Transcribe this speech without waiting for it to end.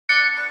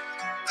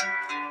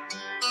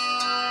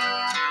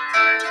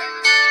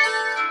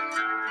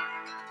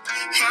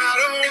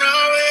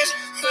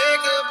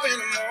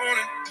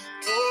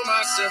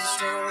myself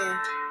strong.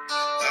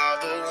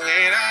 But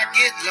when I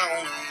get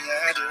lonely,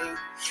 I do.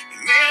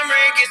 Your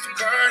memory gets to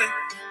burning,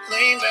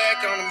 lean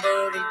back on the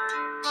burden.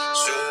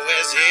 So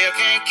as hell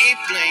can't keep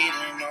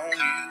leaning on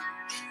you.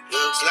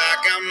 Looks like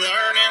I'm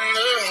learning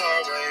the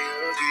hard way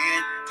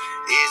again.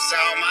 It's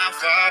all my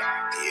fault.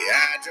 Yeah,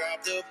 I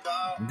dropped the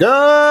ball.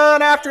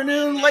 Good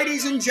afternoon,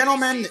 ladies and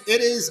gentlemen.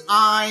 It is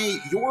I,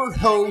 your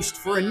host,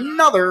 for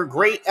another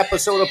great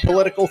episode of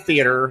Political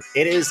Theater.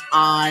 It is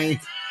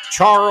I,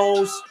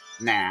 Charles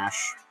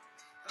Nash.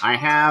 I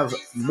have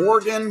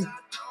Morgan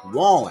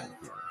Wallen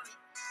here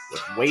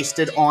with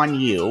Wasted on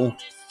You.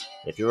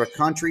 If you're a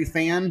country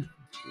fan,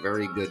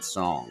 very good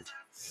song.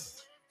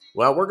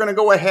 Well, we're going to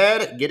go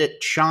ahead, get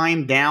it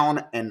chimed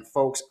down, and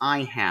folks,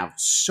 I have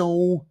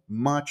so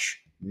much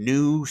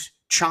news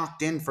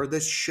chalked in for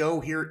this show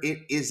here. It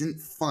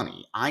isn't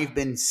funny. I've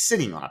been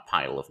sitting on a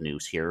pile of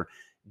news here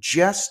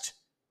just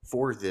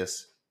for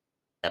this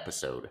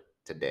episode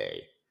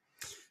today.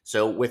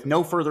 So with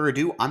no further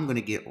ado, I'm going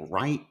to get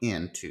right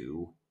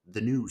into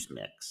the news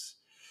mix.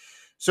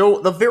 So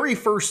the very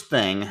first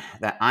thing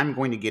that I'm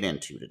going to get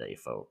into today,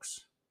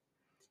 folks,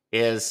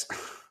 is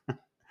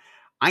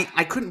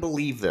I couldn't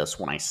believe this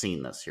when I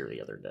seen this here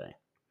the other day.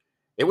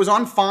 It was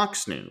on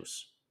Fox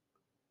News.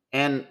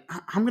 And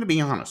I'm going to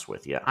be honest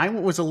with you. I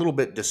was a little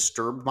bit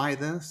disturbed by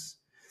this.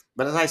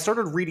 But as I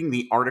started reading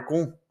the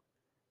article,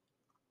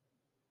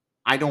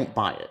 I don't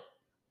buy it.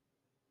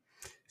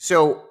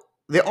 So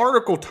the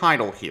article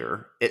title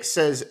here, it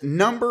says,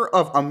 number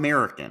of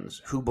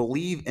Americans who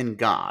believe in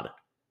God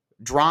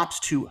drops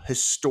to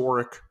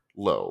historic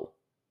low.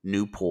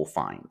 New poll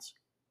finds.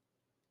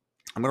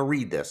 I'm going to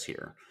read this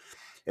here.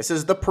 It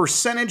says, the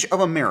percentage of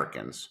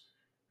Americans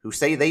who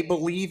say they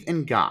believe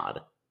in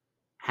God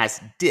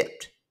has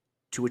dipped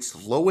to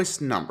its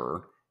lowest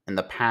number in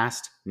the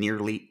past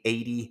nearly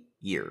 80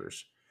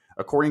 years,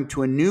 according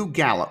to a new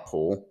Gallup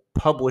poll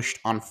published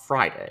on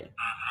Friday.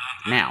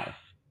 Now,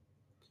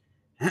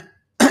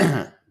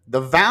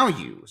 the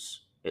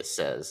values, it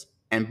says,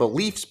 and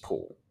beliefs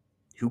poll,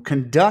 who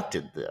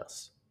conducted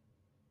this,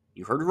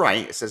 you heard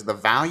right, it says the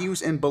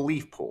values and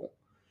belief poll.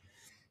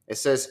 It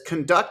says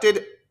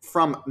conducted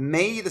from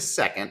May the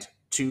 2nd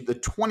to the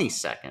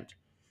 22nd,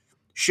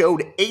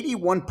 showed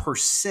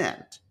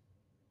 81%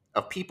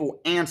 of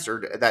people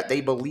answered that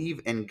they believe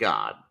in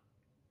God.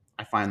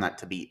 I find that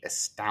to be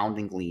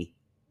astoundingly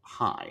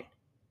high.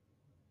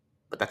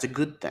 But that's a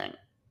good thing.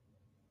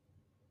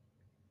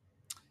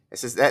 It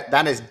says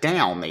that is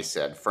down, they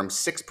said, from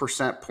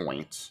 6%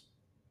 points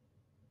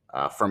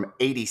from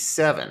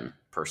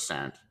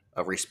 87%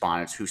 of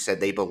respondents who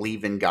said they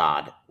believe in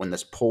God when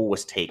this poll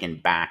was taken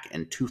back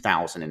in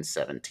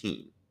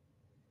 2017.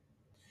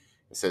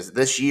 It says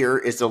this year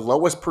is the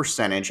lowest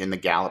percentage in the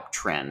Gallup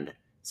trend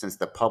since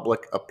the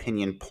Public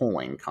Opinion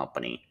Polling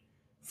Company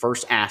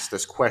first asked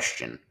this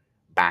question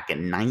back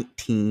in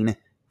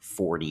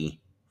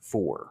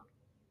 1944.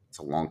 It's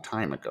a long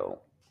time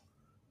ago.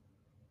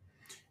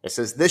 It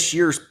says this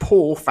year's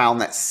poll found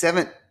that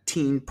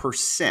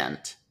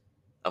 17%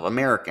 of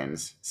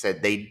Americans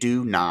said they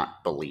do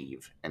not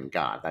believe in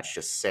God. That's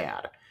just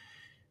sad.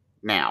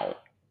 Now,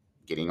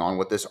 getting on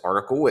with this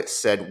article, it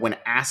said when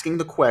asking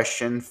the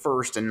question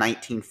first in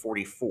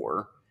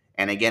 1944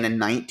 and again in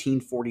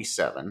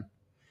 1947,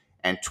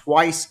 and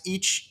twice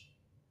each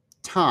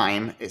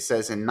time, it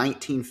says in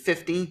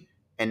 1950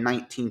 and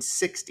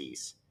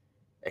 1960s,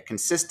 a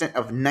consistent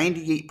of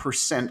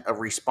 98% of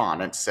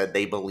respondents said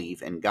they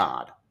believe in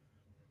God.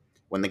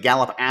 When the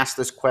Gallup asked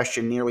this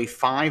question nearly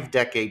 5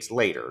 decades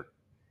later,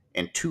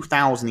 in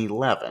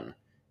 2011,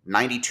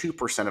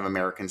 92% of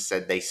Americans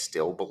said they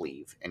still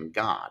believe in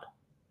God.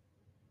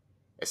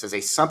 It says a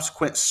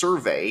subsequent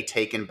survey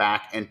taken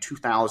back in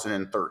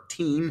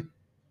 2013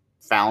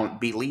 found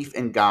belief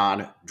in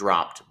God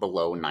dropped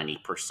below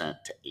 90%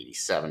 to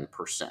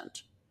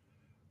 87%,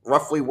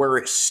 roughly where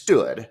it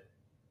stood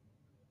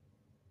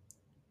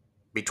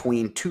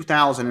between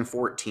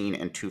 2014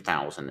 and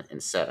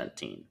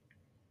 2017.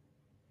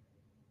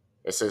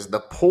 It says the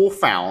poll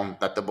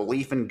found that the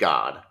belief in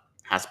God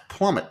has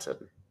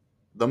plummeted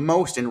the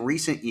most in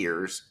recent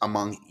years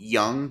among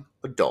young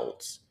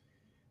adults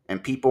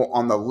and people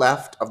on the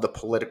left of the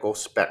political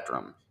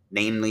spectrum,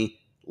 namely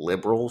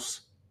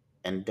liberals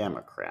and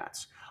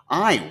Democrats.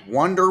 I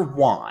wonder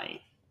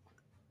why.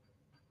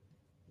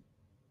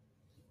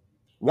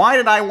 Why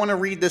did I want to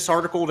read this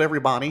article to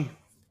everybody?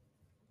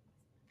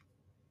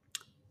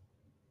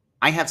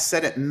 I have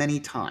said it many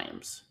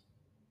times.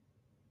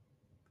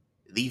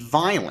 The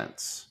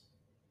violence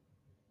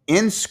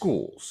in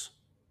schools,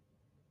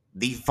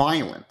 the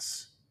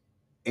violence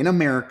in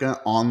America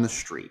on the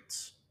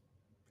streets,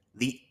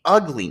 the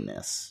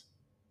ugliness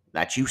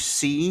that you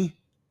see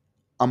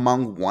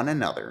among one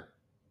another.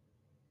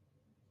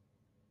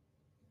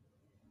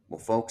 Well,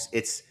 folks,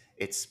 it's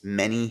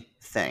many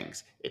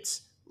things.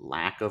 It's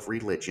lack of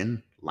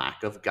religion,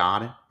 lack of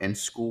God in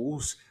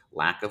schools,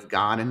 lack of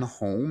God in the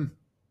home,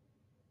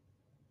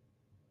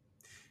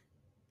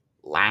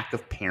 lack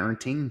of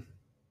parenting,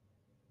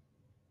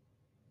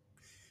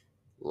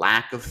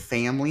 lack of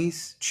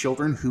families,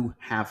 children who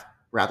have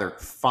rather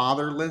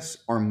fatherless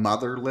or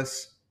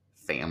motherless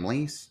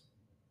families.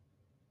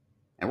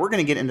 And we're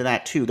going to get into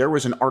that too. There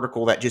was an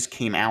article that just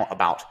came out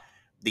about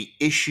the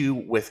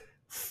issue with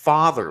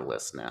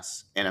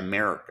fatherlessness in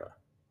America.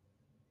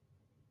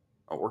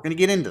 Oh, we're going to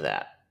get into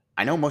that.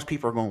 I know most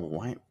people are going,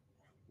 why?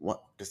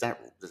 What does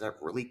that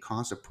really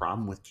cause a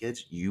problem with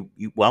kids?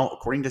 Well,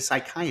 according to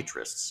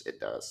psychiatrists, it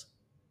does.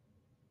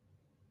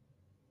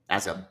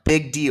 That's a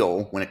big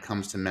deal when it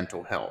comes to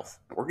mental health.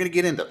 We're going to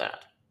get into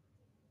that.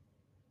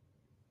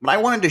 But I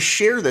wanted to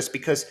share this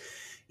because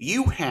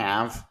you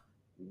have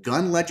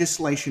gun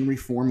legislation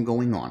reform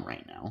going on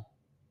right now.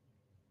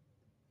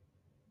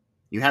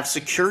 You have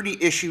security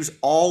issues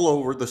all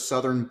over the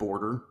southern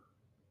border,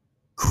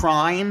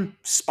 crime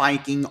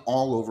spiking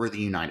all over the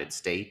United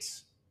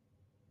States.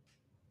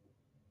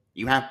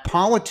 You have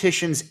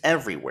politicians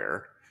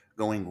everywhere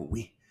going,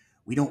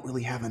 we don't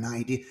really have an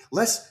idea.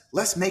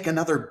 Let's make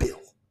another bill.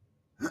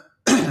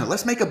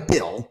 Let's make a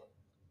bill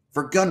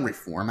for gun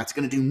reform that's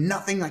going to do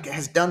nothing like it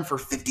has done for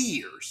 50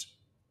 years.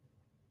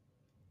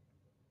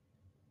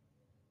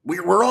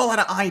 We're all out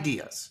of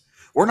ideas.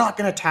 We're not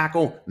going to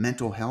tackle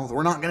mental health.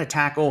 We're not going to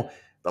tackle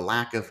the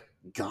lack of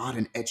God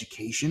in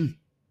education.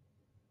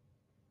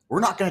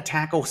 We're not going to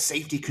tackle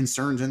safety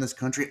concerns in this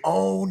country.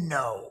 Oh,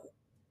 no.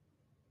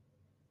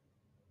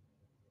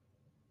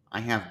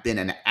 I have been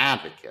an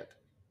advocate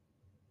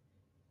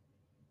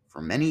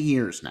for many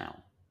years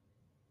now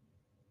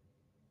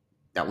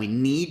that we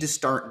need to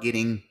start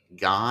getting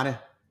God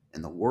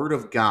and the Word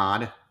of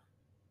God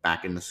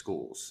back in the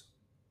schools.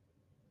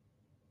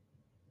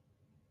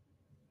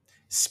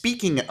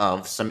 Speaking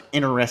of some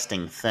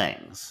interesting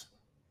things,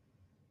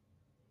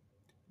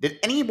 did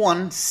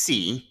anyone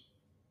see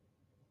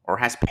or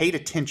has paid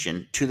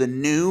attention to the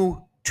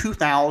new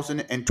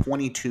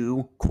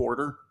 2022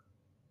 quarter?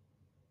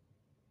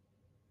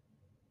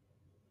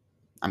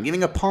 I'm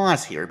giving a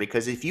pause here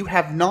because if you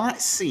have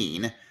not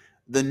seen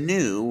the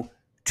new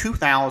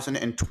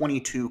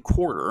 2022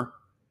 quarter,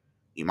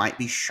 you might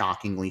be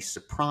shockingly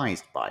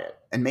surprised by it.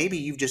 And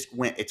maybe it's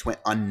went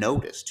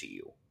unnoticed to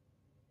you.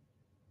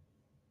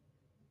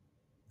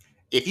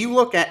 If you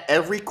look at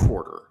every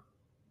quarter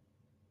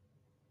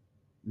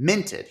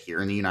minted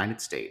here in the United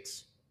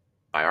States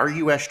by our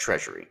U.S.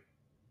 Treasury,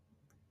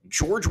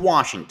 George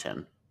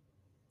Washington,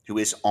 who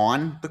is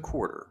on the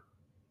quarter,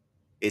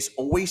 is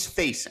always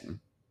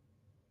facing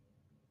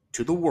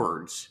to the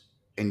words,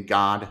 "In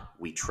God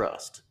we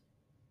trust."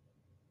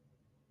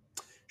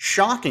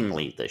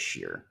 Shockingly this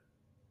year,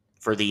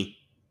 for the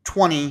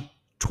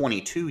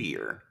 2022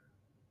 year,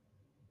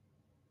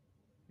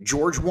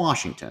 George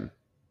Washington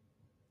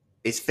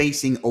is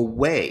facing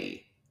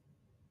away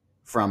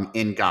from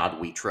 "In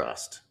God we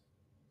trust."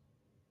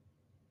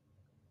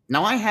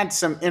 Now, I had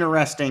some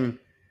interesting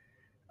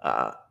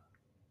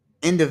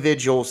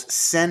individuals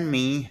send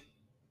me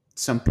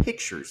some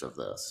pictures of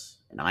this,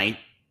 and I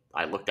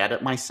looked at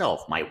it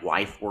myself. My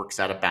wife works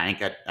at a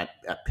bank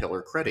at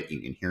Pillar Credit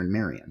Union here in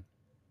Marion.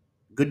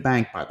 Good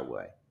bank, by the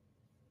way.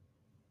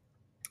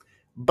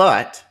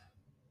 But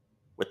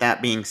with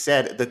that being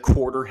said, the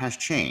quarter has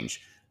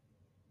changed.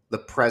 The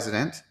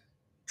president,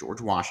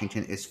 George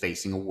Washington, is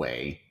facing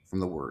away from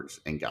the words,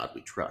 "In God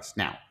we trust."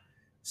 Now,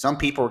 some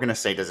people are going to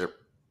say, does it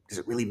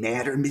really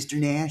matter, Mr.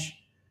 Nash?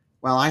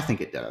 Well, I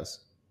think it does.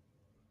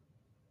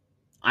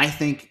 I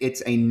think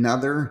it's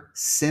another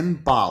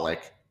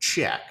symbolic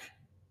check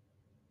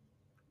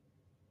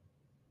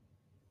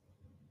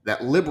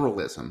that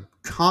liberalism,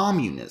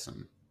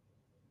 communism,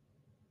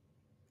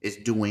 is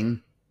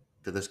doing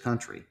to this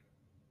country.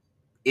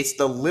 It's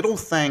the little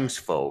things,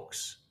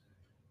 folks,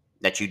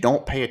 that you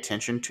don't pay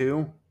attention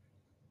to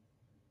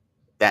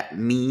that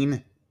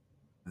mean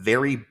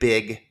very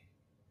big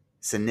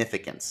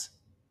significance.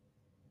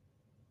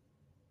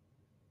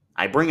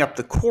 I bring up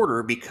the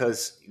quarter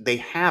because they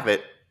have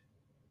it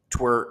to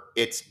where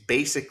it's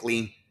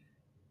basically,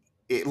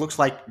 it looks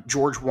like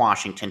George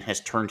Washington has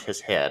turned his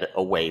head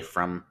away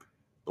from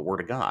the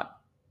Word of God.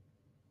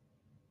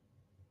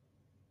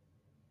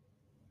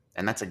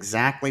 And that's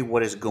exactly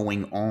what is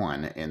going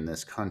on in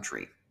this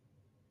country.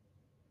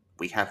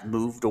 We have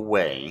moved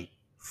away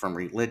from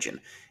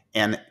religion.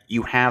 And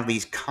you have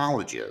these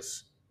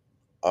colleges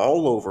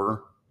all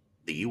over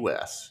the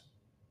U.S.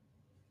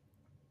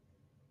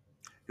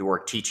 who are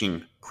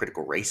teaching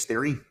critical race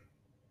theory,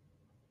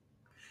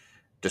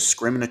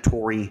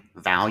 discriminatory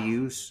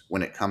values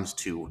when it comes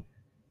to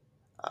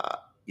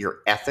your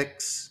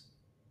ethics,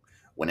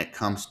 when it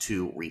comes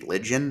to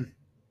religion,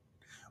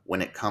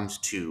 when it comes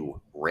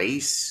to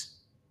race,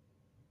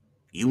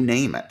 you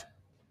name it.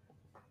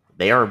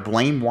 They are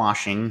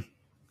blamewashing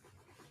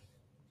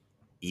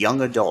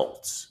young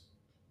adults.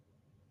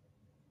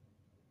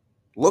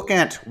 Look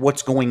at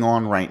what's going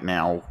on right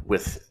now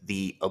with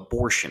the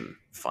abortion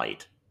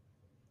fight.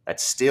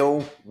 That's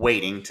still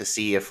waiting to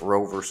see if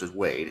Roe versus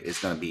Wade is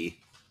going to be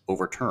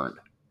overturned.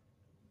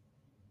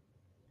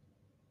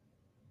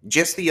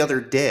 Just the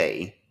other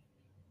day,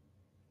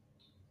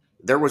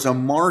 there was a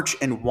march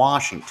in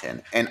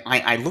Washington, and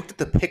I looked at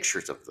the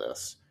pictures of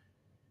this,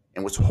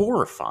 and was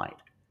horrified.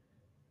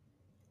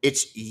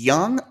 It's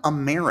young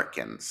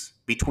Americans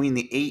between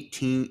the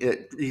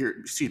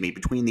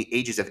between the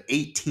ages of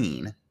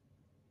 18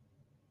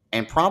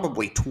 and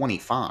probably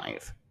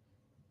 25.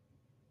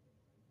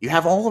 You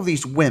have all of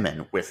these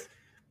women with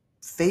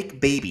fake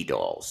baby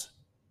dolls,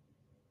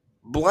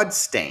 blood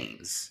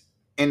stains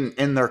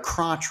in their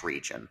crotch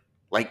region,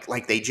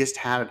 like they just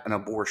had an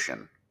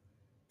abortion.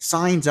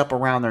 Signs up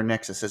around their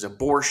necks that says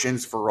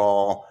abortions for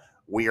all,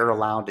 we are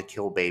allowed to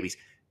kill babies.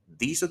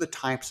 These are the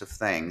types of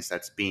things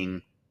that's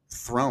being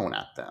thrown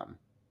at them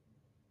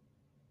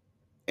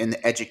in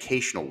the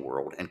educational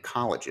world, in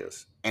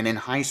colleges, and in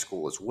high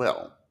school as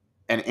well,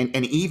 and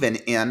even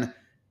in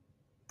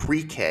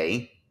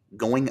pre-K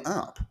going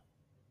up.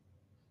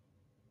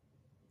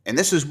 And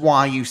this is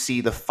why you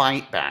see the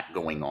fight back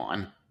going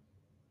on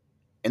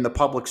in the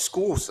public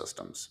school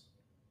systems.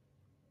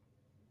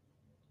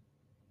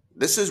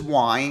 This is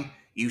why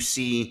you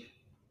see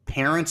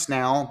parents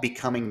now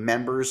becoming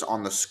members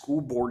on the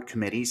school board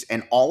committees,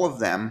 and all of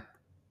them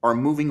are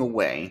moving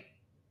away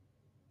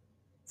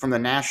from the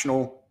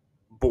National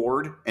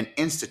Board and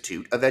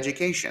Institute of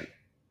Education.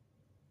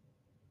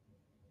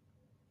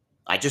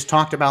 I just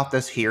talked about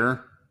this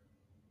here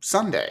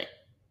Sunday.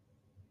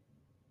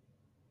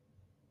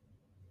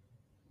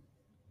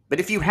 But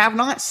if you have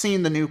not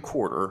seen the new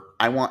quarter,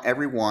 I want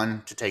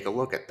everyone to take a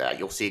look at that.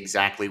 You'll see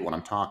exactly what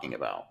I'm talking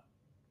about.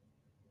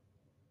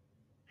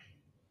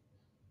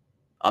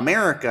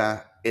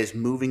 America is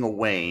moving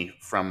away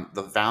from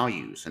the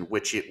values in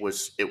which it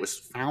was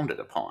founded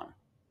upon.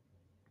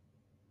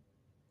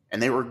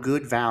 And they were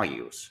good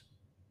values.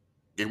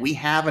 Did we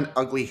have an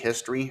ugly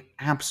history?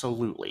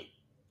 Absolutely.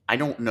 I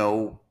don't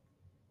know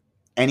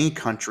any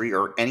country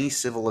or any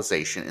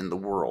civilization in the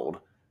world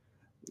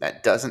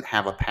that doesn't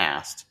have a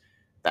past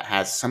that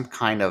has some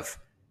kind of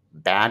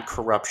bad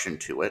corruption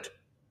to it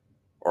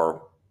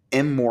or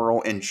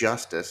immoral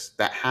injustice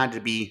that had to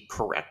be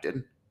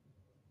corrected.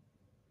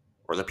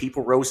 Or the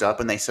people rose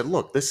up and they said,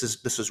 look, this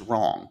is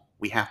wrong.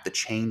 We have to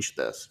change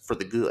this for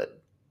the good.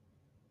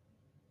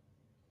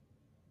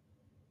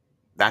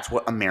 That's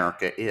what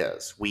America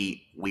is.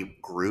 We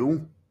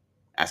grew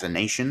as a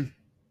nation.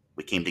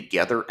 We came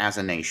together as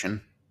a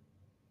nation.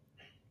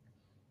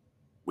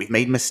 We've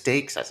made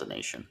mistakes as a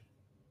nation.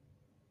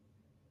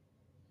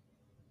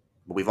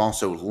 But we've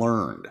also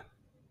learned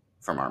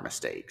from our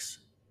mistakes.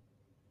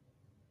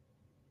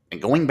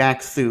 And going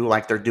back through,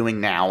 like they're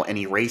doing now, and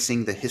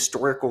erasing the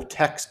historical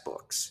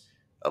textbooks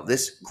of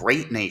this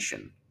great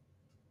nation,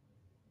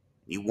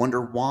 you wonder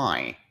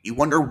why. You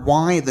wonder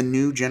why the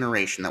new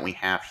generation that we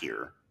have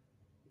here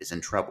is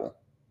in trouble.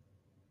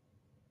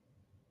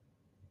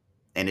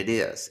 And it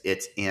is.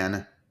 It's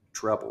in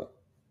trouble.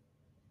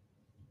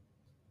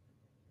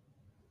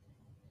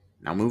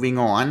 Now, moving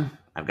on,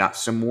 I've got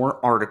some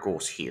more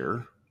articles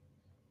here.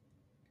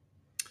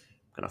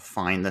 I'm going to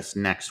find this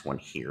next one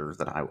here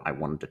that I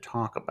wanted to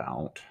talk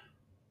about.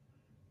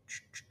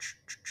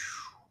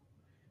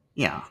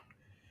 Yeah,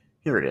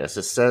 here it is.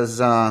 It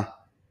says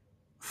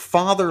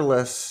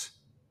fatherless.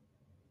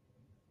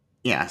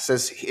 Yeah,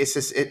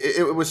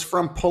 it was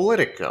from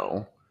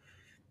Politico.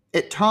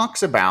 It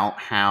talks about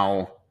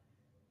how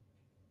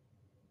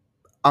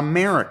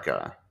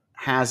America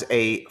has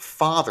a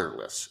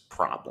fatherless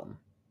problem.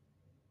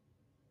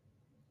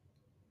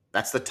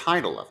 That's the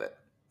title of it.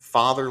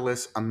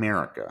 Fatherless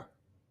America.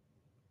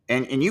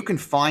 And you can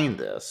find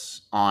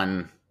this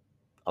on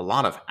a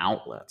lot of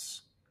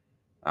outlets.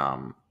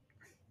 I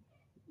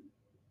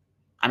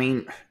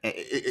mean,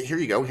 here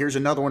you go. Here's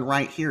another one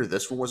right here.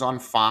 This one was on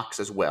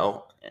Fox as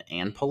well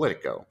and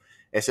Politico.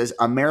 It says,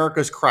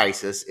 America's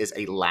crisis is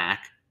a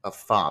lack of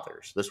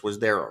fathers. This was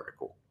their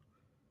article.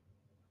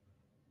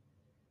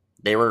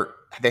 They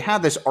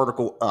had this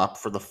article up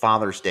for the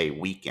Father's Day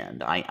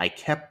weekend. I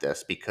kept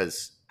this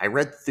because I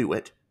read through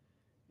it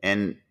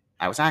and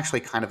I was actually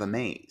kind of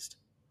amazed.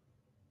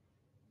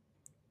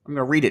 I'm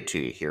going to read it to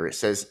you here. It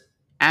says,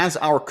 as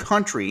our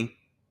country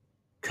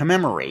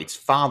commemorates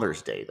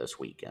Father's Day this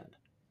weekend,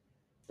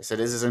 it said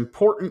it is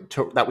important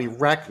that we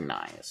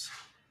recognize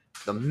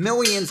the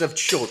millions of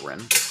children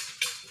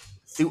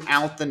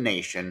throughout the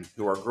nation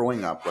who are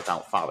growing up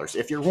without fathers.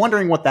 If you're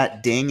wondering what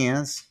that ding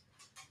is,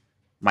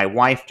 my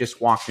wife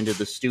just walked into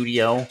the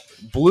studio.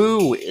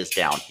 Blue is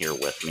down here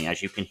with me,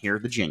 as you can hear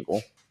the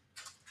jingle.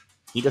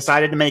 He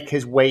decided to make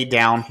his way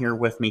down here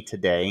with me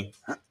today,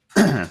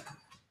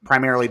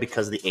 primarily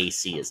because the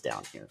AC is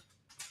down here.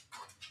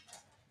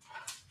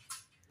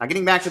 Now,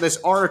 getting back to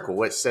this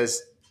article, it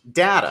says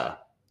data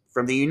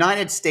from the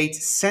United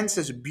States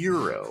Census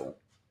Bureau,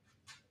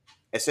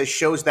 it says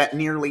shows that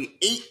nearly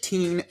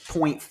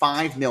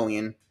 18.5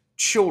 million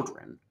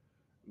children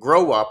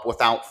grow up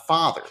without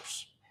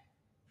fathers,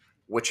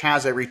 which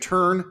has a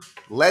return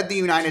led the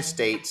United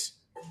States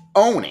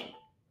owning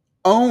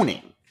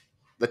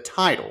the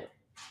title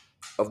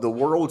of the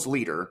world's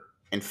leader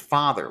in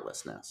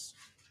fatherlessness.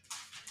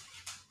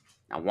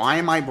 Now, why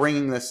am I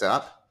bringing this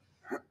up?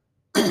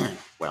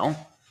 Well,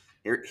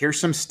 here's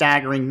some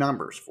staggering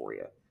numbers for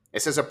you.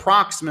 It says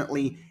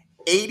approximately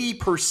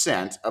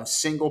 80% of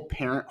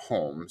single-parent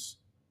homes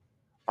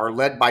are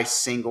led by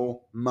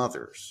single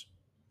mothers,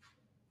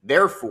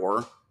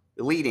 therefore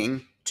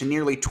leading to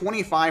nearly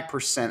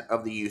 25%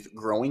 of the youth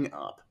growing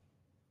up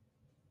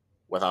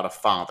without a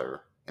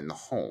father in the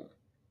home.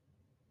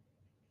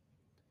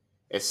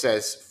 It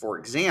says, for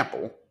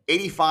example,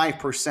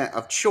 85%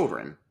 of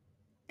children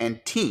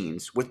and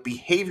teens with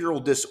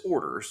behavioral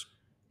disorders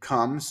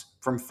comes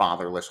from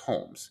fatherless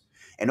homes.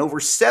 And over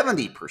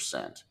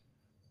 70%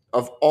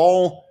 of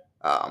all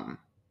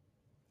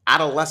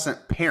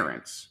adolescent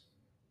parents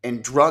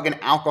in drug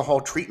and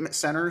alcohol treatment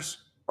centers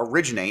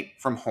originate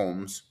from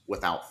homes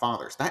without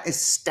fathers. That is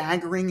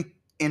staggering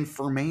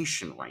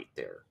information right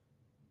there.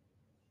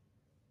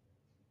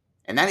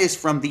 And that is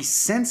from the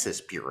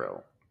Census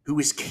Bureau, who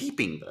is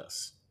keeping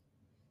this.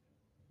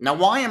 Now,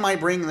 why am I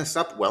bringing this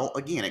up? Well,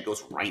 again, it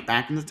goes right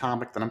back in the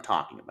topic that I'm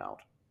talking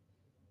about.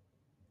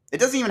 It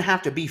doesn't even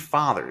have to be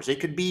fathers. It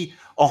could be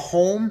a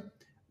home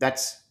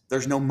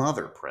there's no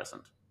mother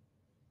present.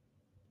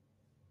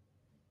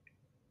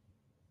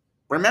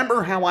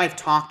 Remember how I've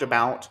talked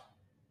about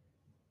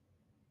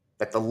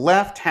that the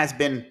left has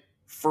been,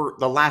 for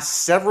the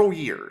last several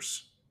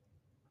years,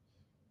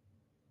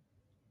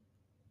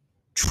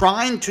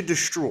 trying to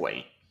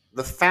destroy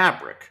the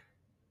fabric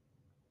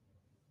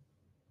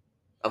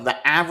of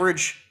the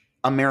average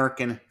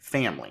American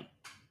family.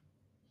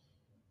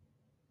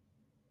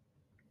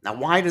 Now,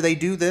 why do they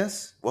do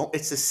this? Well,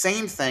 it's the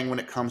same thing when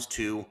it comes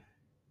to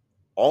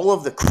all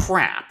of the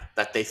crap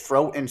that they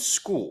throw in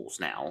schools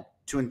now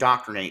to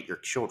indoctrinate your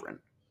children.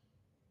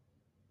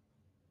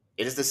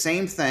 It is the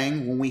same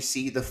thing when we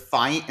see the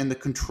fight and the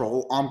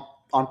control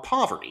on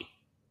poverty.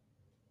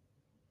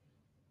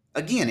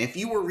 Again, if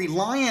you were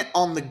reliant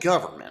on the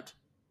government,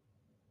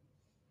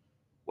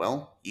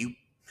 well,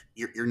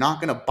 you're not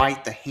going to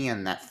bite the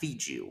hand that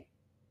feeds you.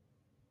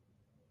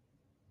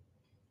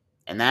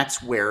 And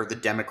that's where the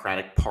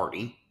Democratic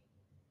Party,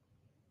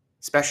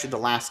 especially the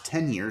last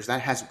 10 years,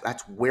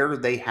 that's where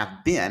they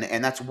have been,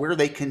 and that's where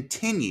they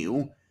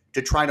continue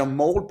to try to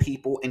mold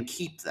people and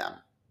keep them.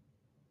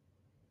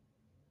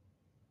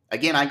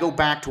 Again, I go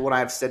back to what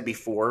I've said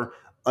before,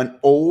 an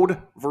old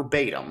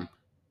verbatim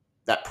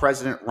that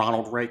President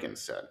Ronald Reagan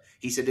said.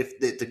 He said, if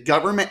the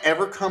government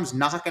ever comes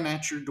knocking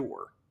at your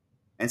door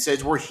and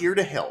says, we're here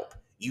to help,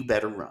 you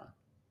better run.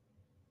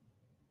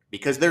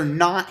 Because they're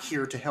not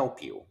here to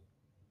help you.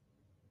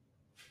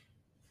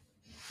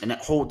 And it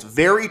holds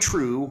very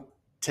true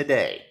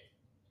today,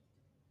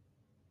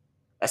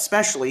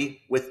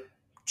 especially with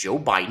Joe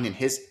Biden and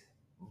his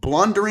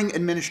blundering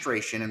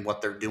administration and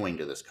what they're doing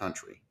to this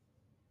country.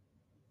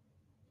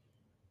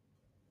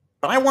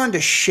 But I wanted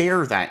to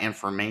share that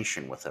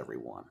information with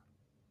everyone.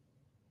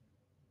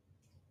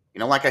 You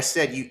know, like I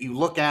said, you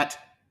look at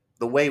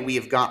the way we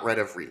have got rid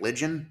of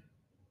religion.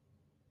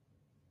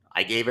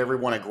 I gave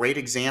everyone a great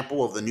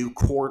example of the new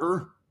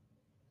quarter,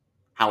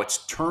 how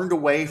it's turned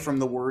away from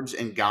the words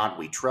 "in God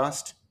we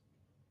trust."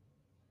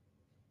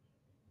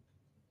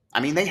 I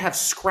mean, they have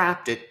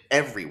scrapped it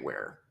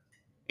everywhere.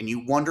 And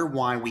you wonder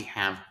why we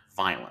have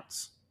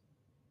violence.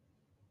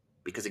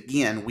 Because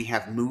again, we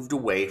have moved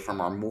away from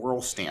our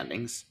moral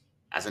standings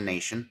as a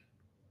nation.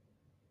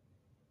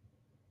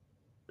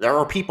 There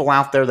are people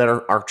out there that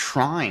are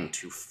trying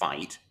to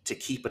fight to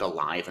keep it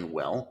alive and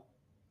well,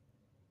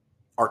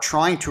 are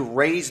trying to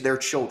raise their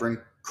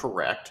children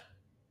correctly.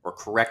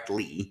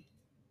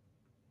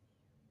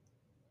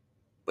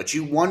 But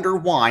you wonder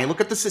why. Look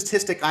at the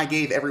statistic I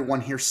gave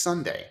everyone here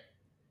Sunday.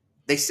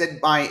 They said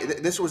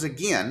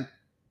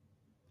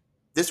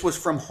this was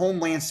from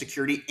Homeland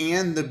Security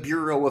and the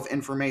Bureau of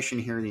Information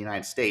here in the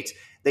United States.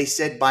 They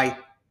said by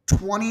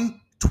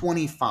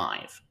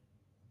 2025,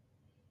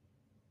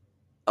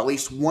 at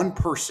least one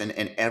person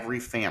in every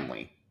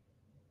family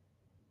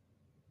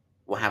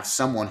will have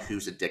someone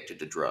who's addicted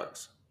to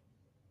drugs.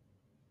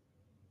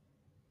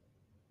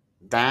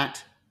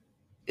 That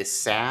is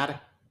sad,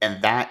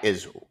 and that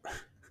is,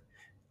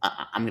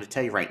 I'm going to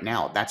tell you right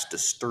now, that's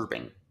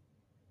disturbing.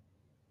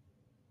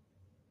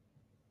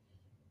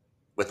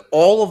 With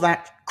all of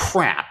that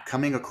crap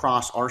coming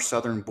across our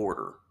southern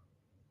border,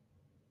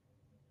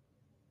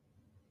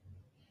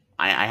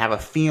 I have a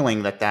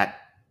feeling that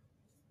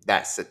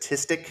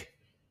statistic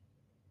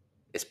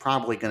is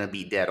probably going to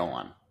be dead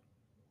on.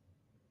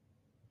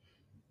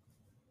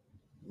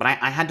 But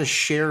I had to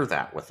share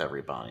that with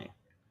everybody,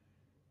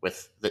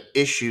 with the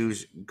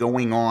issues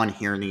going on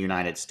here in the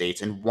United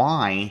States and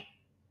why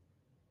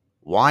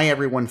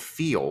everyone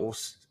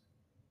feels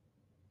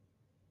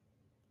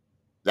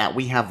that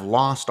we have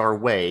lost our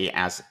way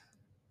as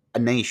a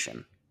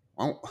nation.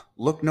 Well,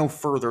 look no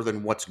further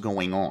than what's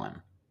going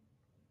on.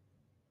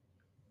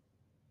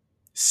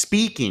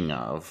 Speaking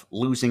of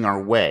losing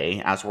our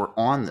way, as we're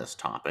on this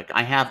topic,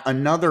 I have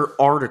another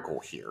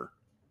article here.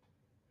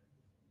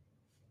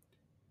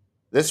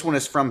 This one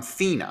is from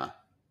FINA.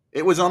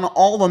 It was on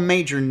all the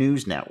major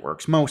news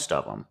networks, most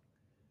of them.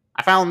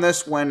 I found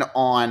this one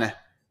on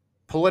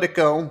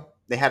Politico.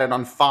 They had it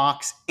on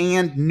Fox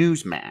and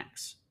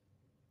Newsmax.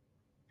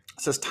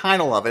 It says,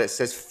 title of it, it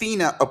says,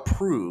 FINA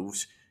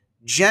approves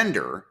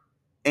gender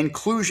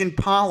inclusion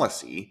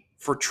policy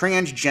for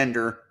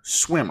transgender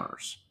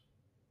swimmers.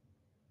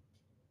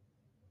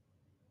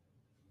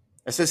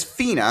 It says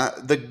FINA,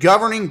 the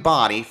governing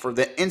body for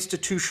the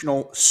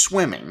institutional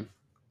swimming,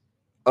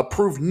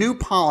 approved new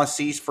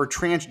policies for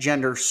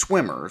transgender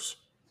swimmers,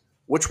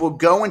 which will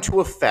go into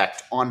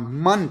effect on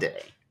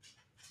Monday.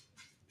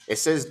 It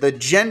says the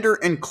gender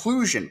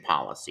inclusion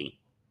policy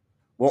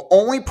will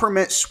only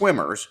permit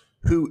swimmers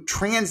who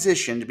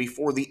transitioned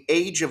before the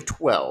age of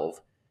 12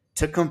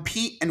 to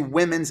compete in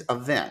women's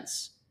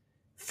events.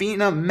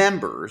 FINA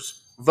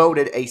members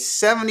voted a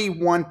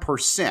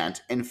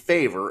 71% in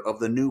favor of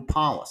the new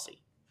policy.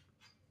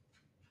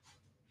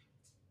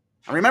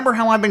 I remember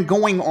how I've been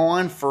going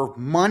on for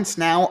months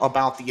now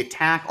about the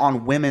attack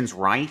on women's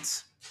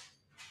rights.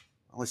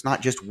 Well, it's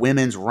not just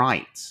women's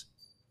rights.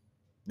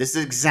 This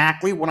is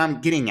exactly what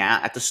I'm getting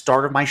at the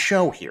start of my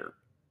show here.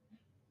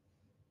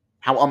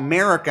 How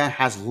America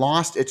has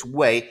lost its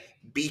way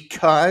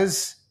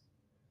because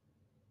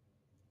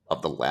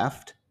of the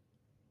left,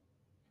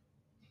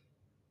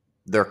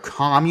 their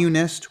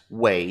communist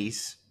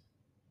ways,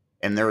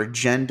 and their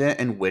agenda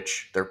in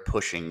which they're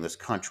pushing this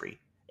country.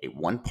 A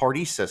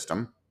one-party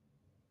system,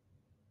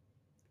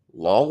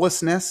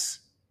 lawlessness,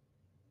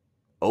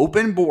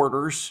 open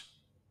borders,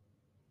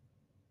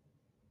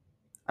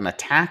 an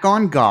attack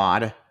on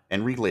God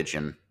and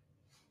religion,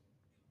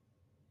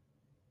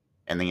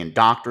 and the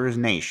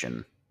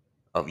indoctrination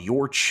of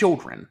your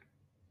children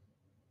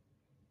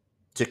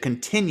to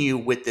continue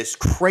with this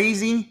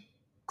crazy,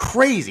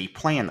 crazy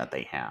plan that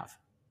they have.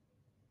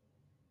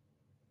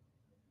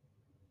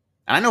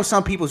 And I know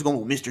some people are going,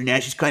 well, Mr.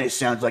 Nash, this kind of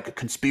sounds like a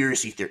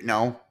conspiracy theory.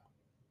 No,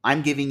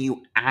 I'm giving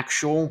you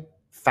actual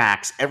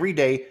facts every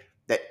day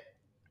that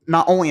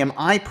not only am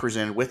I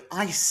presented with,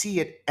 I see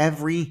it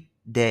every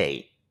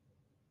day.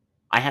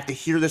 I have to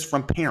hear this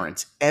from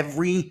parents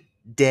every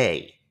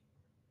day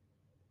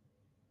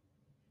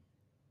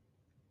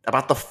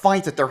about the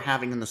fights that they're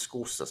having in the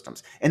school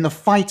systems and the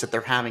fights that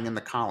they're having in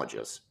the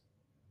colleges,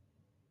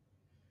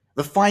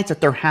 the fights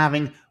that they're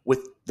having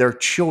with their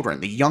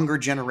children, the younger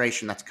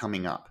generation that's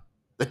coming up,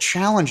 the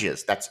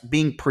challenges that's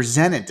being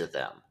presented to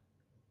them.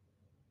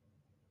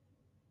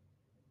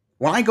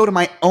 When I go to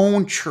my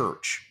own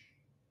church,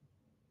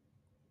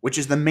 which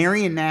is the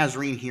Marian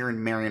Nazarene here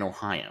in Marion,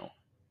 Ohio,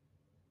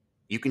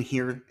 you can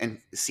hear and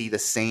see the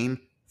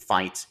same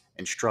fights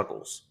and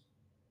struggles.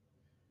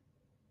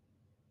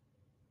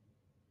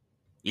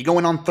 You go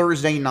in on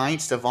Thursday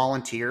nights to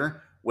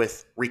volunteer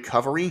with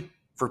recovery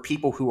for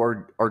people who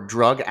are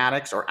drug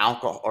addicts or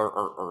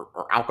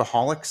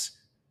alcoholics.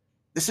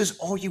 This is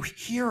all you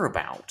hear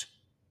about.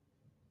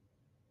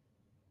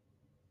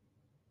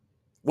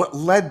 What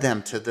led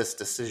them to this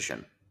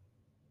decision?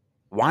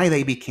 Why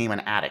they became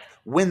an addict?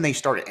 When they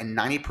started? And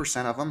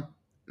 90% of them,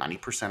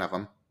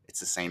 it's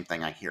the same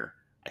thing I hear.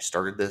 I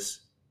started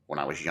this when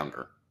I was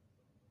younger.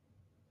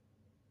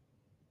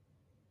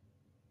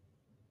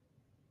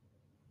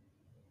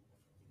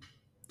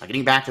 Now,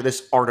 getting back to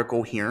this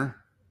article here,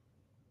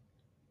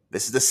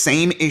 this is the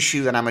same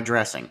issue that I'm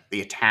addressing,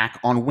 the attack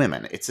on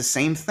women. It's the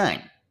same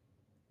thing.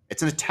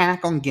 It's an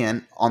attack,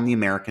 again, on the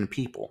American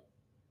people.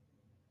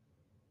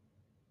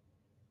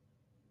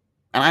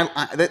 And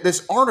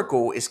this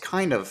article is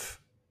kind of...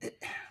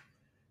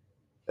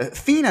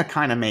 FINA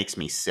kind of makes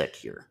me sick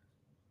here.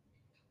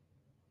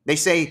 They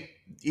say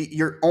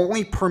you're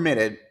only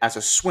permitted as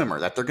a swimmer,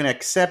 that they're going to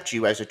accept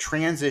you as a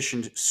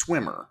transitioned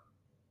swimmer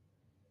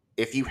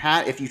if you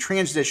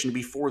transitioned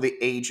before the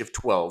age of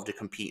 12 to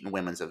compete in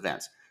women's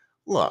events.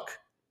 Look,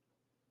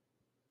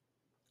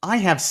 I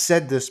have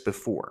said this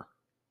before.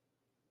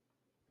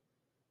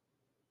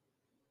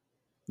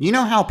 You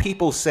know how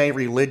people say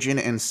religion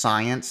and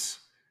science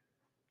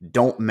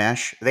don't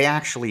mesh? They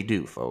actually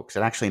do, folks.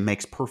 It actually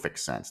makes perfect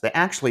sense. They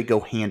actually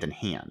go hand in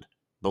hand,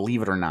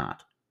 believe it or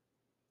not.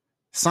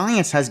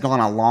 Science has gone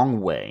a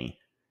long way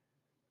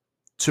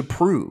to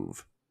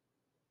prove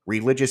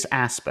religious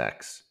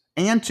aspects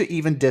and to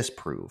even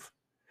disprove.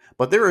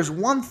 But there is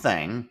one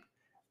thing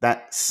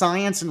that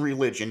science and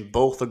religion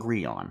both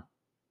agree on.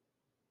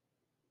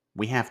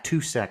 We have two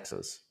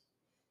sexes.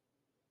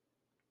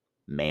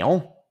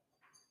 Male,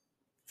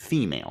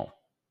 female.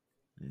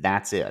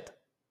 That's it.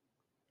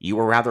 You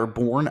were rather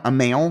born a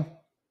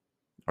male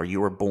or you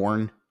were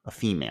born a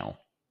female.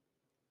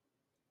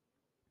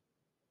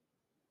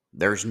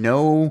 There's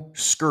no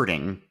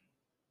skirting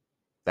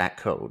that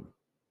code.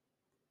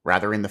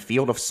 Rather, in the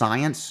field of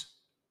science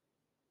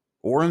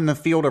or in the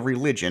field of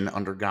religion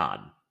under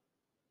God.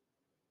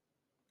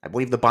 I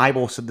believe the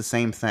Bible said the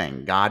same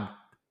thing. God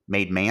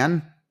made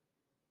man,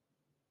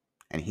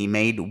 and he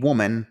made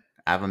woman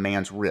out of a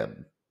man's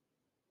rib.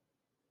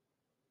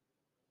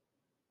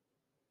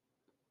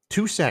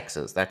 Two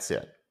sexes, that's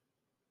it.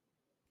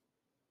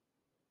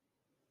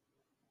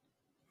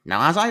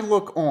 Now, as I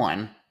look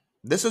on,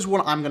 this is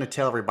what I'm going to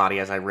tell everybody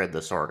as I read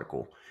this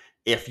article.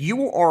 If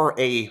you are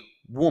a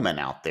woman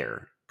out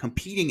there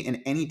competing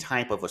in any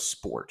type of a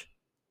sport,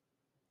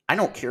 I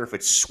don't care if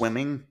it's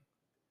swimming,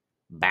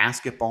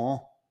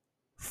 basketball,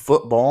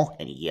 football,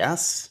 and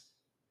yes,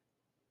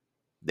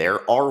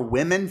 There are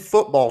women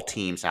football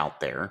teams out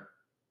there,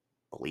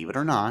 believe it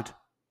or not.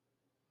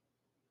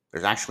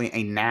 There's actually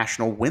a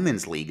National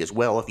Women's League as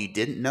well, if you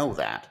didn't know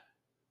that.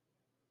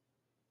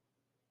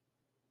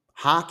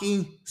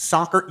 Hockey,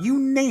 soccer, you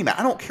name it.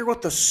 I don't care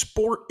what the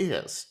sport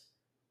is.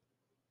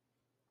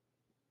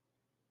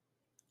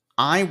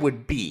 I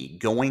would be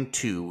going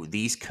to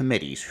these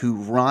committees who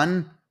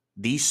run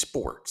these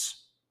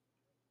sports,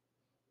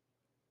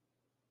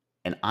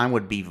 and I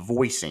would be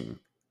voicing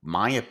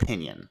my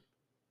opinion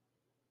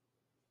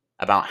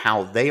about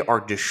how they are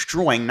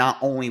destroying not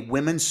only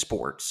women's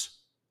sports,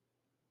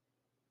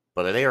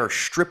 but they are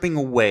stripping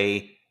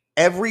away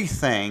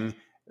everything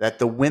that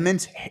the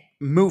women's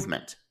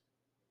movement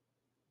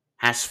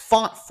has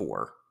fought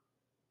for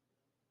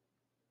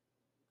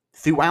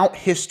throughout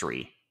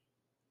history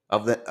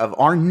of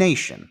our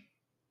nation.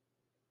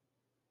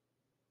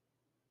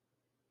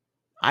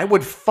 I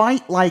would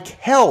fight like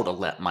hell to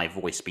let my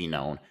voice be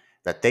known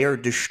that they are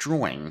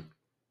destroying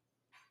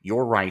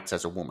your rights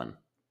as a woman.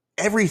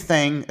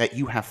 Everything that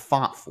you have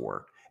fought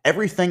for,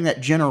 everything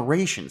that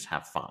generations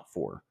have fought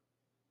for,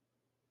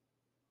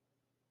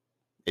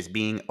 is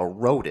being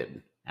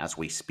eroded as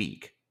we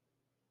speak.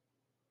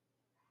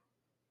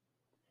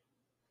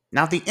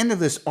 Now, at the end of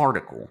this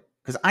article,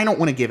 because I don't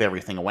want to give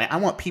everything away, I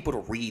want people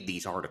to read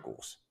these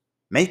articles.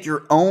 Make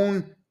your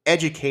own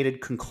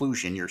educated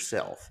conclusion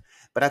yourself.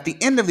 But at the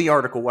end of the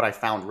article, what I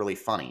found really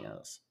funny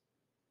is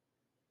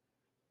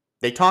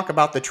they talk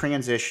about the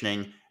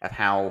transitioning of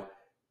how,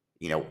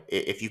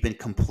 if you've been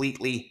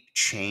completely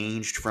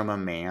changed from a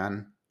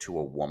man to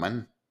a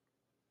woman,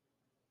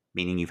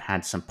 meaning you've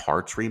had some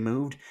parts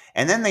removed.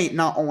 And then they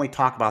not only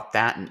talk about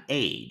that in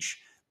age,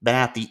 but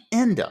at the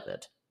end of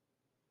it,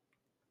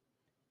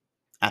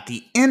 at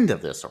the end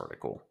of this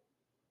article,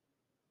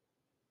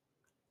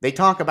 they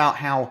talk about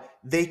how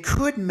they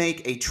could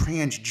make a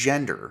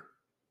transgender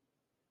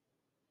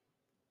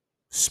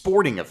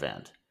sporting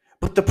event,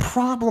 but the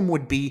problem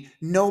would be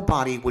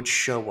nobody would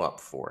show up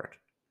for it.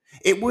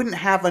 It wouldn't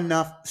have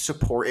enough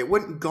support. It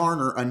wouldn't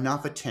garner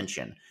enough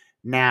attention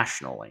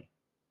nationally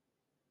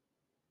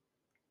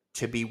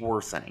to be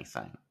worth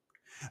anything.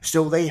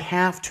 So they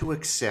have to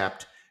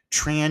accept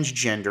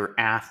transgender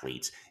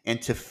athletes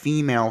into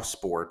female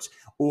sports,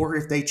 or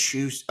if they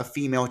choose, a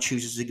female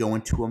chooses to go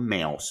into a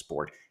male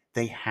sport,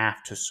 they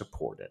have to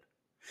support it.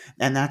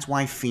 And that's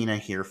why FINA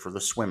here for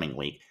the Swimming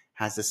League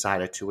has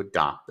decided to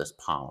adopt this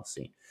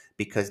policy,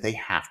 because they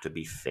have to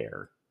be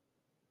fair.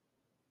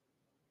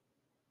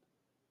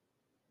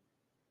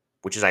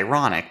 Which is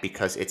ironic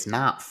because it's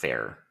not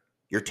fair.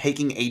 You're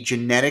taking a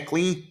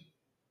genetically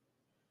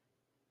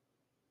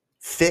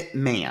fit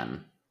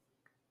man,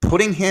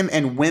 putting him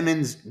in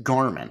women's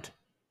garment,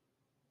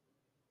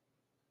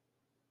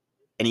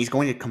 and he's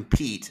going to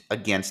compete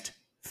against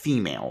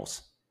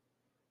females.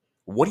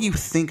 What do you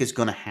think is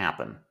going to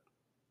happen?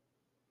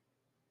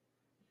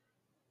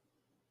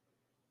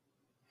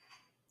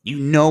 You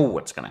know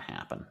what's going to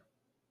happen.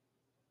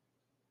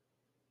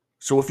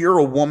 So if you're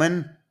a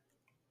woman,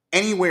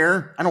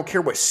 anywhere, I don't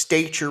care what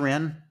state you're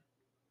in,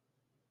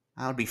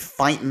 I would be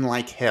fighting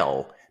like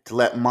hell to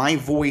let my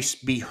voice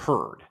be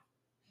heard.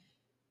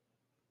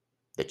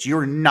 That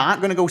you're not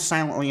going to go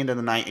silently into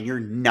the night and you're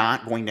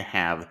not going to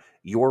have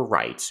your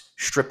rights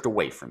stripped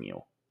away from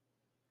you.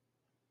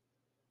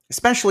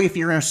 Especially if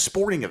you're in a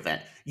sporting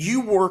event.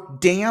 You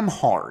work damn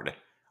hard,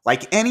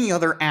 like any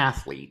other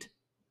athlete,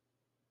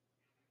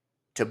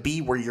 to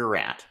be where you're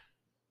at.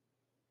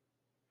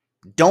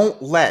 Don't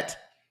let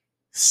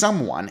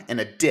someone in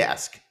a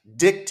desk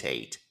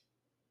dictate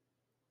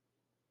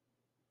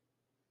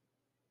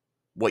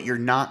what you're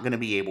not going to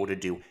be able to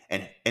do,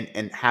 and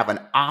have an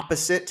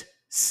opposite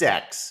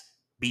sex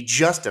be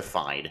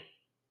justified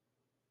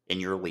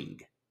in your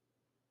league.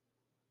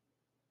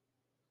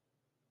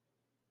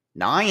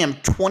 Now, I am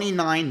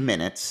 29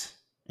 minutes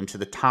into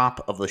the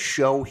top of the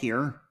show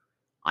here.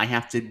 I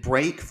have to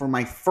break for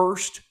my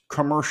first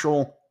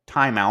commercial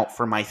timeout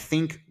for my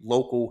Think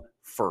Local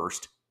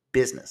First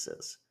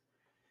businesses.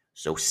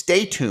 So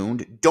stay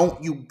tuned.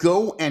 Don't you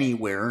go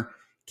anywhere.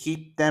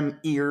 Keep them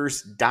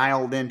ears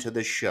dialed into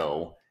the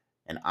show,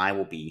 and I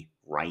will be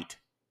right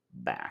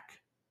back.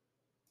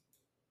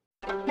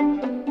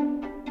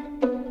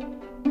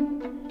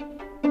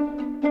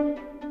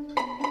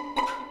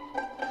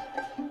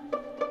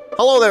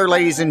 Hello there,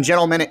 ladies and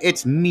gentlemen.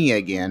 It's me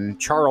again,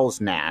 Charles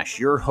Nash,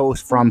 your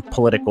host from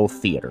Political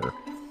Theater.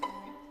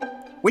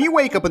 When you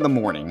wake up in the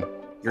morning,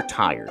 you're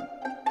tired.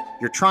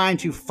 You're trying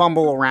to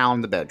fumble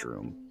around the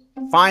bedroom,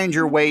 find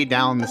your way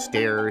down the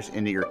stairs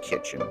into your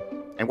kitchen.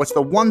 And what's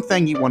the one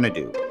thing you want to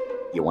do?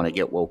 You want to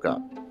get woke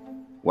up.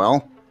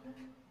 Well,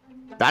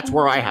 that's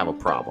where I have a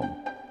problem.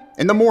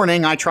 In the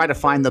morning, I try to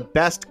find the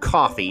best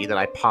coffee that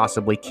I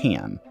possibly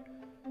can.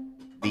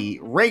 The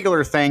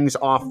regular things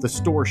off the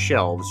store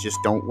shelves just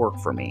don't work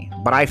for me.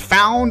 But I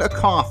found a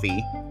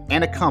coffee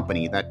and a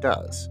company that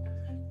does.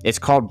 It's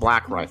called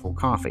Black Rifle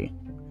Coffee.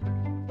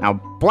 Now,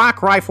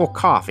 Black Rifle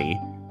Coffee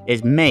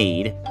is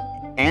made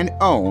and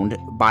owned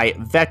by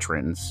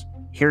veterans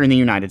here in the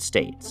United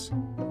States.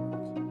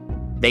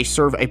 They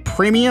serve a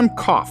premium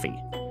coffee.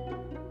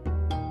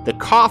 The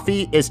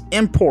coffee is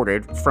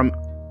imported from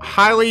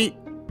highly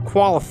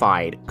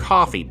qualified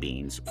coffee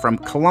beans from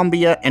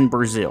Colombia and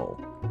Brazil.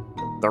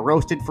 They're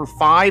roasted for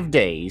 5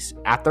 days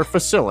at their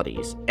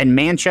facilities in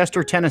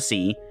Manchester,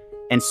 Tennessee,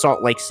 and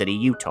Salt Lake City,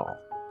 Utah.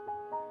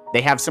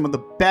 They have some of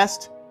the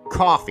best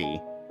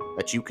coffee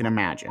that you can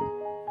imagine.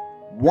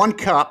 1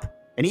 cup,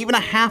 and even a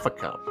half a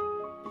cup,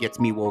 gets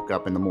me woke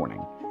up in the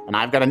morning. And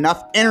I've got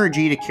enough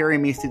energy to carry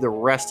me through the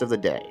rest of the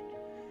day.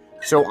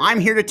 So I'm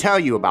here to tell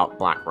you about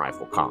Black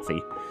Rifle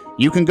Coffee.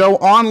 You can go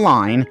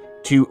online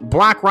to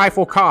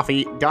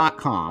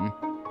blackriflecoffee.com,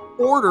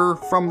 order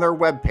from their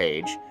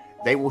webpage.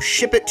 They will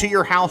ship it to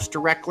your house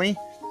directly.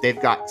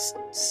 They've got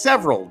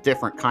several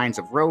different kinds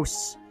of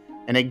roasts.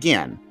 And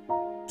again,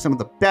 some of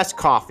the best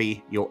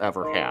coffee you'll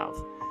ever have.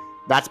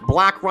 That's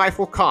Black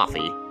Rifle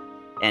Coffee.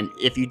 And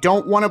if you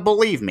don't want to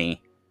believe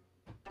me,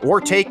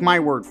 or take my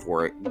word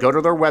for it, go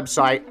to their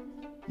website.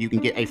 You can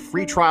get a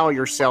free trial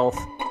yourself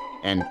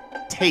and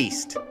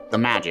taste the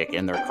magic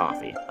in their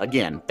coffee.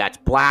 Again, that's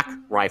Black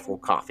Rifle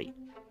Coffee.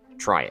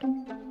 Try it.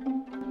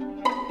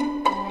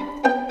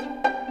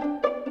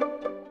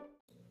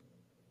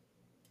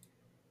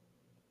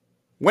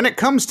 When it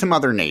comes to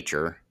Mother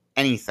Nature,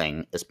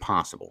 anything is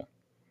possible.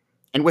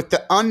 And with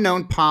the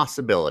unknown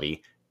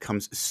possibility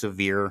comes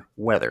severe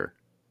weather.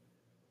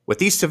 With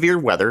these severe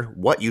weather,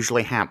 what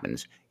usually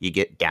happens? You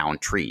get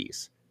downed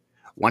trees.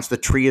 Once the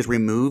tree is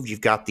removed,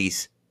 you've got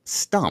these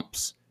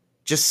stumps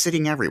just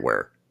sitting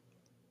everywhere.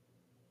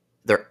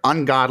 They're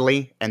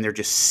ungodly, and they're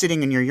just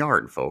sitting in your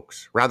yard,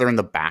 folks. Rather in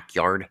the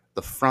backyard,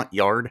 the front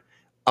yard,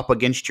 up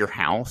against your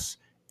house,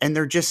 and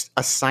they're just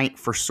a sight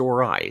for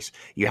sore eyes.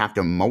 You have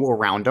to mow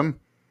around them.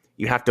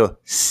 You have to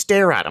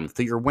stare at them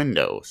through your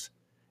windows.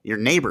 Your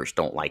neighbors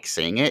don't like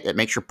seeing it. It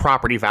makes your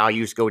property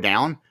values go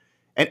down.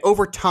 And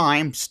over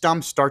time,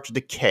 stumps start to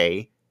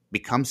decay,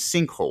 become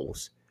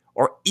sinkholes,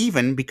 or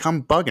even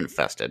become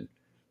bug-infested.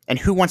 And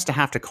who wants to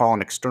have to call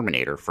an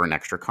exterminator for an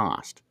extra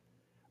cost?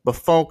 But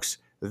folks,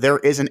 there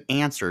is an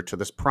answer to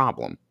this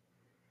problem.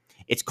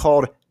 It's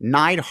called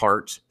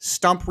Neidhart's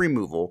Stump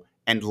Removal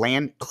and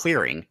Land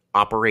Clearing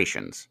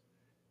Operations.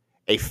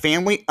 A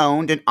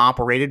family-owned and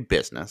operated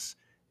business,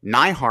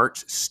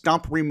 Neidhart's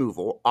Stump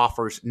Removal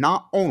offers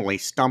not only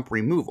stump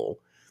removal,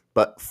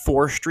 but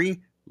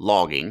forestry,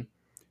 logging,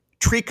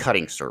 tree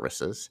cutting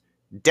services,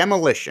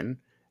 demolition,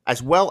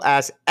 as well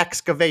as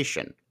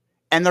excavation.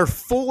 And they're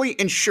fully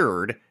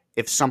insured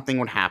if something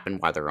would happen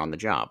while they're on the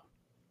job.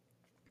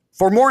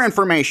 For more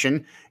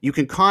information, you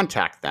can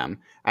contact them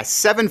at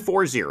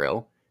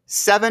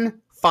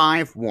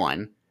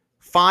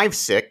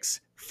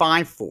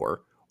 740-751-5654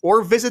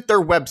 or visit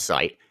their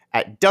website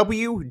at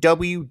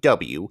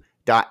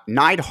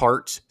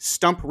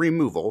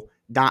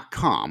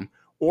www.neidhartstumpremoval.com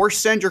or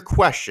send your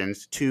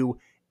questions to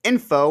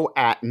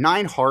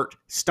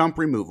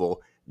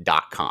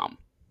info@neidhartstumpremoval.com.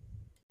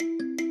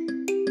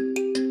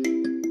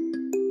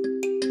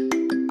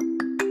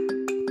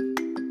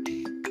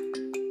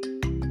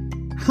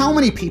 How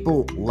many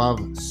people love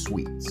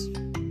sweets?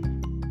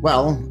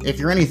 Well, if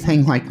you're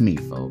anything like me,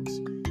 folks,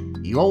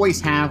 you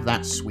always have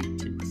that sweet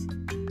tooth.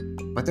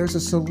 But there's a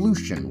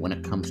solution when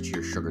it comes to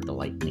your sugar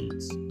delight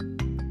needs.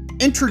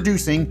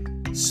 Introducing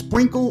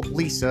Sprinkle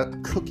Lisa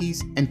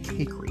Cookies and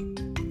Cakery.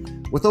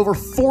 With over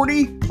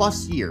 40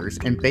 plus years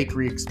in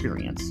bakery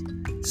experience,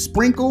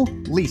 Sprinkle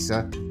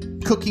Lisa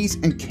Cookies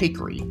and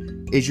Cakery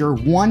is your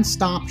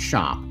one-stop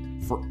shop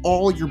for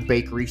all your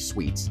bakery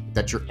sweets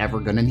that you're ever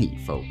gonna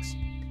need, folks.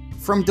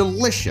 From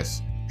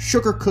delicious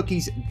sugar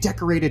cookies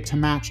decorated to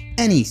match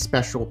any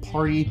special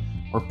party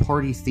or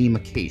party theme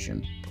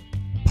occasion,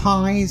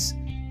 pies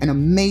and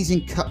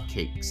amazing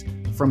cupcakes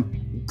from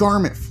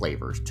garment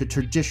flavors to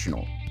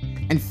traditional,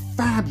 and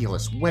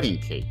fabulous wedding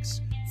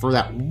cakes for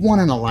that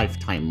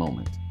one-in-a-lifetime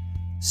moment.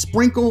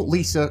 Sprinkle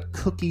Lisa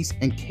Cookies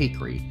and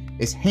Cakery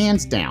is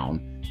hands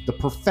down the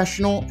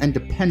professional and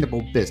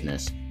dependable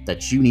business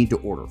that you need to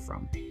order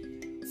from.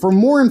 For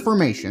more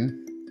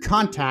information,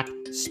 contact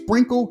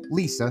Sprinkle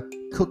Lisa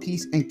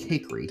Cookies and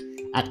Cakery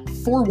at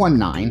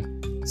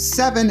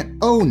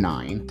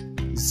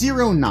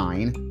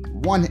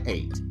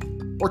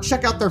 419-709-0918 or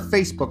check out their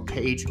Facebook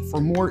page for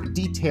more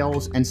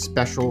details and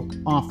special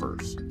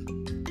offers.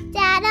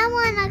 Dad, I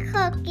want a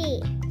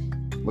cookie.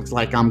 Looks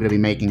like I'm going to be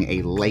making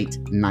a late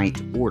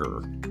night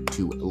order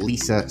to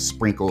Lisa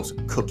Sprinkle's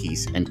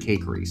Cookies and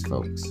Cakeries,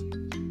 folks.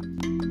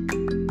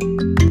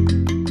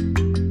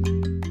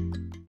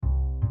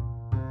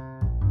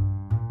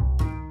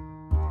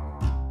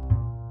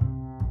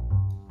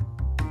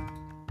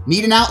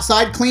 Need an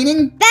outside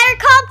cleaning? Better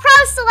call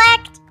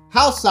ProSelect.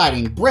 House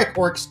siding, brick,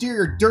 or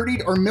exterior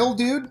dirtied or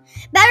mildewed?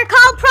 Better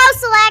call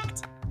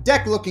ProSelect.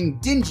 Deck looking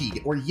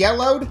dingy or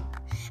yellowed?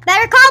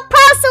 Better call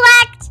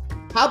ProSelect.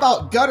 How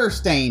about gutter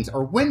stains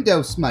or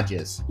window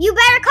smudges? You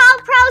better call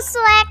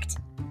ProSelect.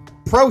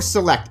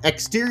 ProSelect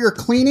Exterior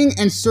Cleaning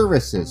and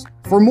Services.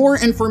 For more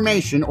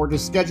information or to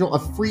schedule a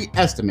free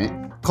estimate,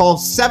 call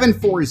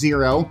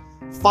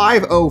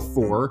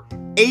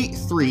 740-504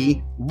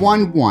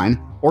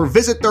 8311 or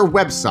visit their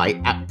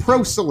website at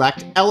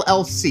ProSelect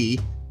LLC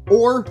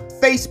or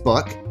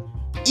Facebook.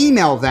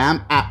 Email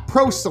them at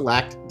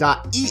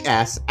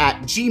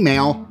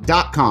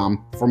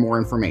proselect.es@gmail.com for more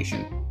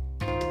information. You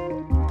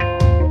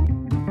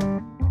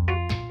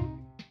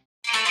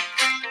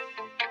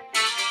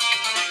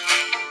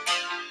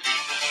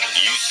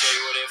say,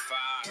 what if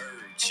I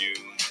hurt you?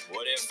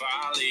 What if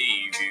I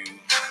leave you?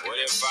 What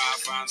if I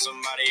find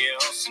somebody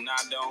else and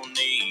I don't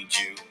need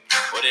you?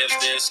 What if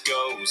this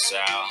goes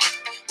south?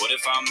 What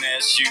if I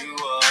mess you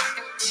up?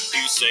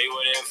 You say,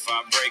 what if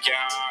I break your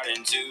heart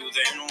in two,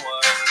 then what?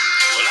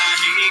 Well, I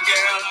hear you,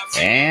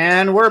 girl.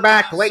 And we're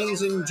back,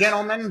 ladies and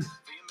gentlemen,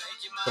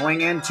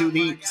 going into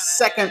the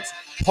second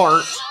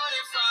part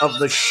of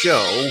the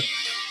show.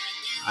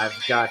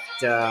 I've got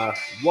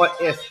What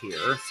If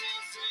here,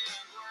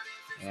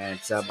 and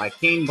it's by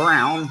Kane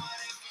Brown.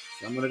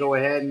 So I'm going to go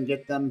ahead and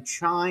get them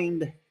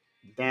chimed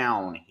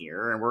down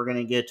here, and we're going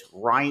to get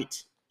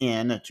right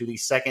into the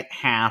second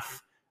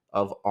half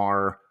of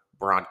our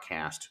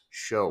broadcast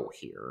show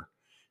here.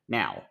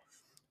 Now,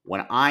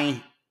 when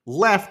I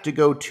left to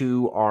go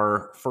to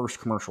our first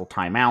commercial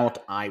timeout,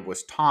 I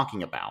was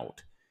talking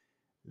about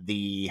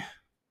the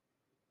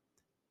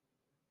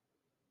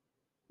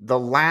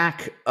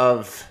lack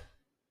of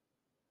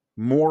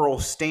moral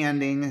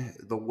standing,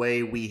 the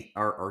way we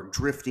are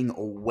drifting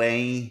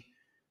away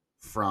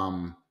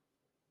from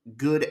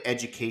good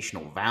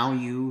educational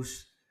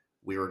values.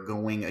 We are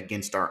going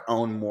against our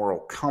own moral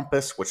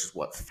compass, which is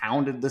what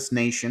founded this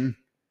nation.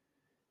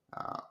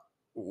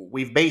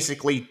 We've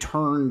basically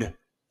turned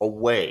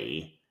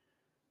away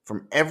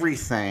from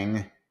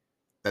everything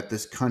that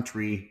this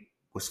country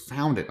was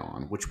founded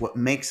on, which what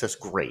makes us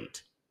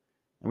great.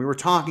 And we were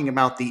talking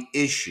about the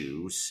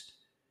issues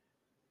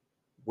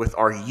with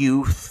our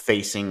youth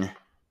facing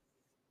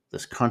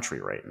this country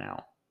right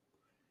now.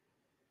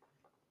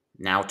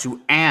 Now,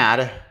 to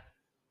add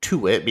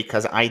to it,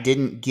 because I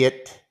didn't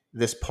get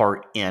this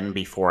part in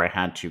before I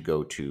had to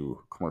go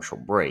to commercial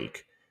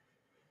break,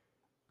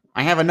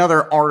 I have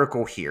another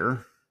article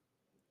here.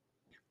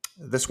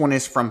 This one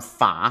is from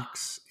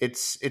Fox.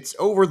 It's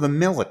over the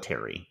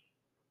military,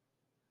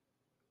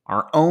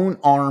 our own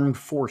armed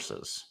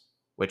forces,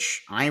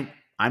 which I'm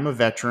a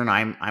veteran.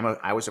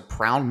 I was a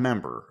proud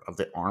member of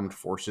the armed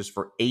forces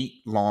for 8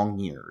 long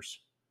years.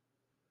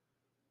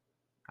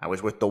 I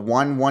was with the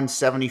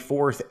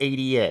 174th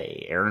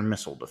ADA, Air and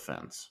Missile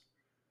Defense.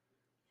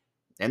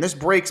 And this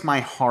breaks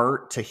my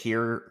heart to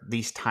hear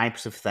these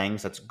types of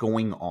things that's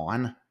going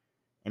on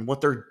and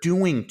what they're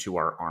doing to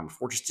our armed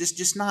forces,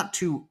 just not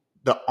to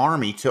the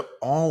Army, to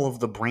all of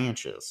the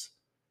branches.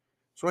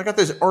 So I got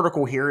this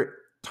article here,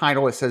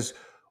 title, it says,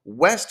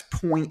 West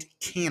Point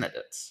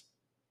Candidates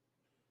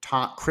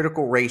Taught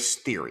Critical Race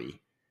Theory,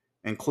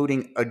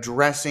 including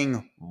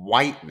Addressing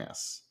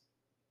Whiteness,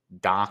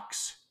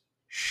 Docs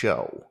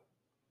Show.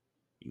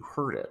 You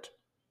heard it.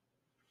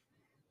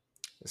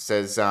 It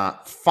says,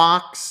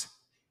 Fox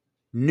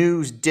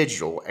News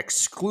Digital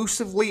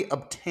exclusively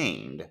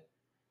obtained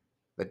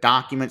the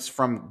documents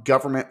from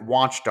government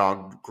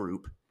watchdog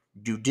group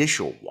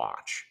Judicial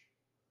Watch,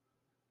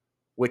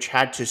 which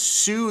had to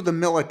sue the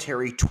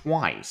military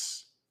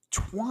twice,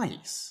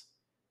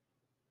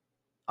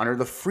 under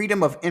the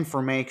Freedom of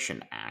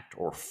Information Act,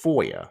 or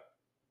FOIA,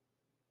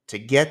 to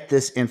get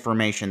this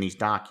information, these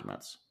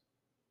documents.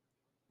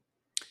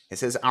 It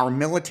says, our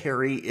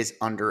military is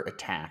under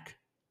attack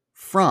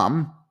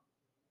from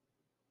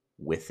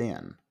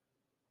within.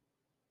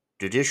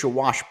 Judicial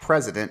Watch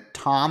President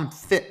Tom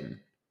Fitton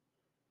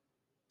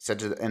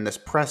said in this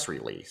press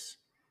release,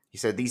 he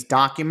said, these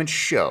documents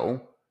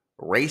show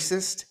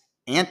racist,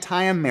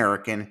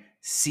 anti-American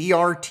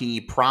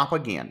CRT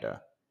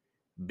propaganda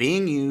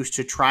being used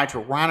to try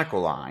to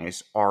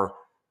radicalize our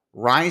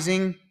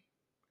rising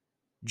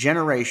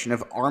generation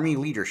of Army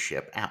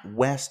leadership at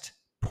West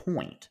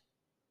Point.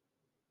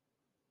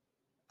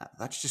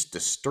 That's just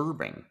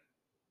disturbing.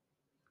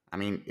 I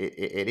mean,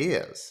 it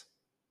is.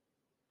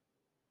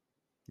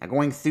 Now,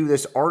 going through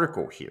this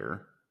article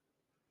here,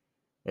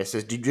 it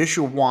says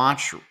Judicial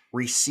Watch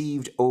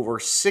received over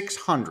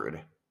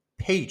 600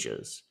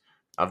 pages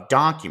of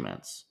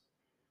documents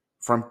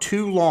from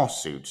 2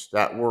 lawsuits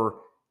that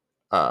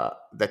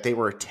they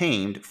were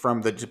obtained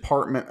from the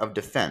Department of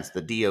Defense,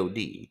 the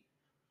DoD.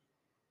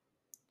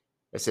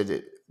 It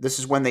said this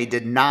is when they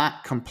did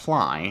not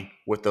comply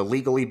with the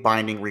legally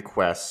binding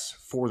requests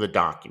for the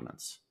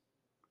documents.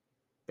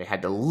 They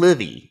had to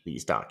levy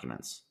these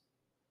documents.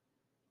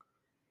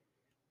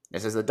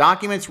 It says the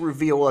documents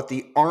reveal that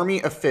the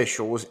Army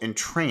officials in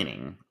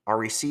training are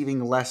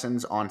receiving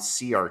lessons on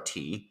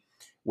CRT,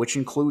 which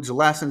includes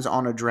lessons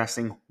on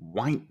addressing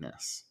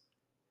whiteness,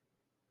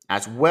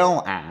 as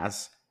well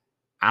as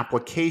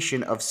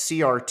application of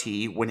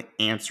CRT when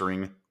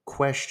answering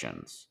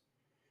questions.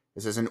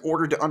 This is in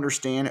order to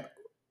understand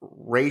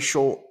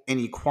racial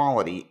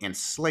inequality and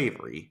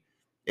slavery,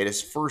 it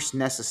is first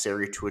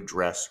necessary to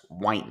address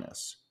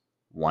whiteness,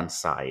 one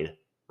side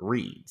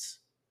reads.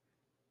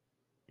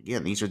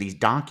 Again, these are these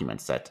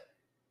documents that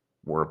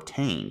were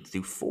obtained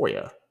through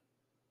FOIA.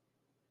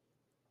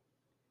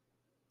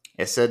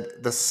 It said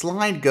the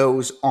slide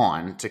goes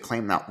on to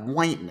claim that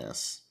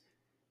whiteness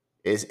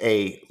is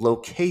a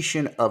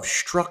location of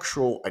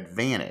structural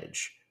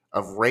advantage,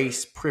 of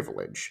race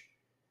privilege,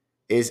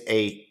 is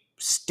a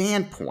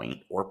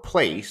standpoint or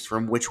place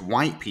from which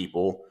white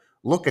people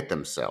look at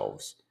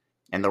themselves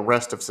and the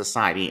rest of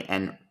society,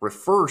 and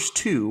refers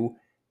to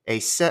a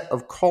set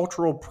of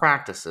cultural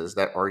practices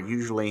that are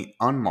usually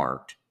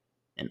unmarked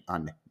and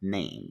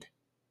unnamed.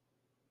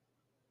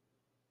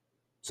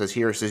 It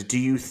says, do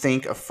you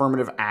think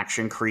affirmative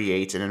action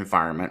creates an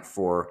environment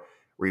for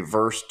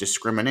reverse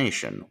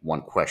discrimination?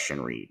 One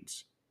question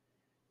reads.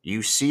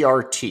 Use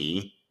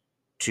CRT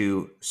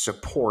to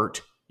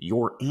support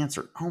your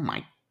answer. Oh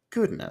my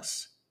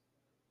goodness.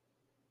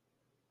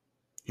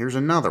 Here's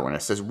another one.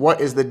 It says, what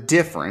is the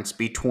difference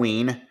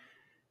between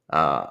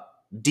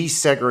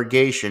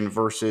desegregation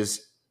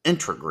versus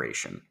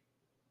integration?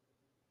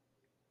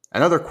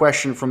 Another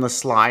question from the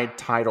slide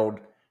titled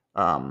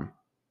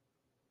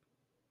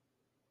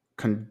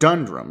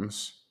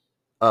Conundrums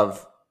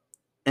of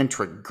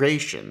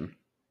Integration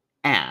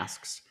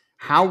asks,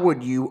 how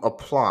would you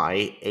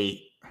apply a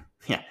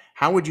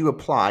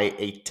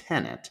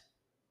tenet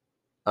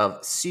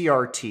of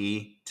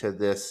CRT to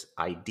this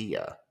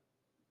idea?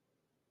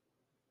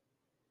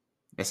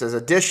 It says,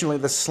 additionally,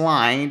 the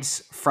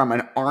slides from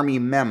an Army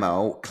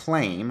memo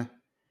claim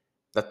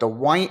that the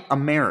white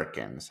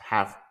Americans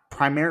have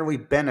primarily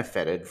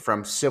benefited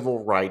from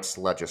civil rights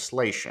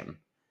legislation,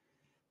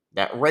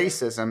 that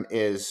racism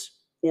is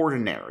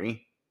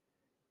ordinary,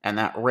 and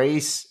that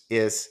race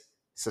is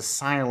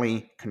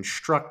socially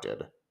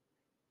constructed,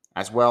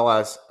 as well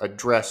as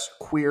address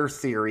queer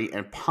theory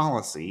and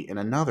policy in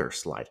another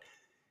slide.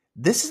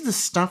 This is the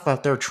stuff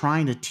that they're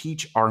trying to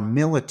teach our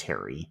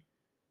military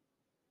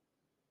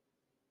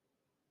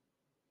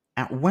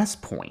at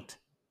West Point.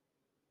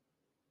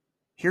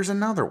 Here's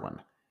another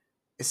one.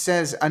 It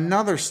says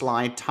another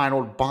slide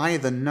titled By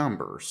the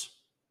Numbers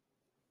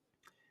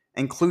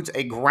includes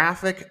a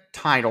graphic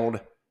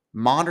titled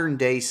Modern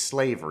Day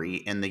Slavery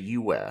in the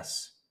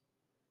U.S.,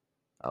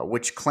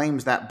 which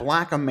claims that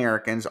black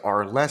Americans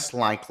are less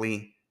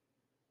likely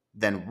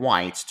than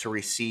whites to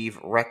receive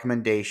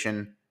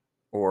recommended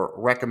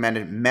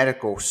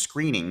medical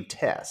screening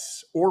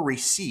tests or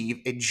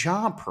receive a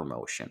job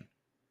promotion,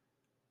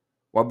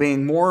 while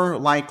being more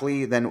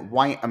likely than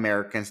white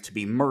Americans to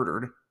be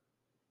murdered,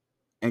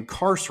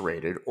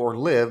 incarcerated, or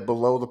live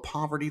below the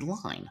poverty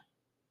line.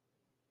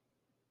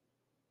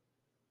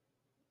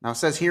 Now, it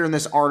says here in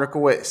this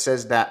article, it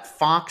says that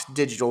Fox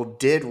Digital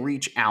did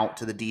reach out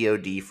to the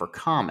DoD for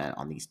comment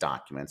on these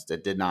documents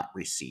that did not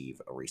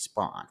receive a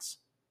response.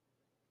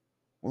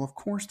 Well, of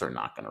course they're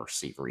not going to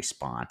receive a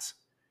response.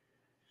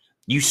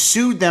 You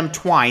sued them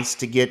twice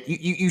to get...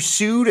 You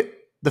sued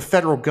the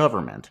federal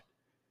government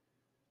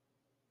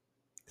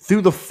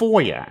through the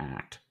FOIA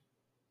Act.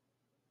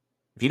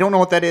 If you don't know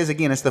what that is,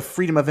 again, it's the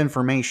Freedom of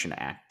Information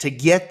Act, to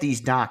get these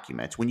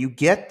documents. When you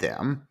get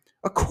them,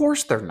 of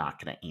course they're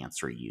not going to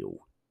answer you.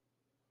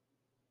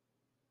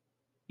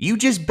 You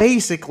just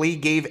basically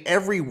gave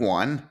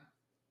everyone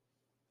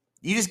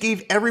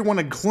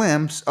a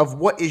glimpse of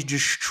what is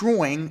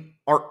destroying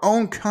our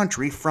own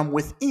country from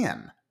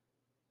within.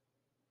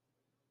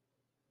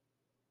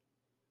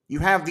 You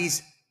have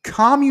these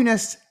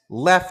communist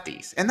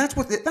lefties, and that's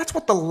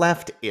what the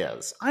left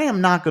is. I am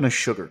not going to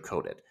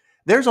sugarcoat it.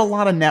 There's a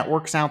lot of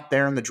networks out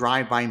there in the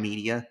drive-by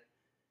media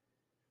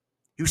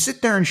who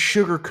sit there and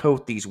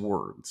sugarcoat these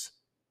words.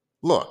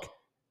 Look,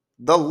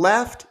 the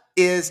left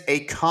is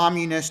a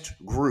communist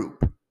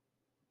group.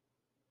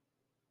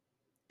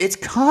 It's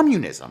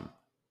communism.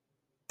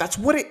 That's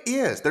what it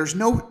is. There's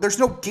no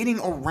getting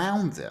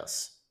around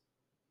this.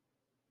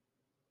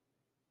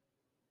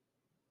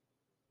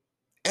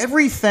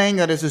 Everything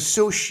that is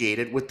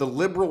associated with the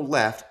liberal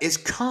left is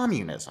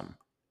communism.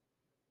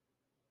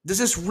 Does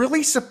this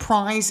really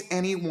surprise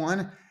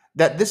anyone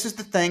that this is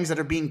the things that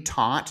are being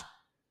taught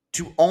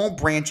to all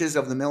branches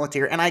of the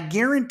military? And I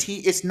guarantee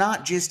it's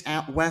not just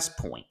at West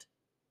Point.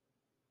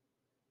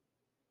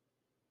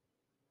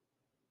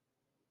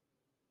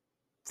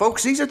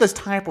 Folks, these are the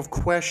type of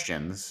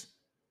questions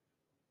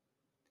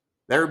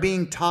that are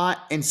being taught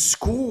in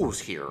schools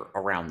here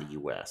around the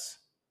U.S.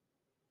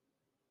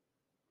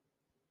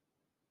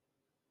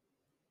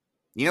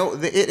 You know,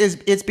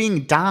 it's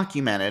being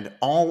documented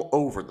all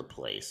over the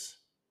place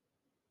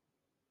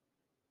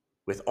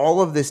with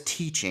all of this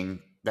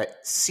teaching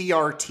that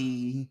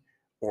CRT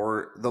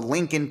or the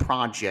Lincoln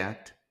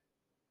Project,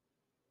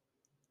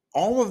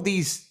 all of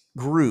these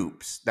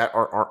groups that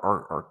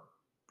are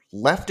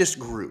leftist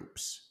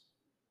groups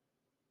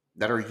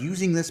that are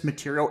using this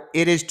material,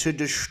 it is to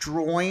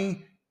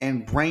destroy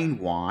and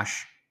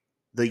brainwash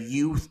the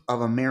youth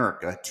of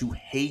America to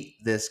hate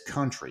this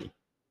country.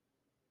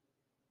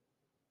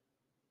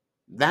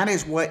 That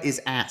is what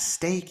is at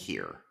stake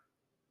here.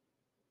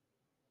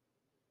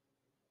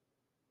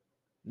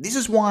 This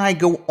is why I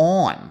go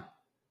on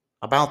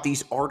about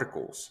these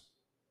articles.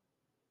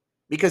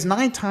 Because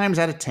 9 times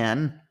out of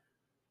 10,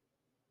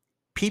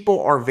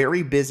 people are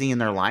very busy in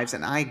their lives,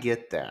 and I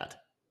get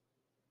that.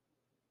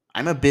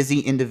 I'm a busy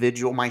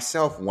individual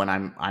myself when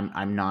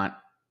I'm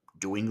not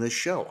doing this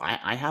show.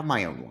 I have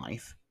my own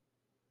life.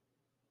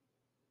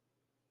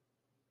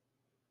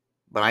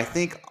 But I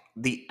think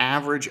the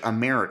average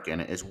American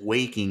is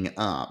waking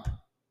up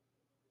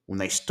when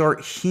they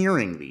start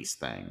hearing these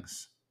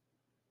things.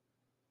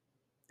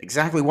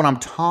 Exactly what I'm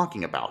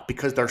talking about,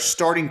 because they're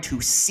starting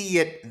to see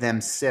it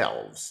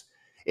themselves.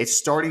 It's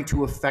starting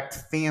to affect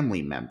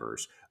family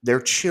members, their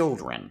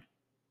children.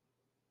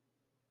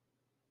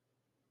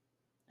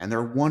 And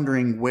they're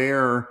wondering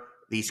where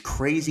these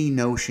crazy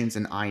notions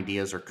and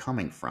ideas are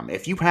coming from.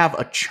 If you have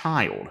a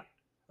child,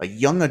 a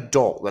young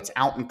adult that's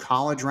out in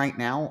college right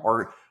now,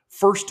 or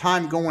first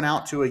time going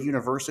out to a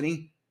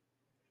university,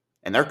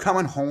 and they're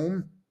coming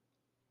home,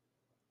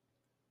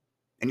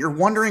 and you're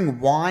wondering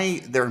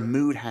why their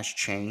mood has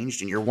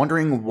changed, and you're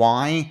wondering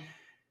why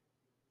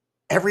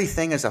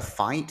everything is a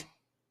fight,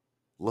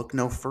 look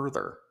no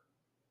further.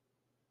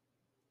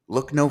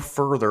 Look no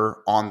further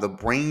on the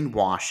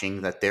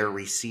brainwashing that they're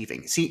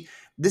receiving. See,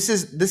 this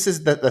is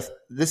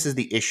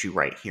the issue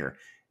right here.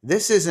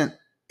 This isn't,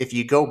 if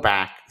you go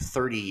back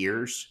 30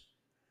 years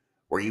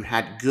where you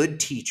had good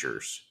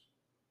teachers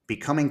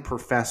becoming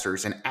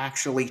professors and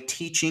actually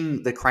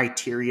teaching the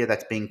criteria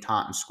that's being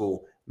taught in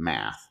school: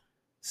 math,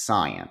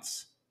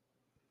 science,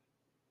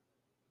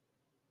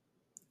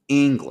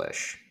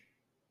 English.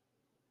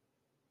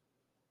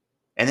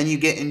 And then you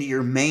get into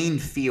your main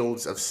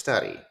fields of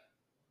study.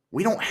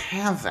 We don't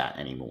have that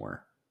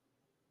anymore.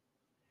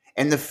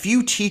 And the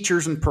few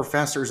teachers and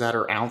professors that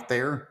are out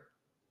there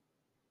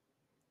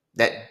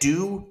that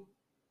do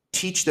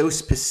teach those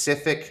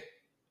specific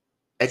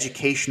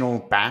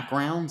educational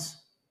backgrounds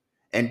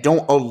and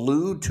don't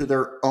allude to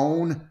their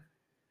own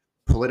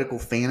political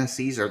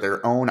fantasies or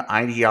their own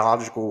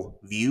ideological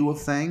view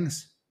of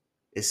things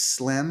is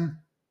slim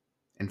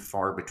and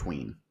far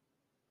between.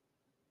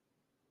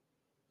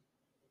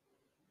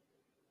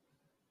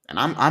 And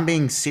I'm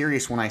being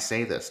serious when I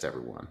say this to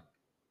everyone.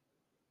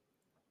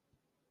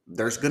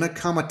 There's going to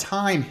come a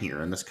time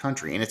here in this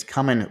country, and it's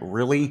coming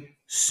really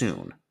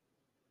soon,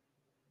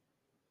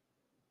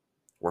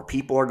 where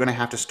people are going to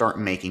have to start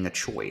making a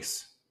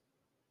choice.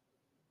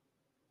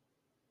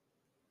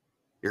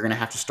 You're going to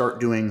have to start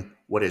doing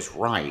what is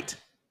right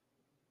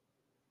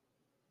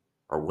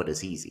or what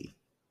is easy.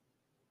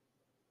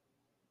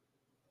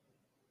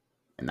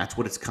 And that's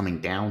what it's coming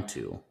down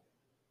to.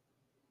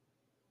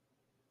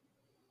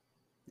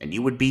 And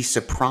you would be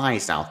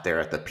surprised out there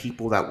at the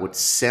people that would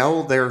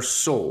sell their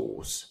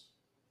souls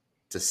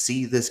to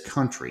see this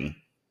country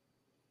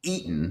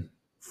eaten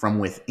from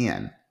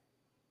within.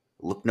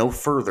 Look no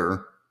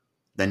further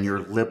than your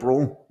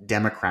liberal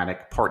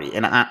Democratic Party.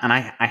 And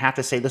I have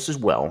to say this as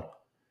well.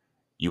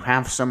 You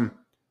have some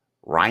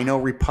rhino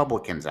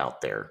Republicans out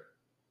there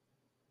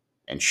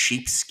and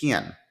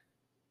sheepskin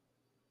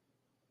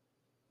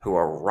who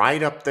are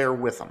right up there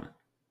with them.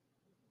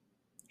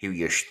 Who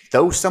you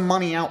throw some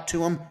money out to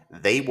them,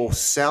 they will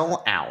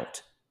sell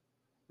out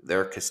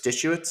their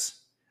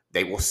constituents,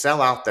 they will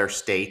sell out their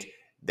state,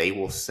 they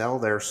will sell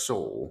their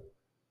soul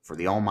for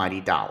the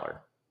almighty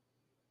dollar.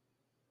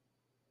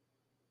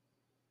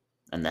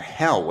 And the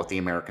hell with the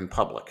American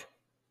public.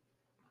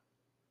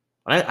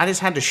 I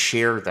just had to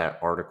share that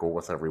article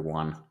with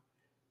everyone.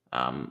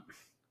 I'm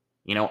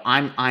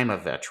a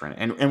veteran,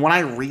 and when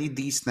I read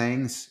these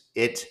things,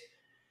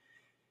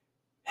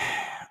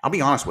 I'll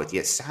be honest with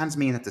you, it saddens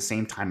me, and at the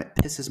same time, it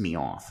pisses me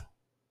off.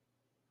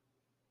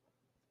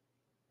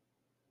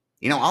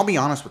 I'll be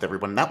honest with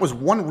everyone. That was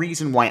one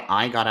reason why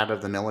I got out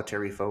of the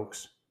military,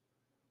 folks.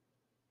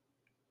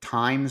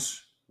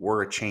 Times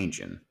were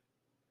a-changin',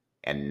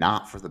 and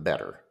not for the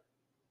better.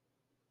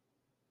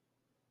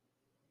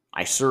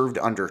 I served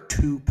under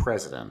two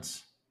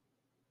presidents,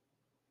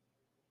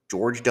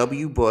 George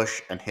W.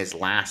 Bush and his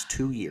last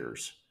 2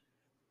 years,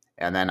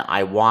 and then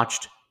I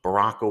watched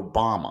Barack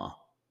Obama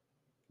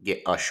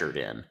get ushered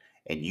in.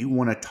 And you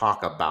want to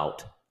talk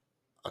about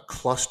a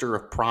cluster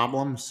of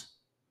problems?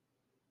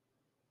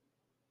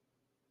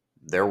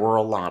 There were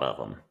a lot of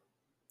them,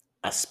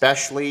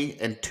 especially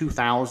in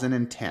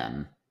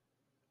 2010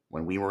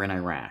 when we were in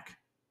Iraq.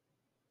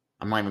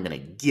 I'm not even going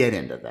to get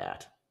into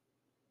that.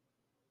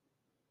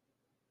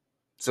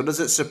 So does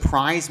it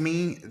surprise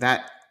me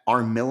that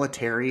our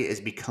military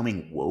is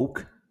becoming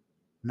woke?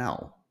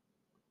 No.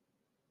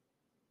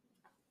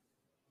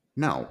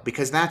 No,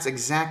 because that's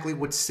exactly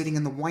what's sitting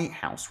in the White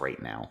House right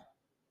now.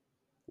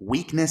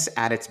 Weakness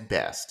at its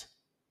best.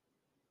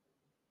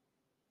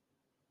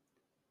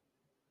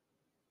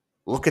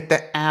 Look at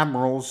the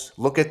admirals.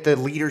 Look at the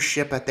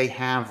leadership that they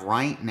have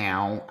right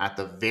now at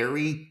the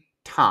very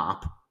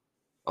top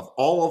of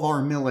all of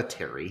our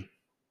military.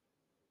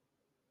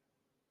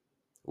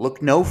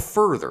 Look no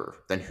further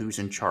than who's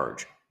in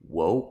charge.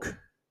 Woke,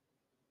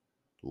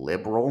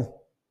 liberal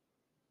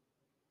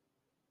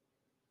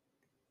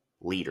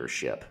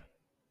leadership.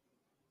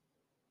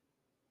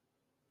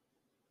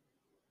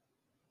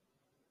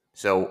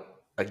 So,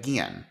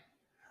 again,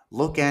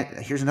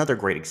 here's another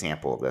great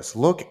example of this.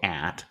 Look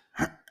at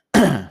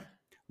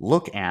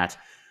Look at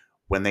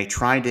when they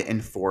tried to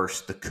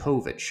enforce the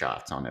COVID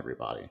shots on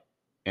everybody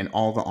in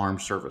all the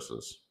armed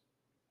services.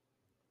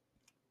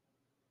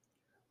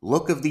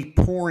 Look of the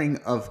pouring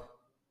of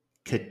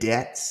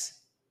cadets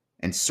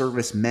and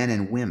servicemen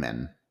and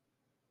women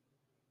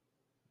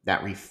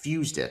that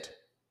refused it,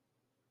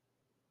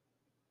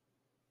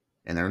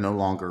 and they're no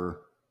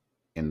longer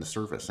in the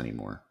service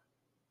anymore.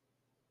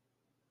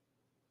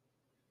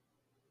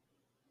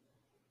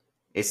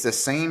 It's the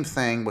same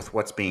thing with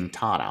what's being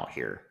taught out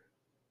here.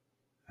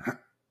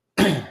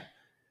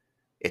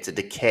 It's a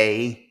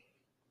decay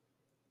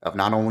of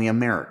not only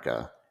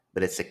America,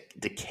 but it's a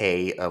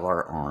decay of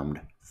our armed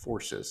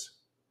forces.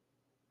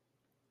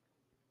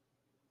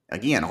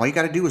 Again, all you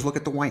got to do is look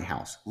at the White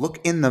House. Look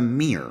in the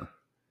mirror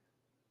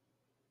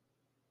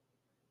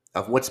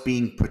of what's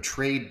being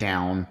portrayed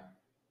down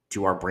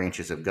to our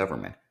branches of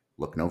government.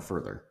 Look no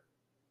further.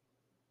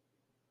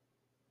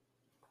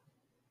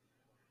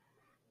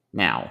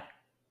 Now,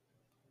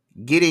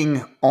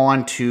 getting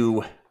on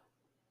to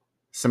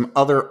some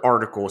other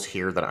articles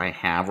here that I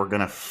have, we're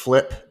going to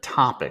flip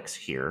topics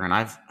here, and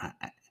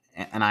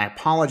I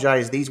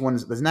apologize.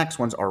 The next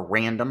ones are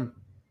random,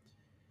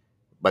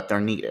 but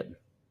they're needed.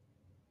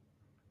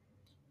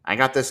 I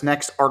got this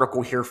next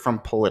article here from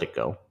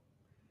Politico.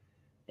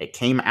 It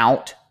came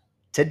out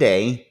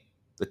today,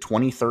 the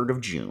 23rd of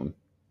June,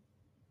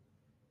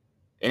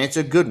 and it's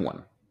a good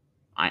one.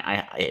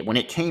 When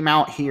it came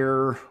out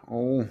here,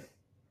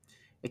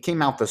 it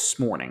came out this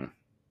morning,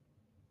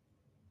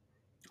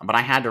 but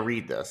I had to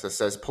read this. It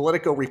says,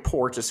 Politico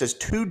reports, it says,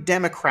 2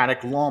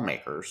 Democratic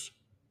lawmakers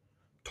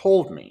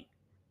told me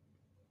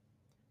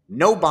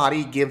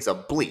nobody gives a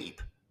bleep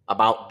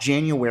about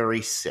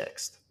January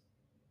 6th.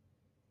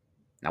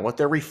 Now, what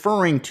they're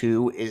referring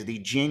to is the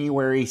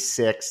January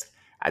 6th,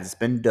 as it's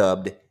been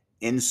dubbed,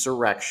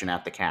 insurrection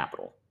at the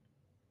Capitol.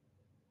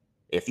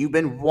 If you've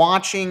been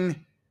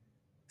watching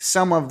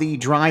some of the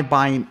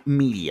drive-by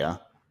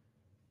media,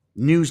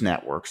 news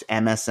networks,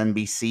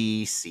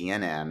 MSNBC,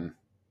 CNN,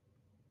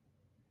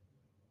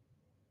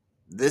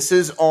 this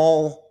is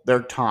all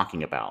they're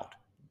talking about.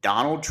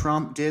 Donald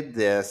Trump did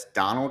this.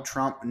 Donald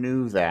Trump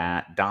knew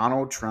that.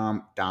 Donald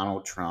Trump.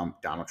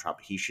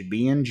 He should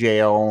be in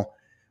jail.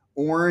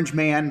 Orange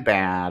man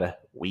bad.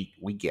 We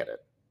get it.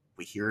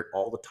 We hear it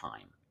all the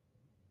time.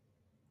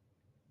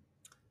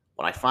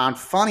 What I found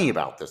funny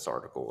about this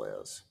article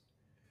is,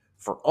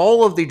 for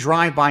all of the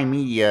drive-by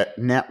media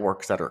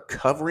networks that are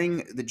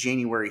covering the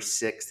January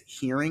 6th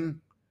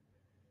hearing,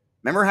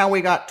 remember how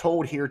we got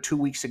told here 2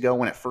 weeks ago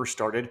when it first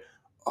started?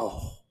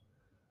 Oh,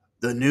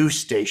 the news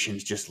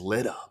stations just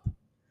lit up.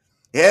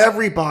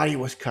 Everybody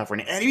was covering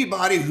it.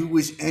 Anybody who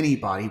was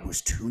anybody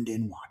was tuned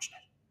in watching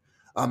it.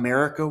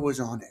 America was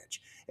on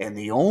edge. And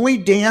the only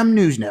damn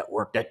news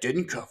network that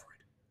didn't cover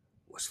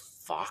it was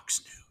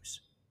Fox News.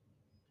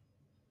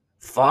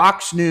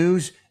 Fox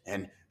News,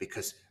 and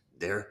because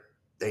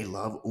they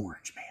love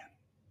Orange Man.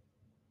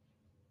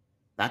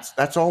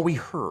 That's all we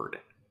heard.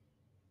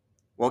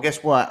 Well,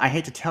 guess what? I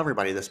hate to tell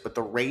everybody this, but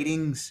the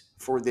ratings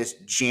for this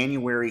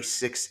January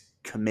 6th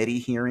committee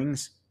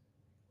hearings,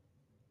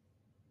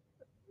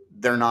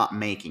 they're not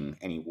making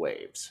any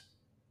waves.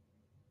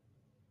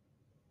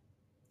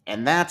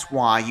 And that's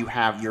why you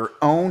have your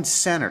own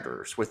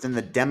senators within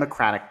the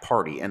Democratic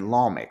Party and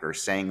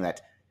lawmakers saying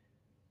that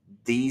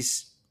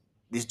these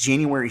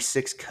January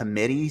 6th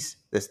committees,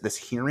 this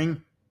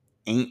hearing,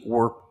 ain't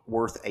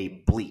worth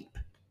a bleep.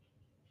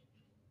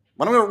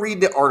 But I'm going to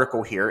read the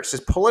article here. It says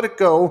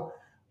Politico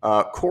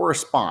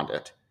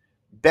correspondent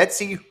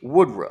Betsy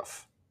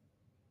Woodruff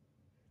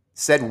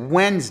said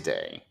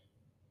Wednesday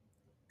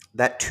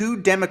that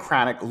 2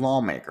 Democratic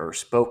lawmakers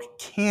spoke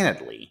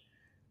candidly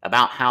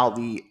about how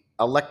the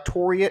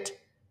electorate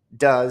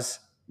does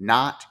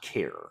not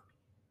care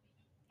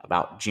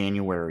about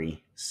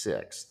January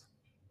 6th.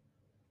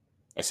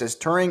 It says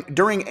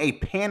during a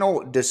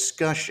panel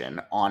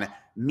discussion on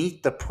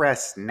Meet the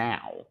Press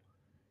Now,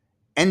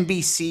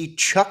 NBC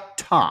Chuck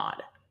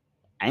Todd,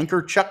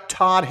 anchor Chuck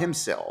Todd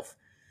himself,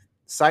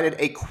 cited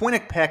a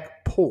Quinnipiac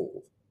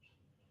poll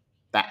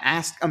that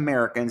asked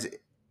Americans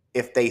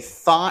if they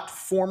thought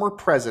former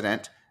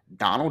President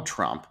Donald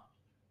Trump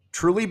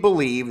truly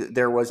believed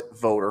there was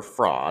voter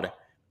fraud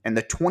in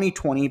the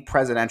 2020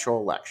 presidential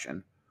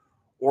election,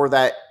 or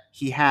that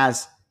he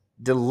has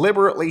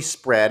deliberately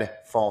spread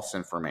false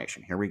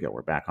information. Here we go.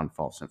 We're back on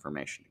false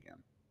information again.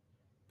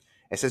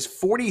 It says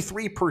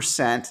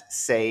 43%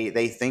 say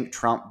they think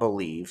Trump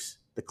believes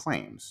the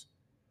claims,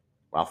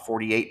 while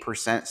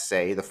 48%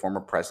 say the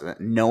former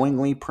president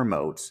knowingly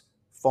promotes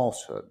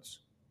falsehoods.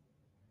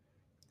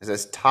 It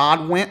says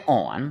Todd went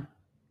on,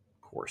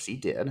 of course he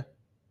did,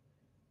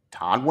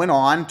 Todd went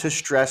on to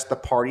stress the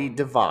party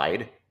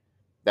divide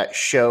that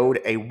showed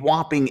a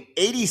whopping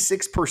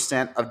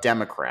 86% of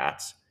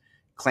Democrats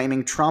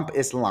claiming Trump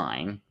is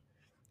lying,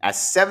 as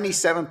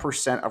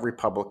 77% of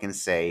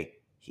Republicans say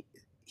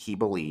he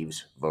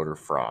believes voter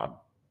fraud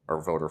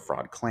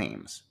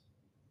claims.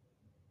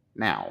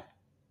 Now,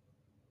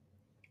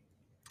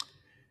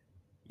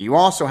 You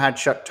also had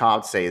Chuck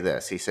Todd say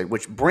this. He said,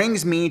 which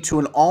brings me to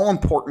an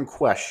all-important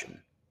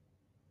question.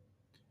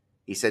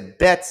 He said,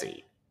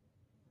 Betsy,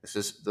 this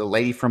is the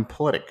lady from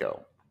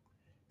Politico,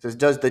 says,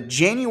 does the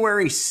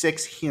January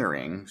 6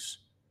 hearings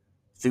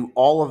through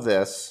all of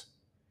this,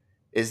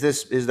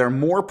 is there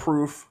more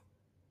proof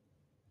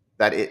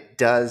that it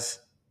does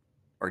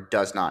or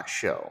does not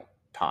show?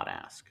 Todd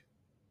asked.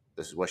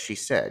 This is what she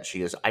said.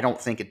 She goes, I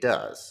don't think it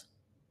does.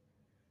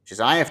 She says,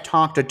 I have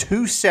talked to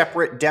two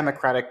separate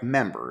Democratic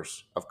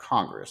members of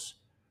Congress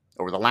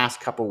over the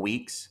last couple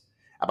weeks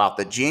about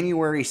the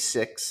January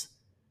 6th.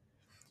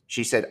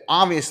 She said,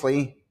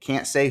 obviously,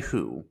 can't say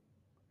who.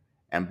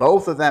 And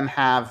both of them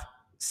have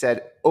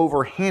said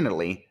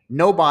overhandedly,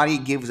 nobody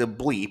gives a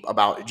bleep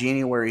about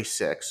January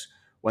 6th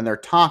when they're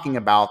talking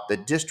about the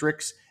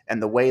districts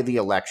and the way the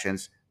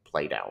elections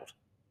played out.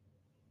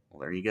 Well,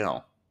 there you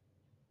go.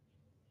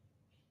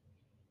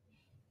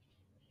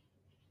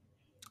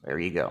 There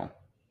you go.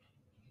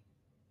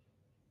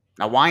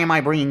 Now, why am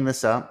I bringing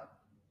this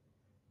up?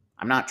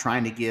 I'm not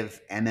trying to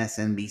give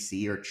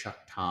MSNBC or Chuck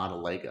Todd a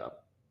leg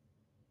up.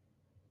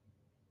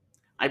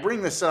 I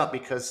bring this up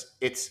because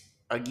it's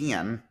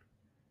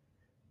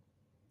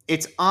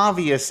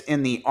obvious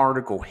in the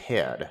article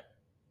head.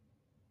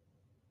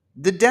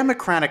 The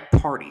Democratic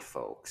Party,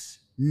 folks,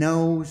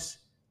 knows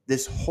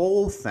this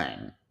whole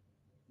thing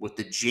with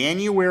the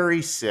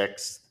January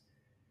 6th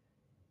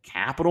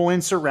Capitol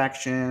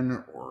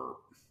insurrection, or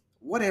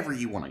whatever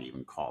you want to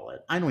even call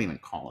it. I don't even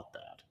call it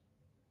that.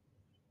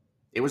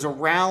 It was a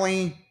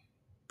rally.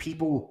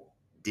 People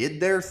did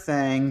their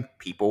thing.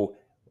 People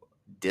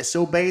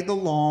disobeyed the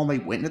law. They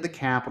went into the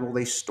Capitol.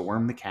 They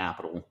stormed the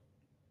Capitol.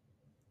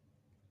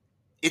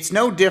 It's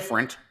no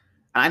different.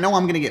 I know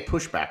I'm going to get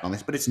pushback on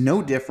this, but it's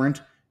no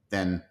different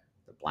than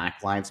the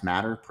Black Lives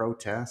Matter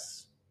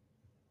protests.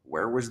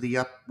 Where was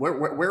the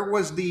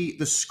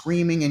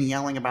screaming and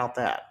yelling about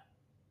that?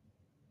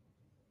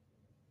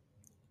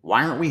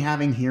 Why aren't we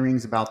having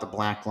hearings about the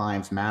Black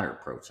Lives Matter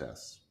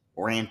protests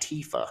or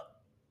Antifa?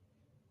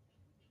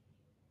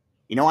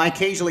 You know, I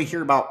occasionally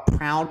hear about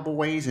Proud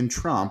Boys and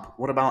Trump.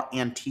 What about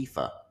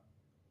Antifa?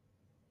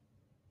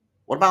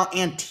 What about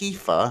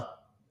Antifa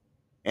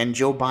and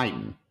Joe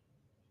Biden?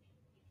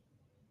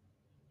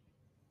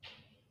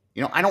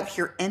 You know, I don't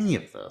hear any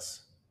of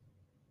this.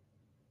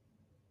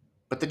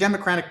 But the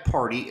Democratic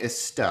Party is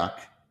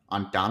stuck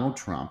on Donald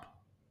Trump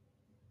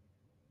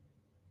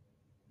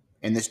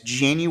in this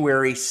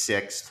January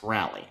 6th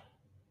rally.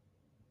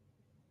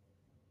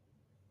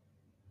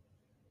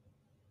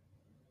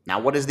 Now,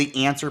 what is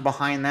the answer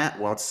behind that?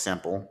 Well, it's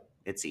simple.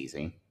 It's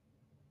easy.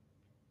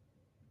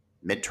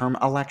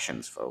 Midterm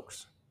elections,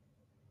 folks.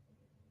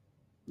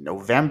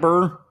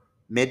 November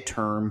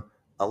midterm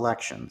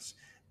elections.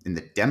 And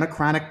the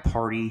Democratic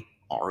Party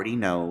already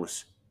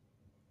knows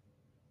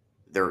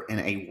they're in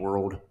a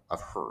world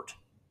of hurt.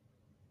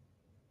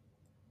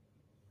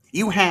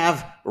 You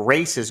have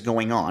races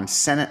going on,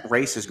 Senate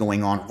races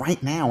going on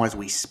right now as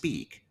we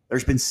speak.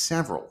 There's been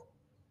several.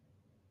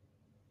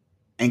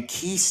 And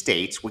key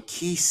states with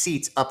key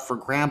seats up for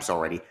grabs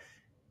already.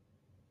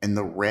 And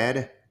the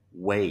red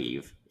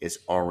wave is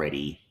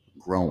already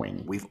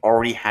growing. We've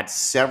already had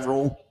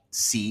several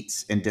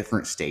seats in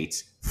different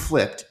states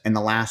flipped in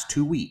the last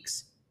 2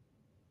 weeks.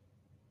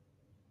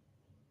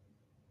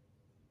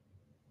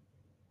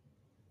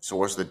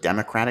 So is the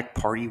Democratic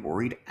Party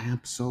worried?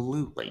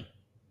 Absolutely.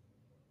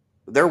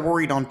 They're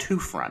worried on two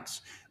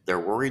fronts. They're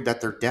worried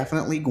that they're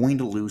definitely going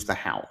to lose the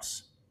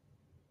House.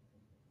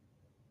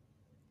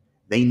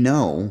 They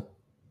know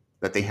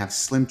that they have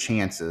slim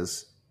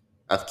chances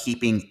of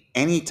keeping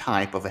any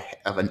type of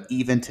an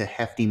even to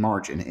hefty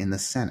margin in the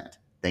Senate.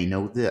 They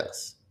know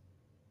this.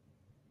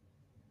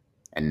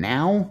 And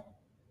now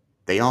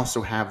they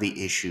also have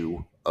the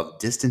issue of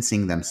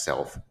distancing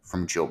themselves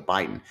from Joe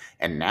Biden.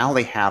 And now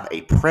they have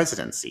a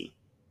presidency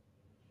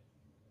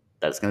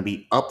that's going to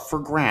be up for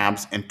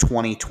grabs in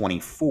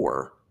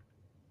 2024.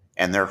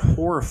 And they're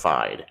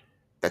horrified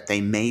that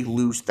they may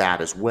lose that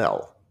as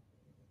well.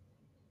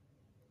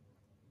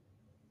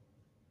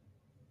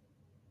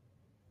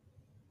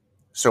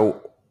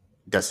 So,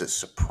 does it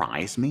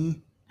surprise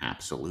me?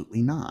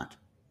 Absolutely not.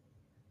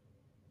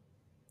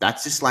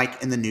 That's just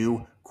like in the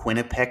new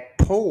Quinnipiac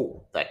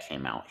poll that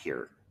came out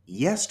here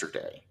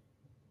yesterday.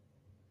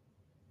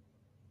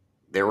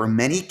 There were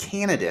many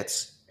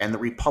candidates in the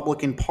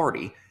Republican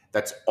Party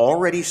that's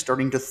already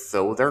starting to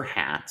throw their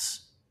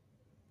hats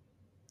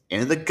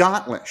into the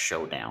gauntlet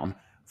showdown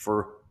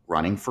for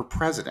running for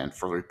president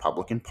for the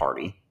Republican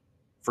Party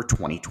for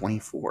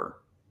 2024.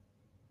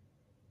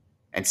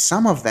 And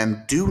some of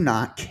them do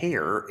not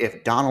care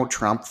if Donald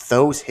Trump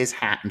throws his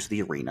hat into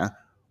the arena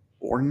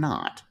or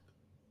not.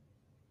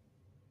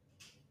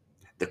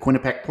 The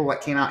Quinnipiac poll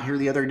that came out here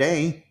the other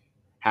day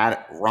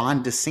had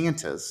Ron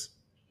DeSantis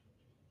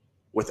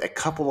with a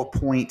couple of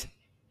point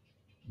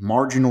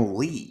marginal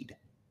lead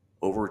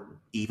over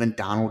even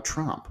Donald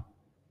Trump.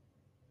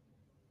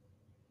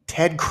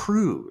 Ted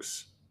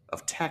Cruz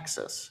of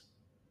Texas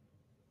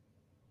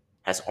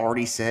has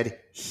already said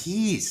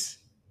he's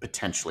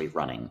potentially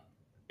running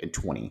in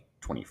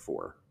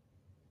 2024.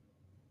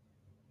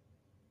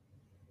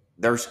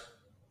 There's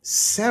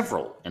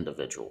several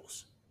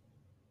individuals.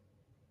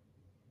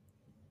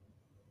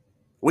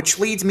 Which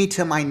leads me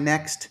to my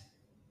next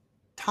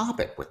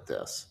topic with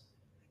this.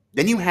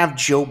 Then you have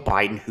Joe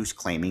Biden, who's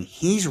claiming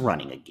he's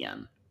running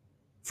again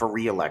for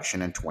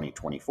re-election in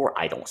 2024.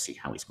 I don't see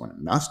how he's going to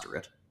muster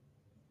it.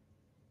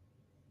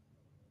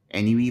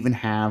 And you even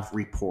have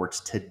reports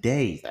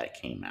today that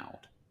came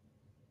out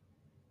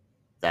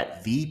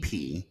that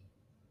VP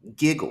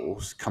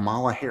Giggles,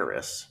 Kamala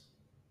Harris,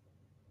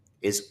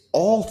 is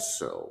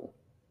also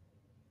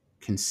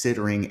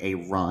considering a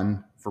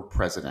run for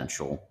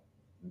presidential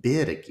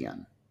bid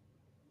again.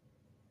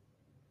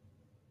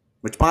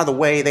 Which, by the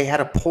way, they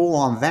had a poll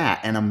on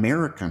that, and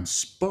Americans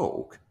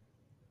spoke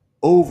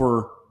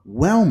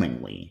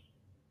overwhelmingly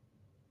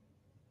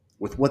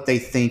with what they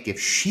think if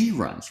she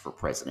runs for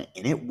president,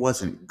 and it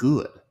wasn't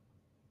good.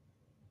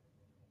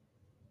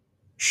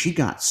 She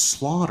got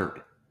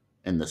slaughtered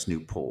in this new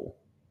poll.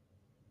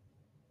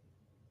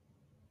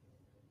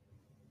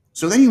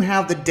 So then you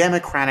have the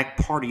Democratic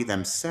Party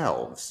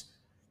themselves,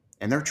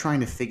 and they're trying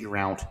to figure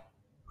out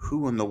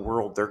who in the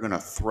world they're going to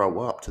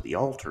throw up to the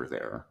altar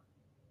there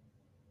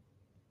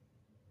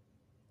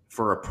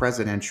for a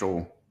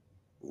presidential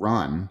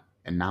run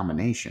and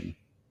nomination.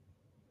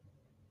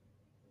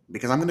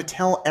 Because I'm going to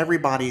tell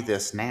everybody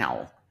this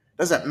now.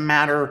 Doesn't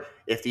matter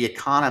if the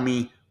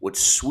economy would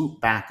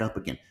swoop back up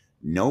again.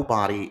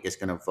 Nobody is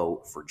going to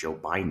vote for Joe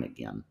Biden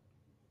again.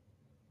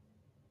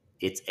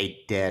 It's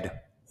a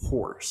dead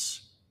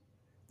horse.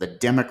 The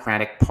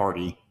Democratic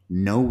Party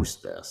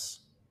knows this.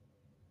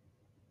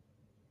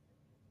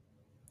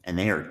 And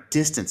they are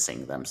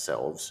distancing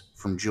themselves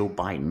from Joe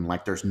Biden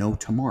like there's no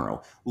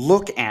tomorrow.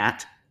 Look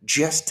at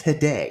just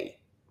today.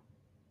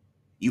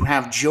 You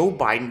have Joe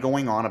Biden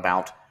going on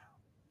about,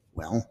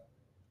 well,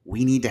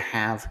 we need to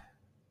have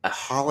a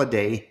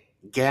holiday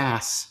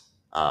gas,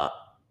 a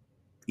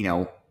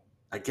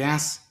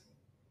gas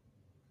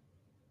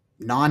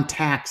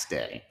non-tax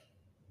day.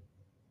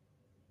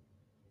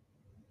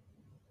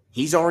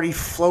 He's already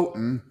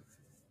floating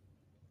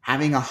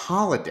having a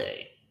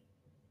holiday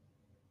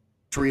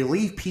to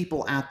relieve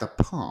people at the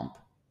pump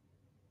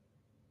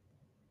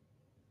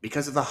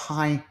because of the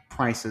high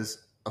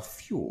prices of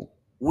fuel,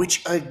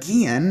 which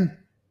again,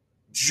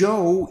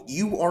 Joe,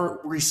 you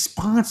are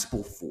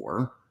responsible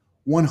for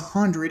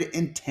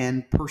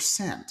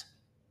 110%.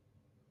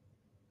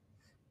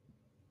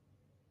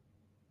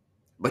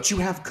 But you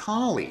have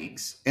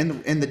colleagues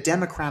in the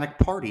Democratic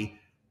Party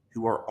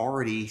who are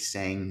already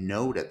saying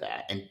no to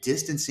that and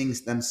distancing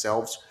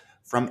themselves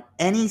from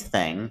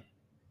anything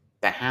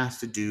that has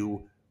to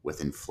do with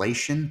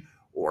inflation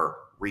or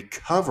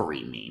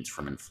recovery means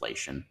from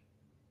inflation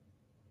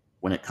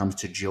when it comes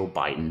to Joe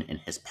Biden and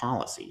his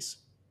policies.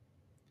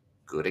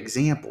 Good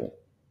example.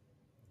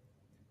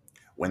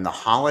 When the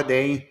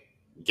holiday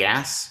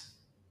gas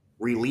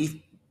relief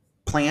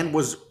plan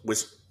was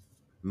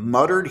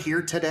muttered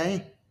here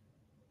today,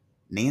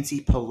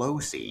 Nancy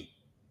Pelosi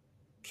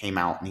came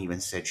out and even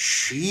said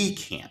she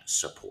can't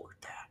support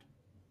that.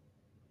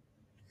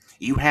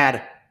 You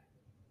had,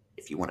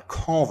 if you want to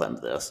call them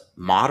this,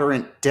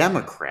 moderate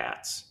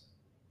Democrats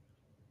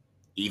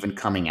even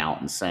coming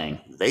out and saying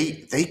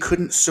they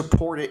couldn't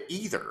support it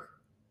either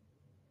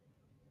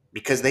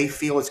because they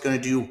feel it's going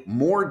to do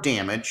more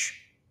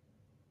damage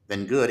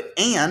than good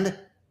and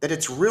that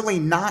it's really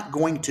not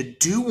going to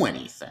do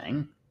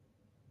anything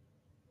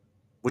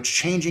with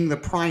changing the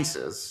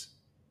prices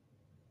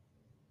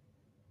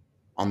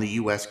on the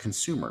U.S.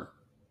 consumer.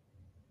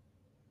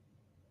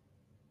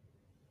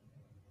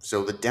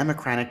 So the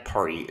Democratic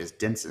Party is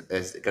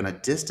going to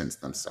distance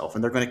themselves,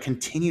 and they're going to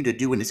continue to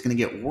do it, and it's going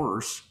to get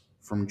worse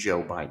from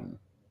Joe Biden.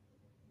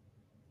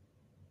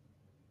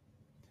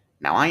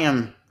 Now, I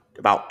am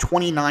about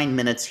 29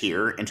 minutes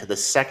here into the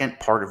second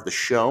part of the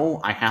show.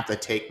 I have to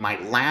take my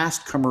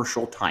last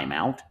commercial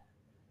timeout.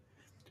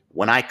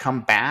 When I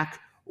come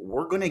back,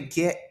 we're going to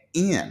get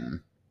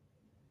in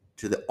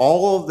to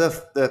all of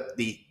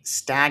the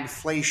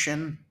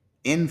stagflation,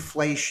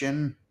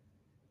 inflation,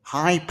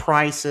 high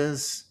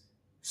prices,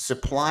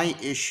 supply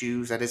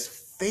issues that is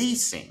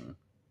facing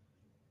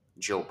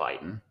Joe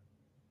Biden.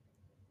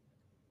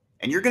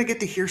 And you're going to get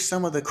to hear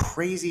some of the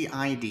crazy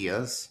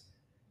ideas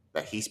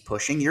that he's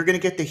pushing. You're going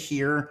to get to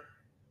hear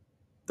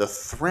the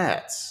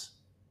threats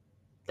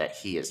that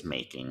he is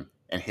making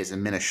and his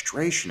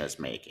administration is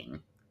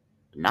making,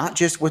 not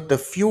just with the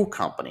fuel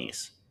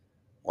companies,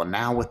 well,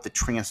 now with the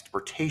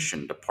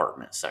transportation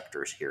department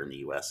sectors here in the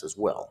U.S. as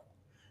well.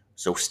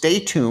 So stay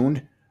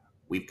tuned.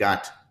 We've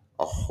got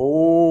a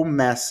whole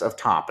mess of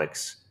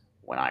topics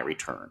when I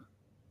return.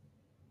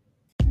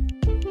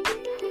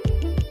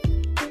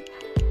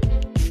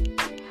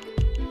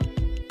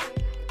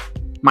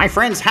 My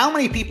friends, how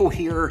many people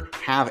here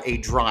have a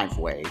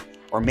driveway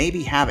or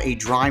maybe have a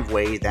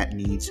driveway that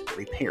needs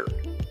repaired?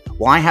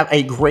 Well, I have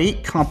a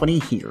great company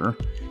here.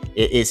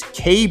 It is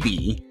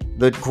KB,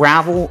 the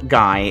Gravel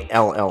Guy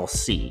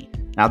LLC.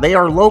 Now, they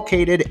are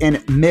located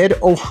in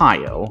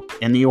mid-Ohio,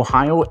 in the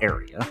Ohio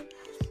area,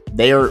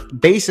 They are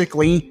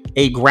basically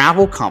a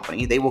gravel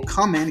company. They will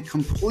come in,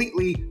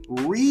 completely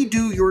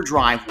redo your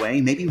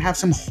driveway. Maybe you have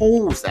some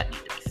holes that need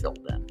to be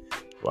filled in.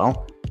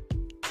 Well,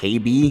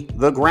 KB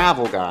the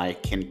Gravel Guy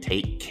can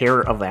take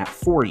care of that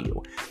for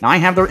you. Now, I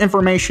have their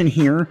information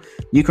here.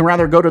 You can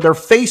rather go to their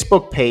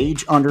Facebook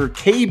page under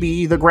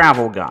KB the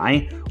Gravel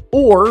Guy,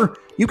 or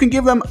you can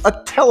give them a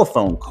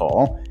telephone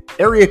call,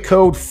 area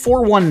code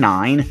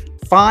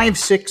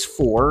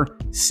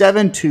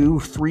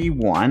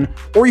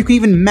 419-564-7231, or you can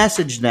even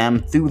message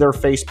them through their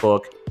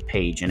Facebook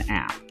page and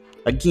app.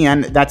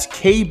 Again, that's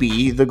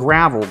KB the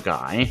Gravel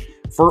Guy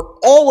for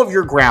all of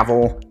your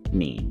gravel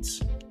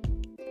needs.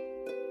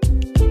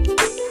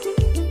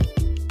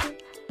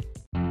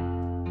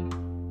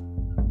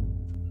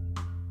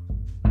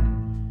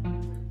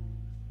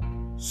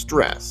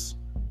 Stress,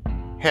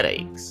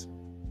 headaches,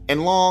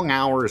 and long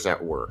hours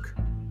at work.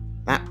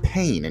 That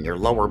pain in your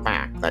lower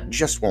back that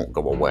just won't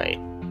go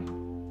away.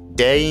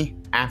 Day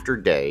after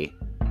day,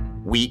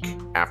 week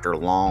after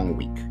long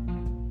week.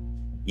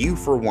 You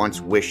for once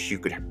wish you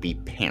could be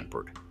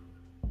pampered.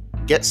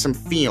 Get some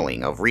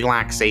feeling of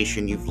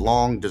relaxation you've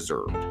long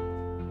deserved.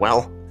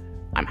 Well,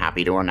 I'm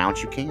happy to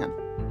announce you can.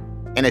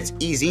 And it's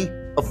easy,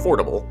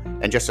 affordable,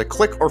 and just a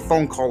click or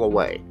phone call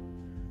away.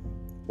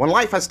 When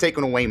life has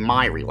taken away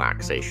my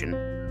relaxation,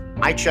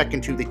 I check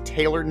into the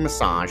Tailored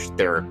Massage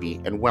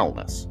Therapy and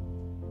Wellness.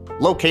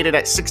 Located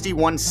at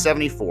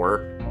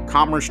 6174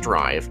 Commerce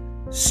Drive,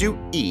 Suite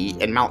E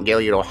in Mount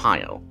Gilead,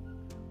 Ohio.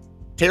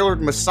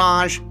 Tailored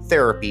Massage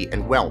Therapy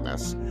and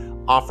Wellness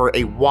offer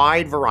a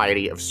wide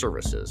variety of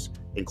services,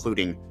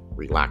 including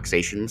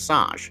relaxation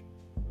massage,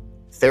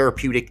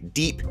 therapeutic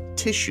deep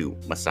tissue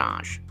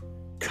massage,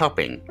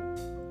 cupping,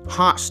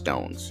 hot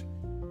stones,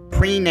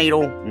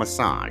 prenatal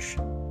massage,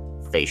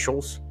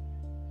 facials,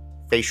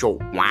 facial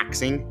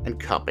waxing and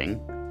cupping,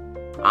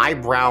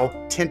 eyebrow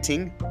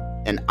tinting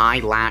and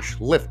eyelash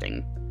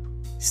lifting,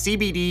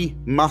 CBD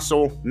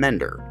muscle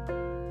mender,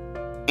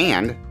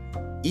 and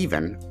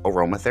even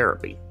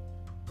aromatherapy.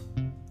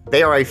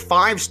 They are a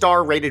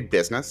 5-star rated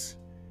business.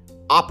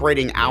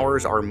 Operating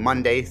hours are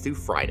Monday through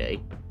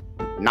Friday,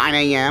 9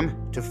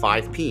 a.m. to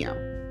 5 p.m.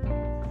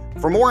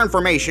 For more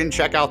information,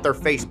 check out their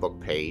Facebook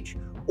page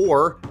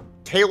or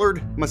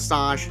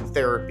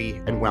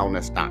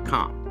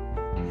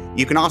tailoredmassagetherapyandwellness.com.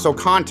 You can also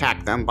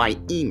contact them by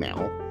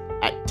email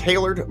at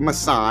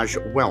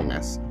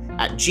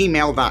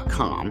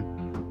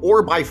tailoredmassagewellness@gmail.com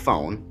or by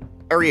phone,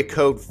 area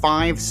code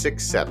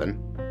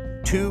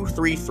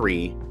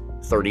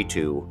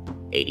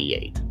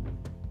 567-233-3288.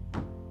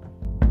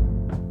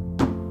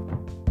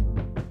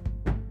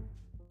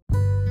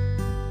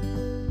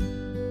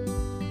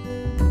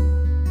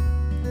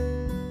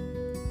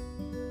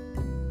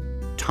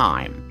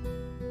 Time.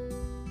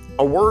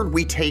 A word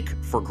we take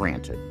for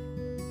granted.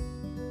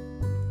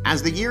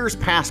 As the years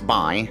pass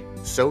by,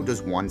 so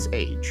does one's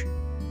age.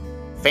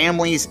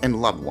 Families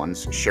and loved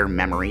ones share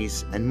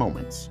memories and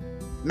moments.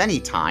 Many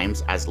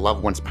times, as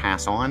loved ones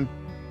pass on,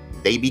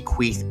 they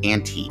bequeath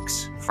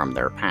antiques from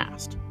their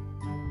past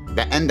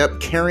that end up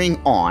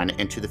carrying on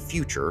into the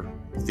future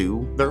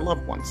through their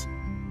loved ones,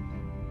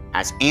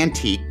 as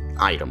antique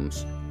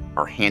items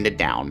are handed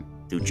down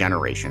through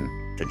generation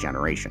to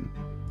generation.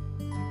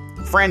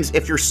 Friends,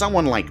 if you're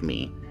someone like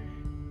me,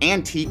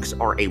 antiques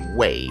are a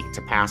way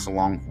to pass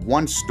along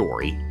one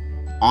story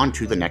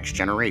onto the next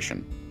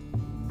generation.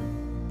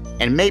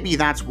 And maybe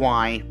that's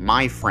why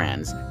my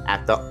friends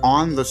at the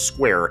On the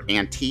Square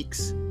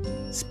Antiques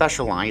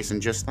specialize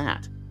in just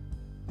that,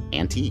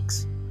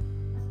 antiques.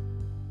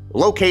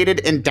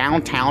 Located in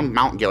downtown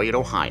Mount Gilead,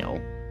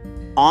 Ohio,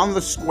 On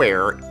the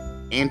Square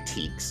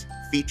Antiques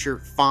feature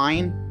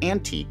fine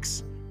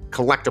antiques,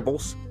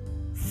 collectibles,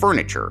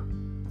 furniture,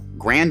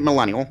 Grand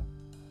Millennial,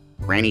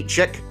 Granny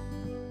Chick,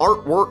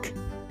 artwork,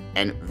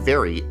 and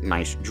very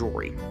nice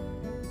jewelry.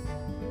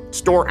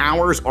 Store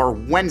hours are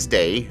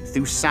Wednesday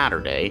through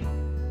Saturday,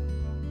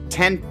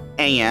 10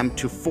 a.m.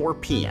 to 4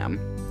 p.m.,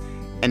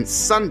 and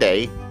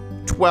Sunday,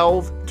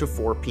 12 to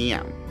 4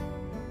 p.m.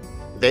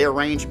 They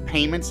arrange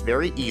payments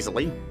very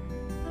easily,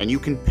 and you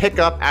can pick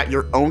up at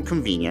your own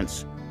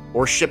convenience,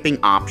 or shipping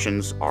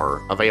options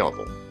are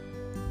available.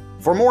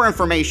 For more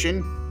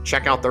information,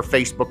 check out their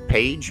Facebook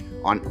page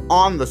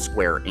on the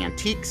Square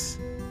Antiques,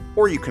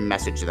 or you can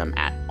message them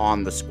at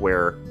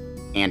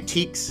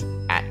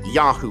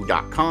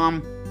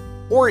onthesquareantiques@yahoo.com,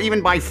 or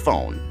even by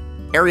phone,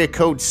 area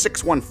code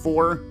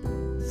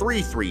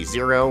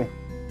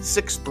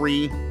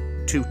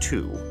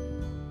 614-330-6322.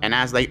 And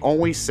as they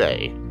always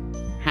say,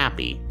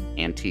 happy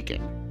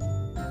antiquing.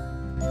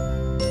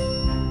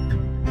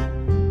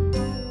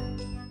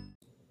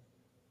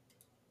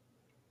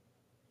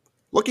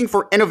 Looking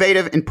for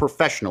innovative and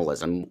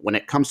professionalism when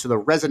it comes to the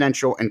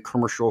residential and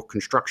commercial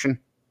construction?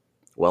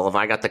 Well, have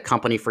I got the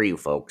company for you,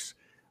 folks.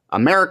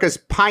 America's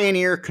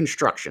Pioneer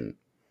Construction.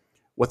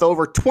 With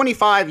over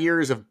 25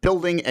 years of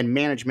building and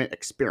management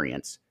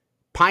experience,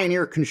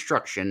 Pioneer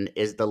Construction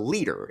is the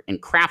leader in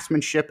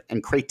craftsmanship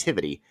and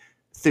creativity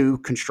through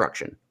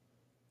construction.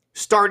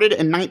 Started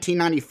in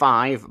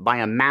 1995 by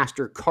a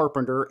master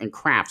carpenter and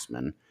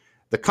craftsman,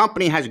 The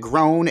company has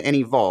grown and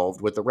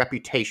evolved with a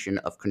reputation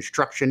of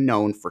construction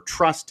known for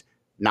trust,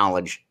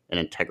 knowledge, and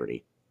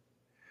integrity.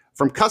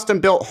 From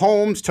custom-built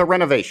homes to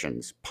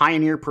renovations,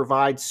 Pioneer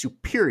provides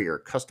superior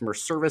customer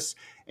service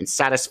and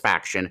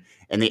satisfaction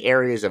in the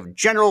areas of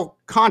general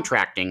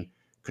contracting,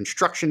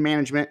 construction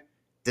management,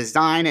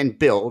 design and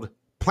build,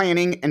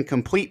 planning, and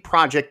complete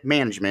project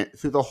management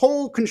through the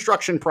whole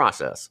construction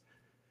process.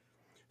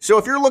 So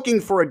if you're looking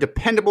for a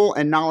dependable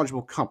and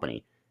knowledgeable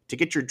company to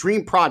get your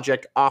dream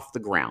project off the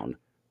ground,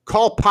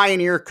 call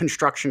Pioneer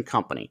Construction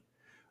Company.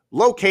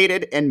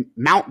 Located in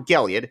Mount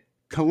Gilead,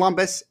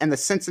 Columbus, and the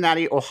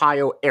Cincinnati,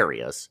 Ohio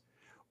areas.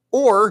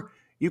 Or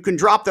you can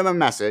drop them a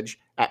message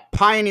at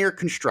Pioneer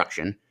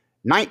Construction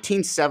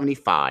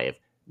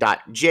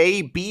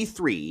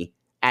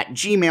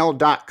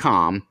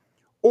 1975.jb3@gmail.com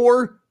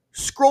or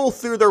scroll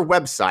through their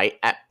website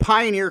at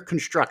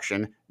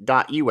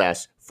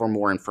pioneerconstruction.us for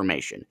more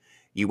information.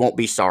 You won't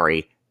be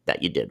sorry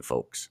that you did,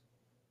 folks.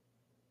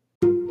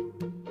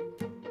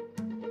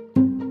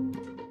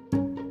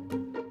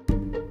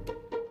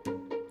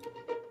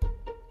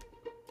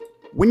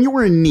 When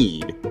you're in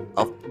need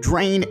of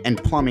drain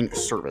and plumbing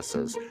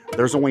services,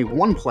 there's only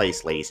one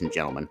place, ladies and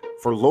gentlemen,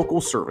 for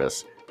local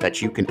service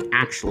that you can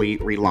actually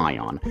rely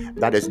on.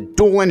 That is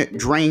Dolan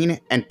Drain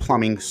and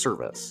Plumbing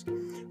Service.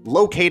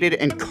 Located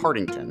in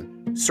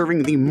Cardington,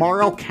 serving the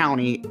Morrow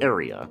County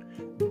area,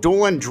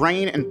 Dolan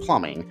Drain and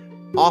Plumbing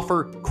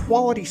offer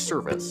quality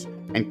service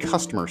and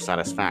customer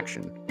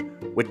satisfaction.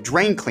 With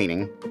drain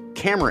cleaning,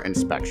 camera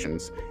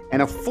inspections,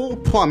 and a full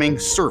plumbing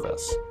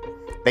service,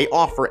 they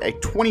offer a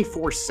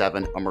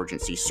 24/7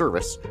 emergency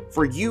service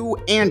for you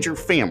and your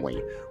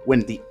family when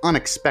the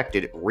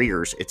unexpected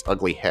rears its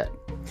ugly head.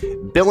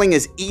 Billing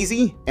is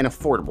easy and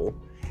affordable,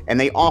 and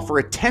they offer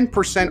a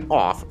 10%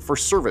 off for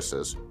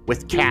services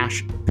with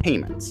cash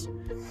payments.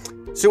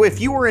 So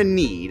if you are in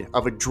need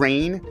of a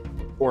drain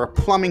or a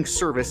plumbing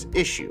service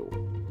issue,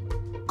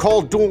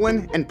 call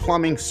Dolan and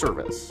Plumbing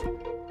Service.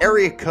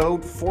 Area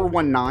code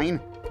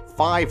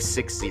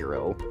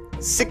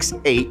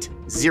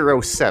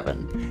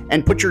 419-560-6807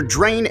 and put your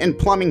drain and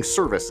plumbing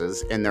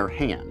services in their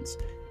hands.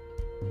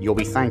 You'll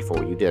be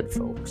thankful you did,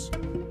 folks.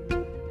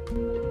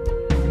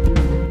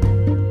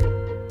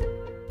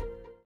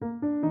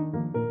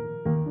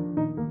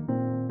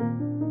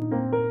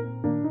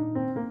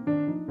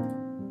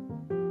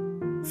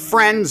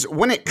 Friends,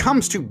 when it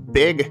comes to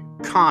big,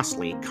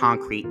 costly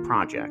concrete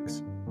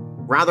projects,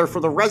 rather for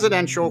the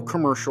residential,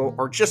 commercial,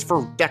 or just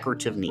for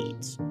decorative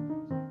needs,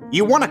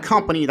 you want a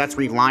company that's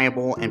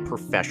reliable and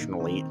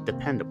professionally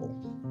dependable.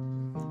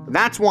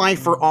 That's why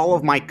for all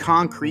of my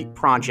concrete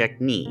project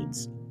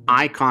needs,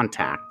 I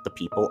contact the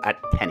people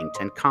at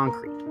Pennington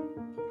Concrete.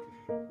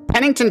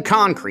 Pennington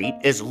Concrete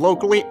is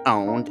locally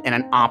owned and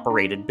an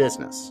operated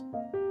business.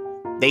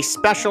 They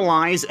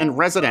specialize in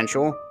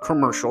residential,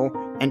 commercial,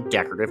 and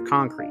decorative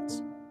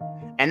concretes.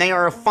 And they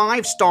are a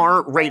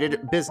 5-star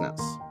rated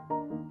business.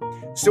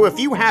 So if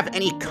you have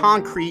any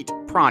concrete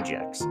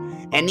projects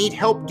and need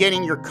help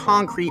getting your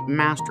concrete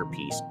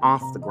masterpiece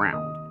off the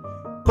ground,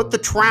 put the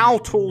trowel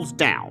tools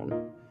down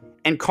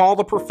and call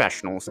the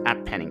professionals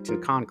at Pennington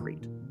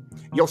Concrete.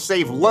 You'll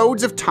save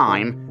loads of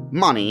time,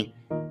 money,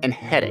 and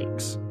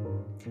headaches.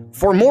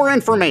 For more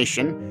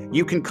information,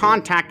 you can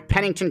contact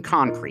Pennington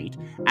Concrete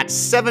at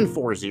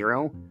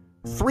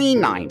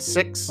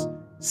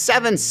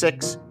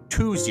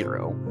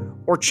 740-396-7620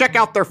 or check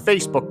out their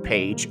Facebook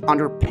page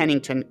under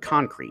Pennington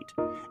Concrete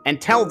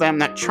and tell them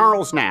that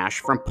Charles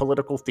Nash from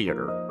Political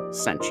Theater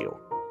sent you.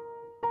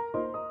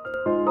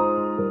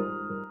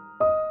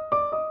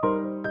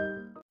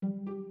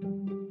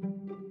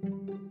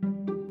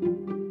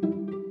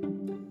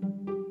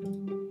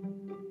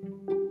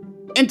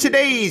 In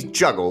today's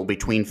juggle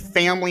between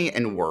family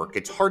and work,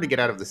 it's hard to get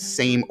out of the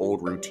same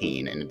old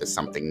routine and into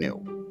something new.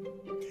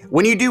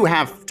 When you do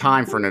have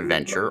time for an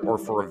adventure or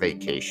for a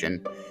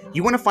vacation,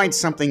 you want to find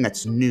something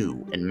that's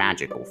new and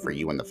magical for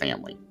you and the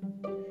family.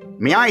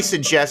 May I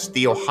suggest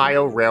the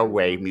Ohio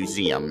Railway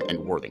Museum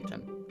in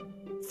Worthington.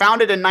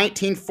 Founded in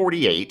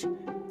 1948,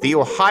 the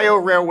Ohio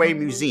Railway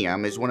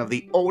Museum is one of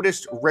the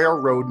oldest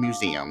railroad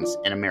museums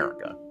in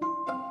America.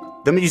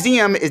 The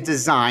museum is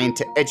designed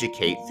to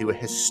educate through a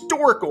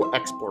historical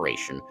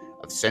exploration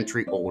of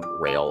century-old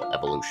rail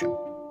evolution.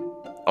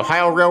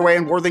 Ohio Railway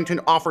in Worthington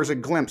offers a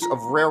glimpse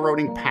of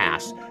railroading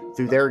past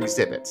through their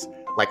exhibits,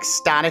 like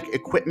static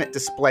equipment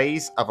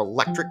displays of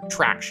electric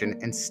traction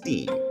and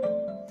steam.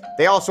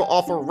 They also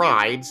offer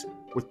rides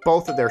with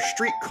both of their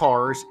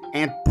streetcars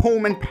and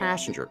Pullman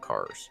passenger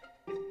cars,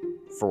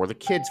 for the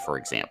kids, for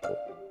example.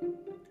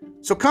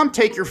 So come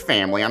take your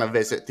family on a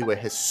visit through a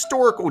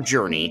historical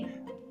journey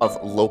of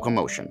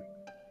locomotion.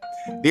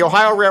 The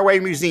Ohio Railway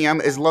Museum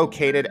is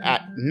located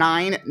at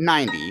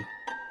 990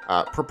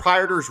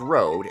 Proprietors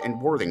Road in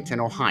Worthington,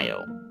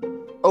 Ohio.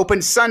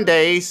 Open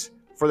Sundays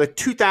for the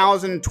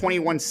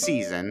 2021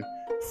 season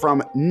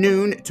from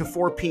noon to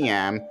 4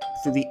 p.m.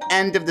 through the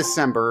end of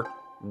December,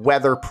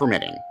 weather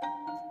permitting.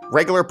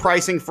 Regular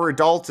pricing for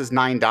adults is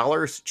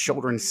 $9,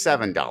 children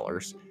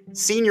 $7.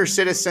 Senior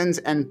citizens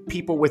and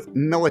people with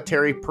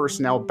military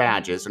personnel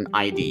badges and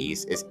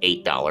IDs is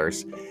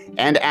 $8.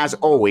 And as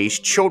always,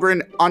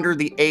 children under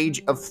the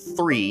age of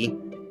 3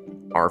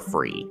 are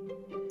free.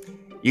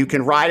 You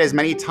can ride as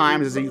many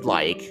times as you'd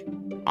like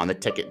on the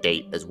ticket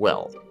date as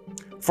well.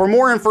 For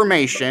more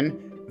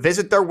information,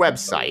 visit their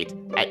website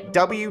at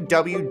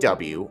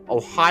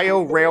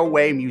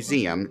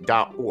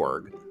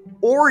www.ohiorailwaymuseum.org,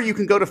 or you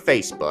can go to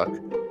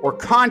Facebook or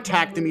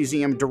contact the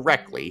museum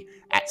directly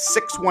at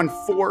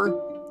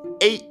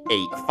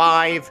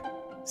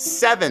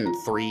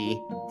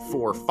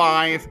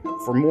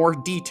 614-885-7345 for more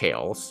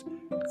details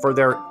for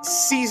their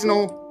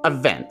seasonal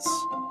events.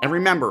 And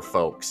remember,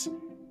 folks,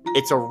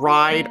 it's a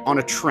ride on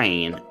a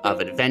train of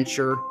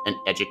adventure and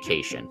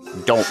education.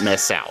 Don't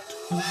miss out.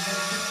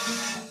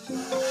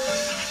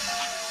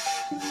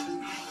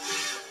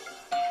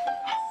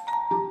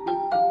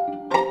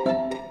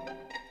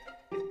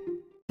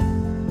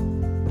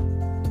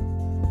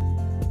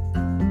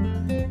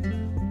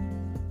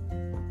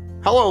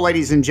 Hello,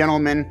 ladies and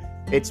gentlemen.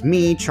 It's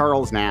me,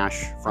 Charles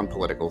Nash, from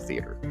Political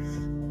Theater.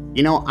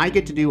 You know, I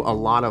get to do a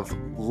lot of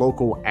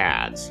local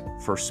ads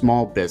for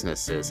small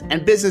businesses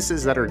and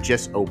businesses that are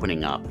just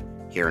opening up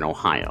here in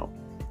Ohio.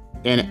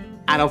 And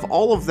out of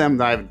all of them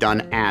that I've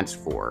done ads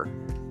for,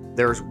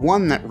 there's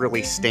one that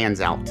really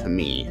stands out to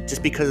me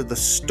just because of the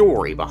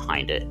story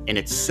behind it, and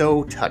it's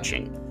so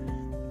touching.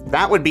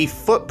 That would be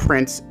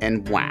Footprints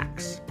in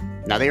Wax.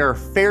 Now, they are a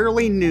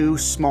fairly new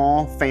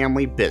small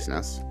family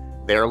business.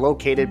 They are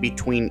located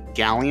between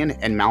Galion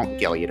and Mount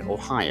Gilead,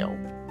 Ohio.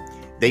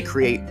 They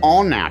create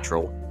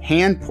all-natural,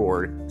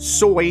 hand-poured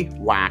soy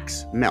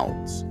wax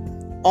melts.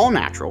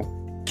 All-natural,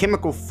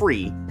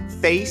 chemical-free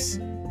face,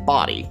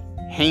 body,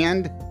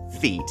 hand,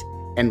 feet,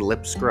 and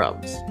lip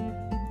scrubs.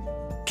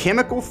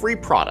 Chemical-free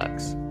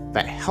products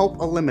that help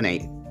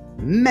eliminate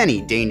many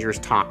dangerous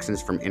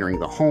toxins from entering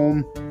the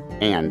home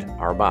and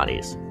our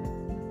bodies.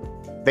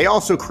 They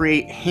also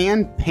create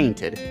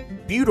hand-painted,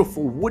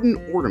 beautiful wooden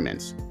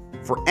ornaments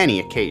for any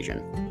occasion.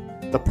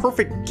 The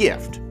perfect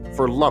gift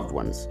for loved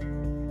ones.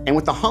 And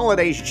with the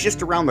holidays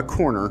just around the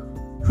corner,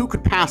 who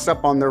could pass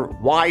up on their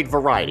wide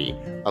variety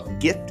of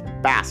gift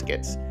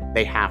baskets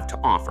they have to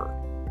offer?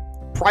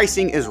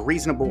 Pricing is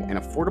reasonable and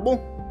affordable.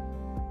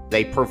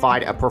 They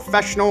provide a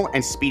professional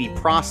and speedy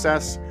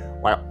process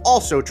while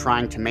also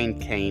trying to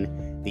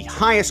maintain the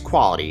highest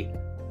quality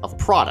of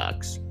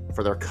products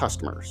for their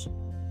customers.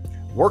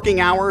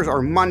 Working hours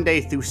are Monday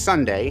through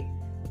Sunday,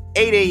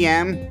 8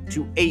 a.m.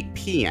 to 8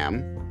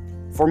 p.m.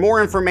 For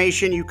more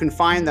information, you can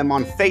find them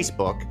on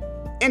Facebook,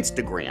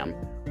 Instagram,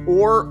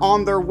 or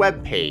on their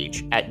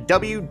webpage at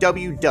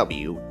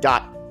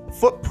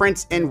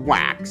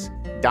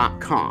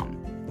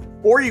www.footprintsinwax.com.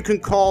 Or you can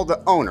call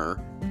the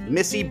owner,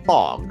 Missy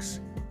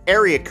Boggs,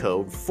 area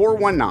code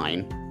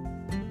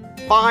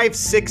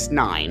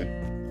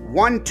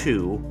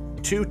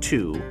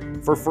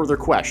 419-569-1222 for further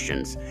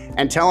questions,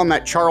 and tell them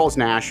that Charles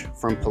Nash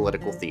from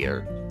Political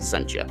Theater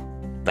sent you.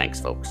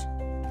 Thanks, folks.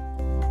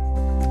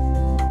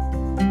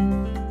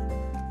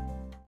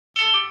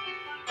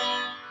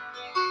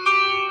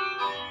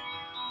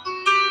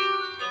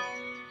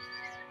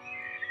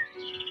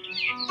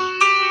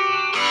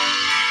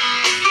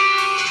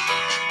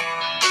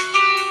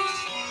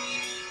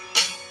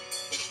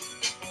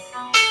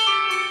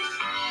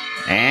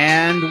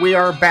 And we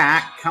are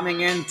back,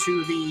 coming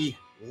into the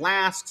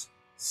last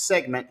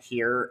segment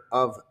here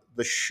of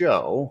the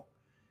show.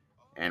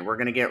 And we're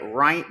going to get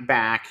right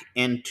back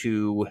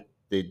into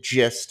the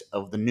gist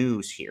of the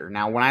news here.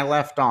 Now, when I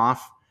left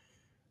off,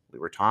 we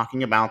were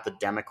talking about the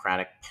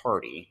Democratic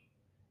Party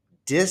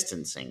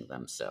distancing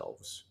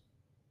themselves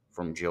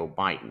from Joe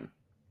Biden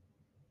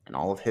and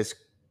all of his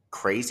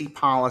crazy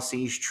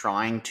policies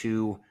trying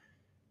to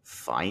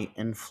fight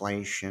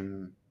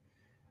inflation,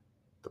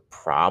 the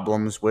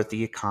problems with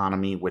the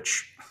economy,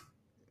 which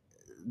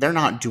they're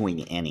not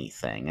doing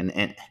anything.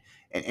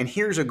 And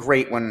here's a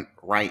great one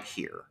right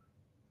here.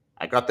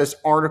 I got this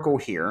article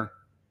here.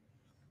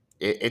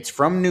 It's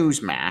from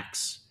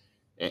Newsmax,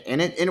 and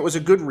it was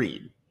a good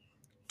read.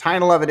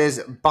 Title of it is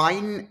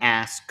Biden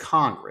asks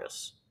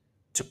Congress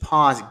to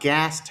pause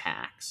gas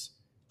tax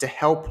to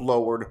help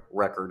lower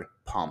record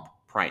pump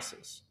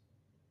prices.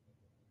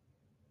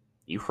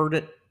 You heard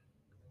it.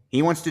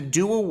 He wants to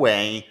do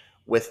away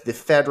with the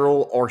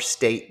federal or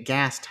state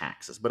gas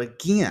taxes. But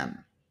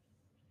again,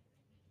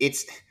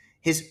 it's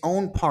his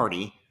own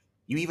party.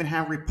 You even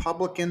have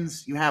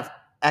Republicans. You have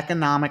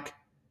economic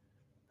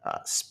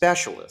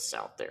specialists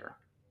out there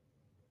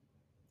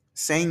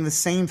saying the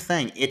same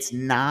thing. It's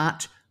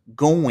not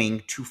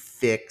going to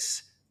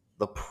fix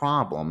the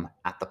problem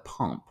at the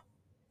pump.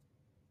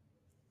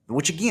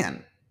 Which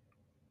again,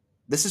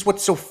 this is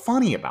what's so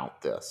funny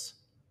about this.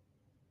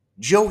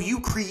 Joe, you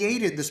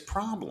created this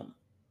problem.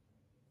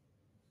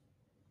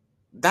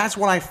 That's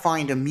what I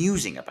find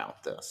amusing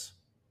about this.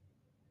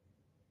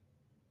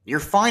 You're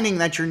finding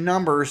that your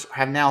numbers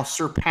have now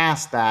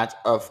surpassed that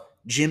of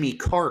Jimmy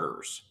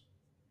Carter's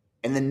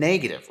in the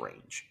negative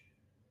range.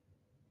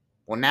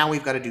 Well, now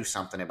we've got to do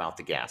something about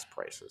the gas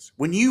prices.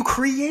 When you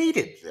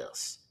created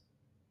this,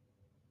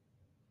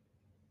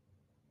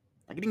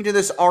 Getting to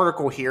this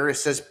article here, it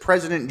says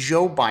President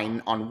Joe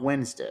Biden on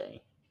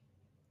Wednesday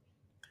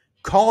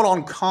called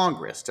on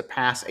Congress to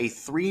pass a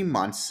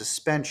 3-month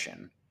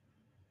suspension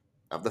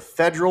of the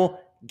federal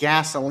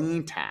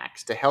gasoline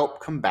tax to help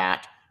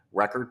combat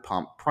record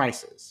pump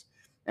prices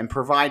and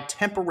provide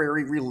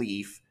temporary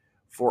relief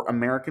for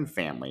American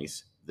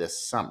families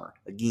this summer.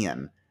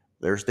 Again,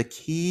 there's the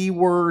key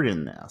word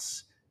in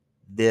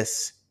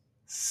this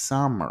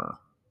summer.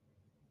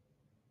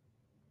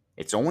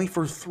 It's only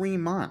for 3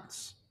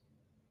 months.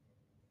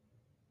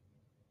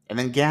 And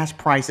then gas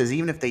prices,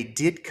 even if they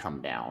did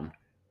come down,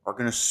 are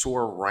going to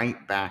soar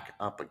right back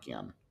up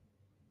again.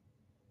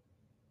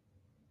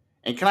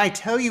 And can I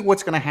tell you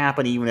what's going to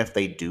happen even if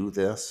they do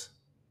this?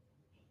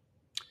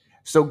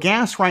 So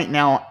gas right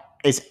now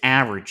is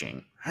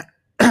averaging.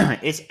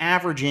 It's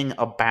averaging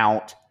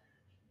about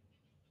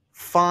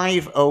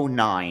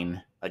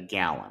 $5.09 a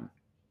gallon.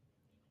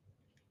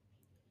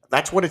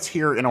 That's what it's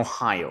here in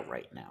Ohio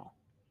right now.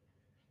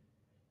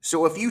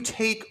 So if you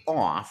take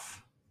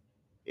off,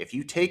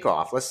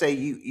 let's say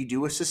you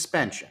do a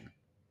suspension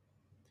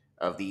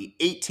of the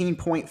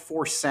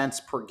 18.4 cents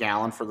per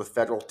gallon for the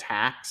federal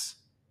tax,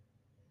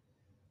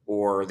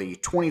 or the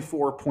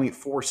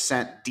 24.4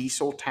 cent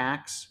diesel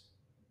tax,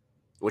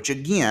 which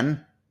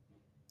again,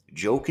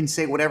 Joe can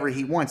say whatever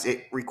he wants.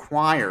 It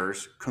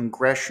requires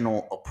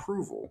congressional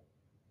approval,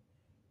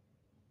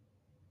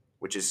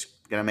 which is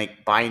going to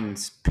make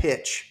Biden's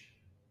pitch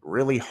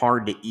really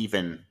hard to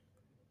even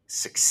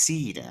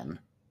succeed in.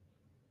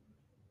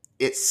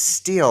 It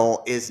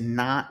still is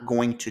not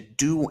going to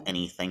do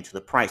anything to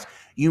the price.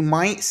 You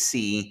might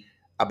see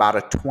about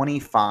a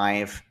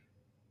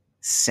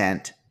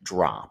 25-cent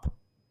drop.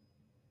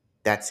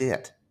 That's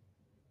it.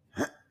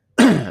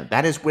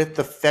 That is with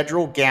the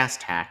federal gas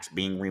tax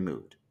being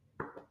removed.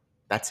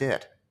 That's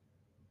it.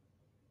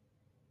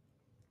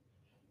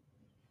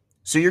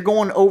 So you're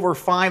going over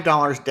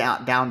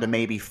 $5 down to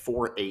maybe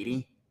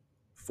 $4.80,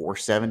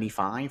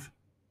 $4.75.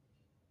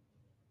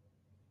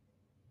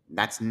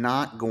 That's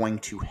not going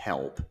to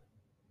help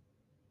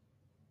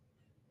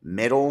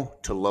middle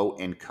to low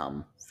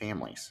income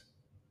families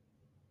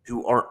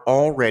who are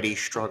already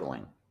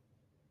struggling.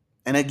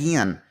 And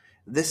again,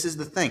 this is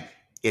the thing.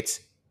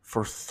 It's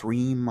for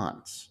 3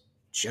 months,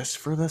 just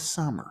for the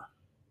summer.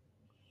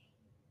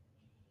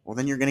 Well,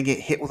 then you're going to get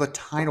hit with a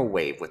tidal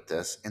wave with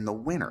this in the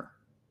winter,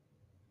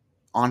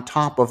 on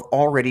top of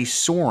already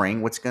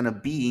soaring what's going to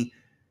be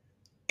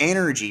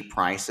energy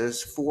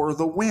prices for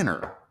the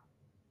winter.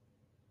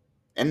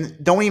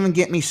 And don't even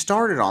get me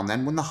started on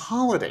then when the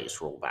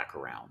holidays roll back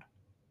around.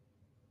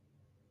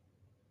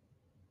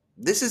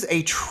 This is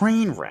a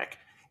train wreck.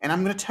 And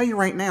I'm going to tell you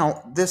right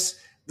now, this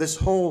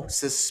whole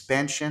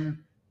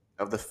suspension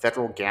of the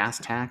federal gas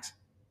tax,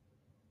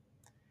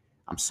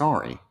 I'm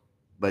sorry,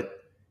 but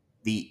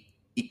the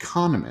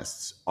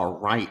economists are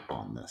right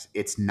on this.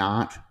 It's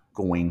not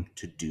going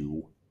to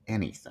do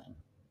anything.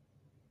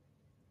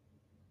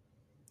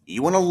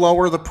 You want to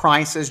lower the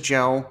prices,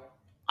 Joe?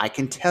 I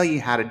can tell you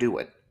how to do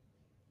it.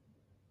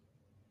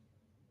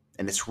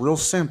 And it's real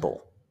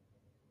simple.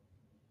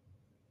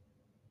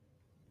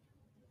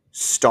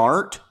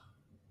 Start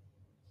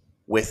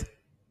with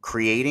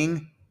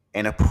creating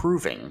and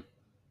approving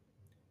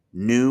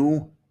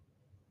new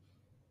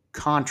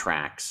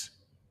contracts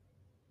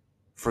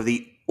for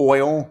the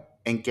oil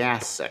and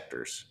gas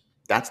sectors.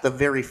 That's the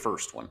very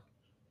first one.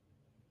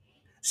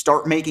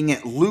 Start making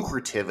it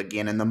lucrative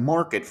again in the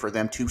market for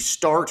them to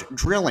start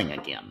drilling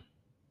again.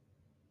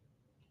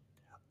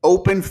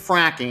 Open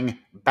fracking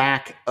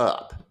back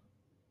up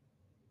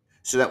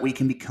so that we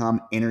can become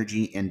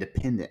energy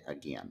independent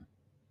again.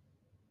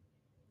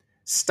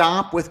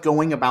 Stop with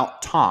going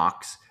about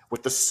talks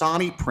with the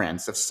Saudi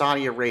prince of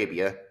Saudi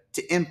Arabia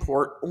to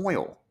import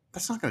oil.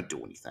 That's not going to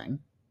do anything.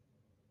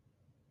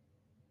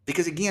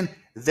 Because again,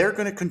 they're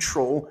going to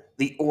control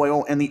the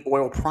oil and the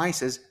oil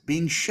prices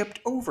being shipped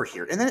over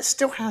here. And then it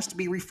still has to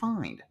be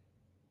refined.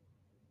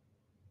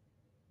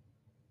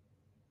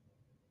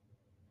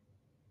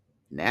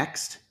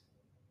 Next,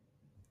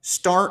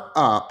 start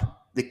up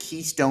the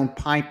Keystone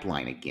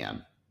Pipeline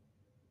again.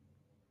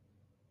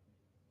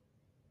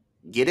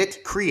 Get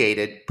it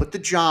created, put the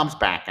jobs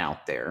back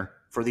out there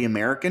for the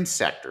American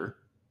sector,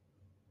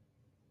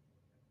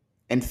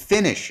 and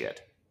finish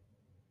it.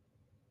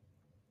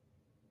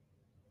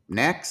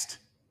 Next,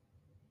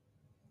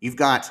 you've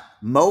got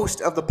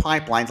most of the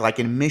pipelines, like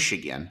in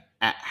Michigan,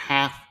 at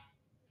half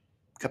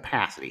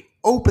capacity.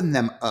 Open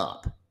them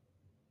up.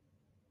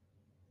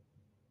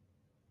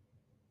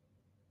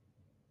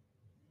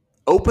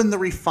 Open the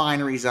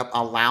refineries up,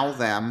 allow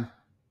them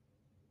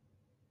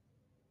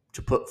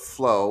to put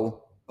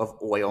flow of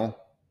oil.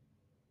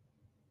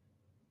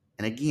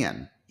 And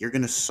again, you're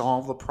going to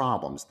solve the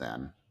problems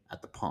then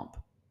at the pump.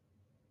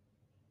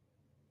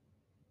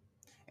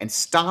 And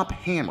stop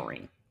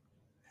hammering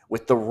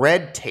with the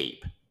red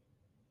tape,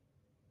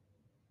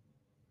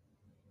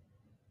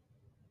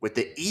 with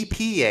the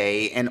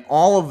EPA and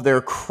all of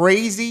their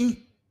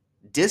crazy,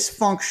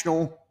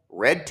 dysfunctional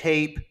red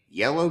tape,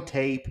 yellow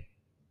tape,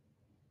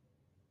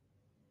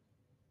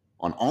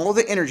 on all of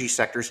the energy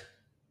sectors,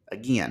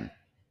 again,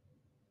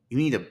 you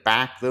need to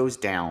back those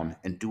down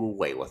and do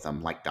away with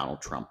them like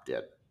Donald Trump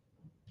did.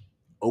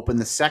 Open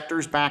the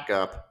sectors back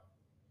up,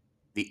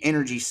 the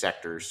energy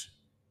sectors,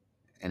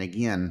 and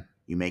again,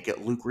 you make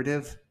it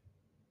lucrative.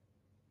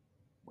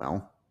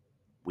 Well,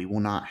 we will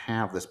not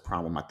have this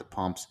problem at the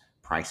pumps.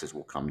 Prices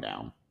will come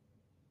down.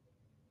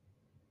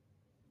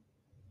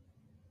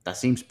 That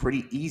seems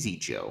pretty easy,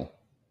 Joe.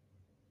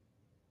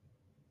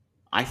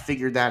 I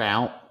figured that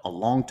out a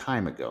long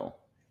time ago.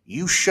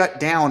 You shut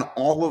down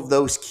all of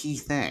those key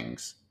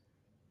things,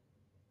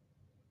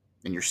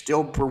 and you're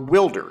still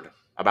bewildered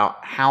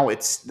about how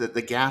it's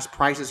the gas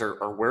prices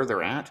are where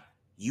they're at.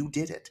 You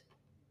did it.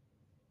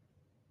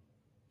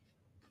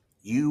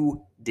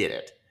 You did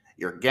it.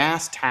 Your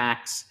gas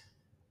tax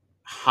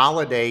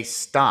holiday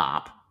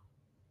stop,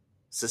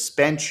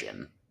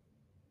 suspension,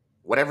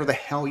 whatever the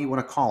hell you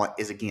want to call it,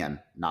 is again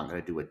not going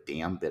to do a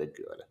damn bit of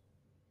good.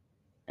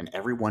 And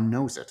everyone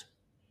knows it.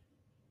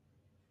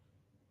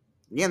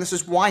 Again, this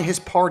is why his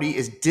party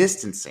is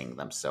distancing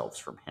themselves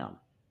from him.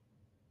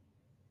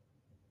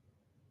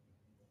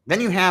 Then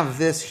you have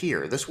this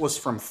here. This was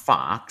from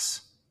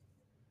Fox.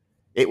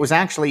 It was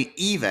actually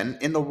even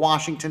in the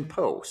Washington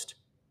Post.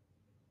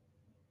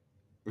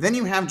 Then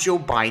you have Joe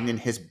Biden in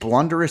his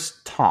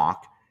blunderous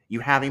talk. You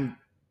have him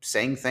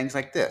saying things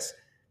like this.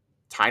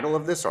 Title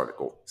of this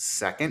article,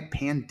 Second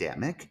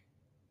Pandemic.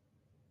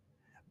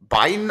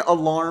 Biden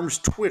alarms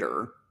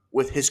Twitter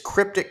with his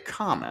cryptic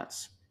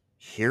comments.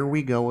 Here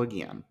we go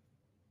again.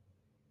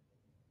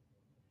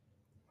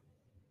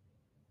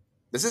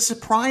 Does it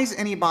surprise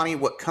anybody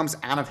what comes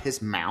out of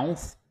his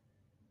mouth?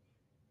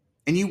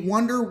 And you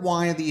wonder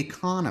why the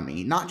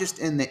economy, not just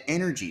in the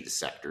energy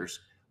sectors,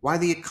 why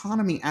the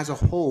economy as a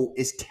whole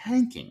is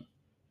tanking.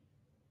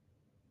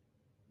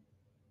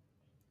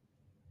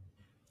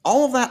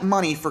 All of that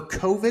money for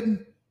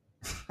COVID,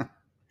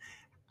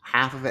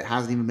 half of it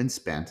hasn't even been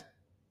spent.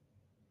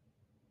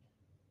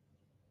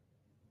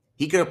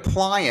 He could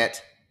apply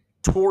it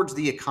towards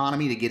the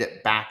economy to get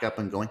it back up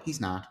and going. He's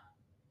not.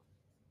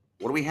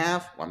 What do we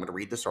have? Well, I'm going to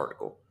read this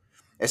article.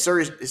 It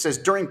says,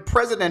 during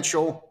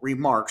presidential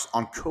remarks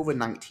on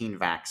COVID-19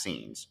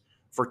 vaccines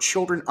for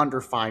children under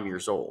 5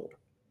 years old,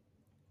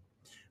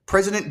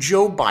 President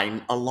Joe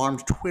Biden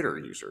alarmed Twitter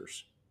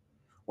users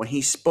when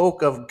he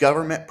spoke of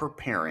government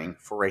preparing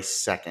for a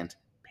second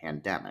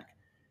pandemic.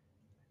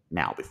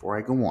 Now, before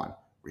I go on,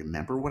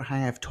 remember what I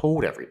have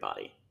told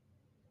everybody.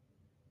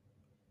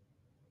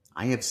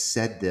 I have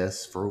said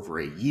this for over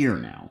a year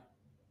now.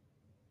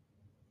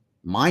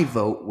 My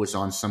vote was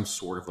on some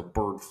sort of a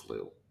bird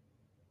flu.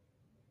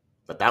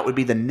 But that would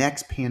be the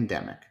next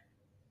pandemic.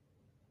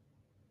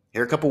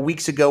 Here a couple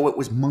weeks ago, it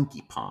was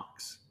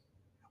monkeypox,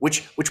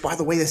 which by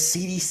the way, the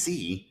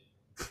CDC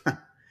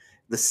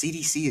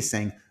is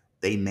saying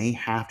they may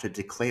have to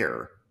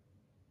declare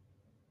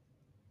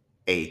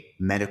a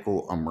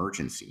medical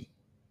emergency.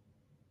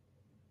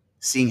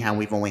 Seeing how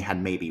we've only had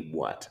maybe,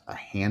 a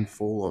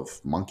handful of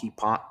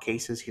monkeypox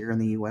cases here in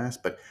the U.S.,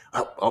 but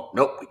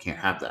nope, we can't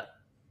have that.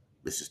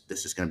 This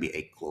is going to be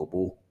a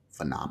global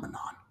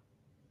phenomenon.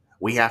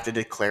 We have to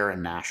declare a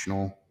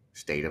national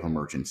state of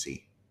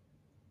emergency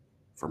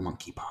for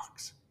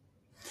monkeypox.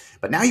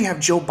 But now you have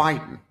Joe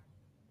Biden.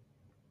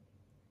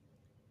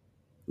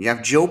 You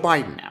have Joe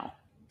Biden now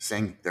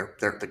saying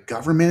the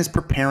government is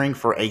preparing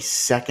for a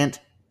second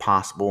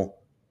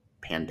possible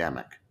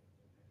pandemic.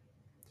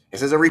 It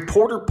says a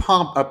reporter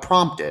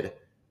prompted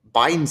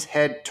Biden's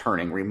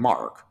head-turning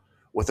remark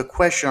with a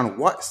question on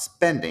what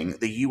spending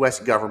the U.S.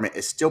 government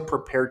is still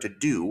prepared to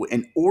do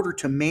in order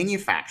to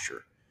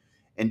manufacture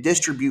and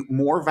distribute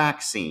more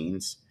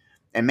vaccines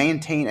and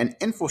maintain an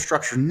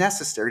infrastructure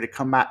necessary to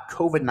combat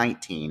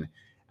COVID-19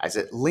 as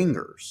it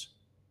lingers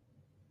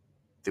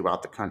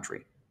throughout the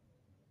country.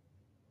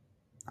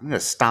 I'm going to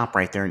stop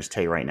right there and just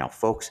tell you right now,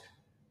 folks,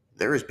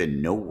 there has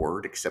been no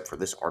word except for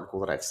this article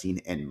that I've seen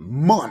in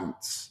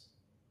months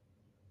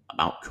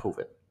about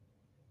COVID.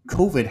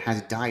 COVID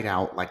has died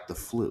out like the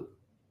flu.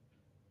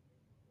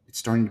 It's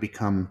starting to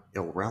become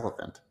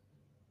irrelevant.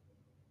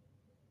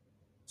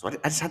 So I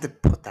just had to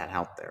put that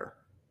out there.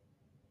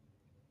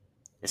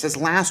 It says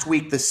last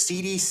week the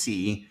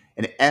CDC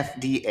and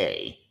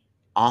FDA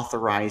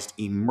authorized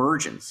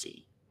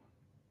emergency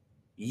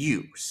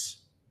use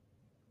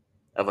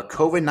of a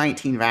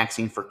COVID-19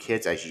 vaccine for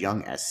kids as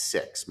young as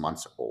 6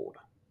 months old.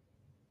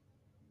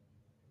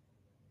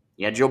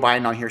 You had Joe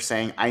Biden on here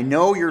saying, I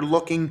know you're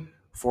looking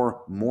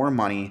for more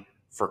money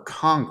for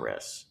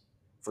Congress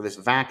for this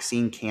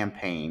vaccine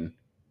campaign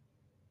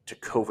to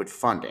COVID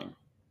funding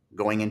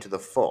going into the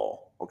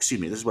fall. This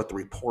is what the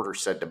reporter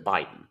said to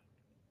Biden.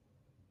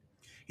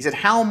 He said,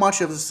 how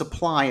much of the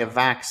supply of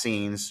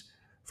vaccines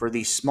for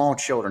these small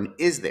children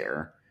is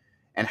there,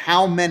 and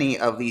how many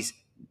of these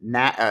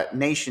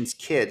nation's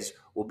kids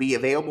will be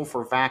available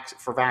for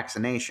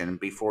vaccination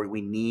before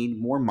we need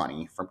more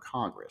money from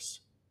Congress?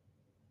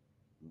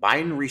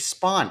 Biden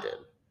responded.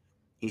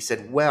 He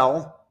said,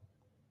 well,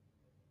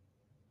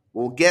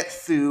 we'll get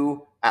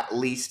through at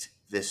least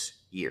this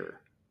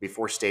year.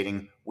 before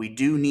stating, "We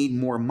do need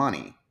more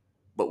money,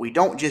 but we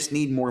don't just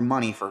need more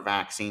money for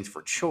vaccines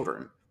for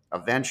children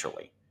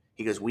eventually."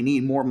 He goes, "We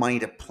need more money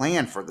to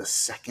plan for the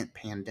second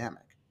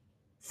pandemic."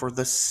 For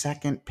the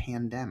second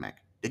pandemic.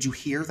 Did you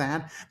hear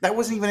that? That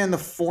wasn't even in the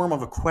form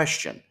of a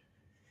question.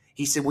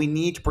 He said, "We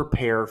need to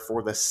prepare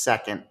for the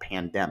second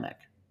pandemic."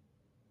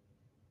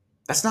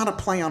 That's not a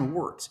play on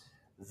words.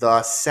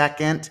 The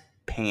second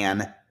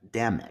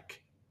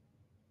pandemic.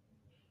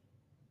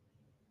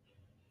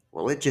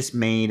 Well, it just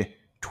made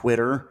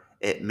Twitter,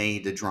 it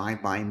made the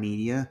drive-by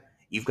media.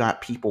 You've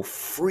got people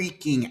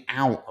freaking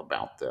out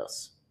about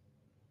this.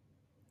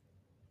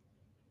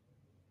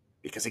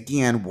 Because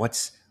again,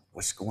 what's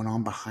going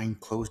on behind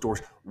closed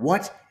doors?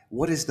 What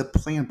is the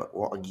plan? But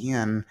well,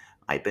 again,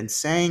 I've been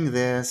saying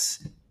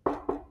this.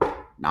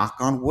 Knock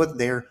on wood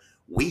there.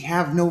 We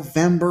have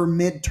November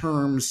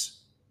midterms.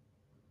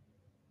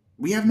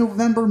 We have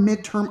November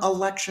midterm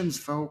elections,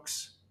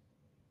 folks.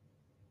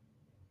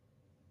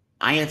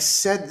 I have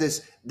said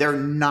this. They're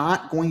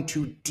not going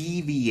to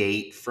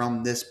deviate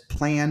from this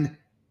planned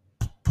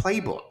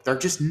playbook. They're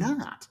just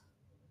not.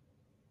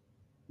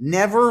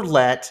 Never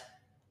let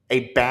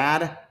a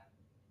bad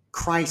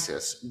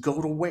crisis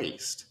go to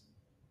waste.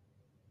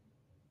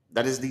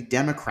 That is the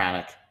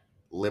Democratic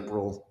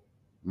liberal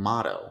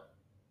motto.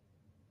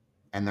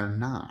 And they're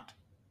not.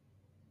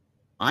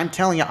 I'm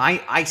telling you,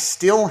 I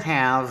still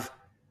have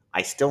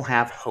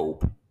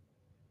hope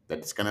that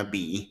it's going to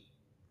be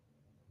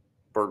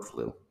bird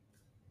flu.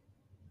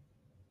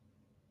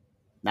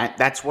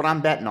 That's what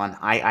I'm betting on.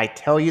 I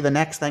tell you the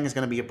next thing is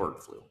going to be a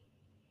bird flu.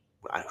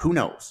 Who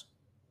knows?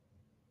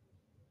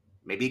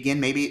 Maybe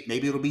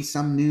it'll be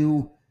some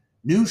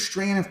new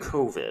strain of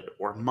COVID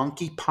or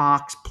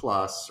monkeypox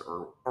plus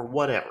or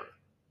whatever.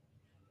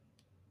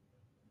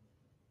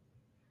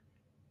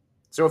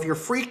 So if you're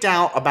freaked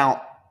out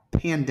about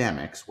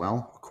pandemics,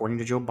 well, according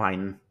to Joe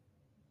Biden,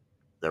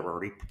 they're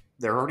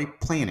already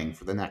planning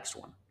for the next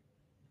one.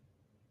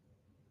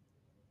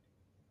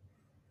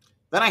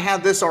 Then I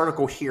have this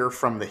article here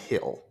from The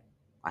Hill.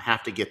 I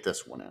have to get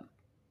this one in.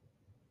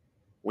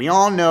 We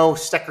all know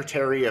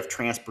Secretary of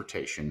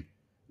Transportation,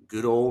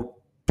 good old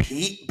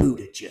Pete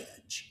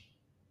Buttigieg.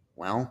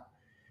 Well,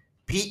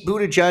 Pete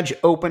Buttigieg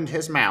opened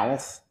his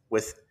mouth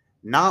with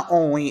not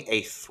only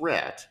a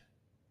threat,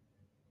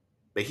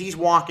 but he's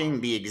walking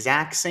the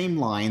exact same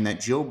line that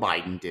Joe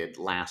Biden did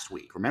last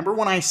week. Remember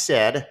when I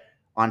said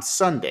on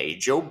Sunday,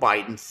 Joe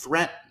Biden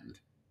threatened,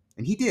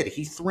 and he did,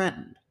 he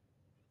threatened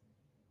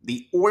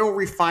the oil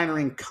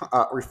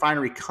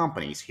refinery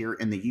companies here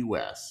in the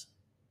U.S.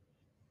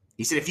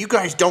 He said, if you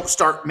guys don't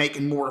start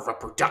making more of a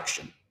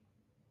production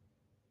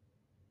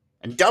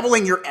and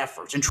doubling your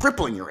efforts and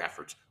tripling your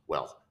efforts,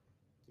 well,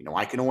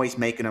 I can always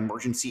make an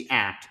emergency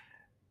act.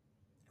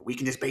 We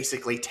can just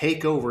basically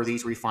take over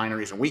these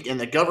refineries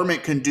and the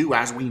government can do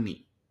as we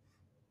need.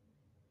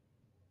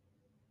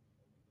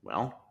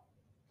 Well,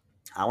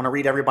 I want to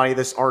read everybody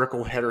this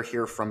article header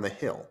here from The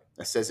Hill.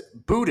 It says,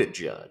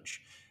 Buttigieg.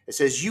 It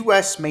says,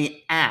 U.S.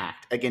 may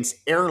act against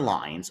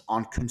airlines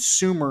on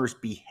consumers'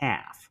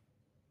 behalf.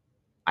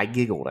 I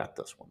giggled at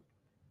this one.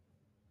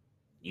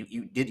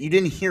 You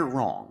didn't hear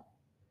wrong.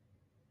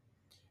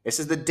 It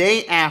says, the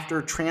day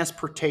after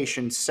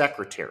Transportation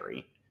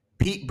Secretary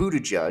Pete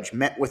Buttigieg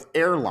met with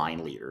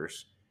airline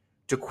leaders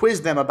to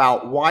quiz them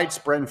about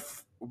widespread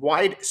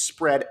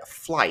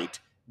flight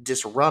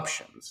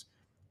disruptions,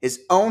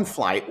 his own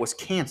flight was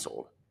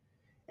canceled,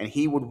 and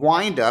he would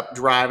wind up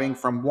driving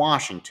from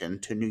Washington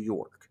to New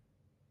York.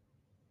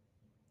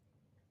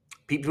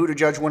 Pete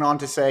Buttigieg went on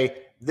to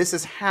say, this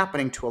is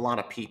happening to a lot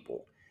of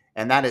people,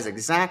 and that is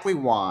exactly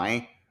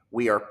why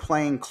we are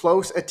paying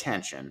close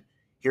attention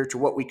here to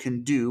what we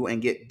can do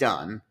and get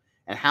done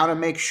and how to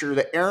make sure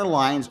the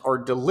airlines are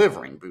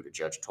delivering,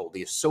 Buttigieg told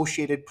the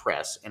Associated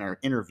Press in an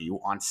interview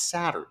on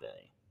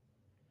Saturday.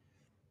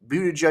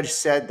 Buttigieg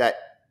said that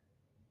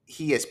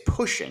he is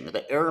pushing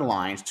the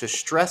airlines to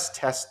stress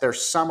test their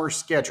summer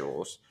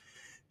schedules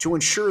to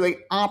ensure they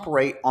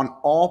operate on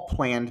all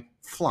planned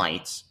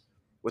flights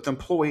with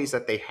employees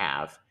that they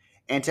have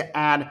and to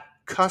add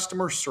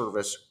customer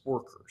service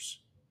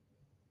workers.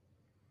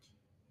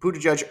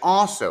 Buttigieg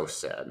also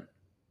said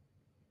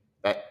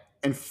that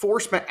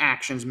enforcement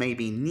actions may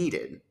be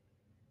needed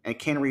and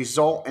can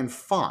result in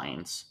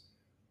fines,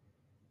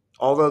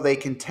 although they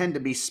can tend to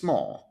be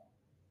small.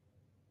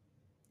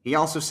 He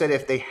also said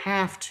if they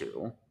have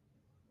to,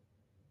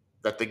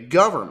 that the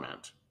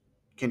government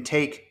can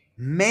take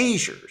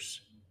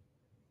measures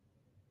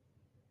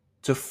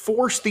to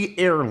force the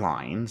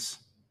airlines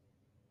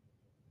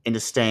into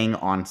staying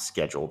on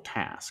scheduled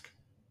task.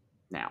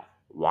 Now,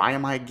 why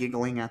am I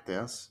giggling at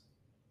this?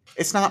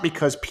 It's not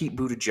because Pete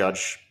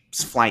Buttigieg's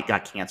flight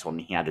got canceled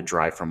and he had to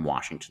drive from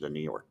Washington to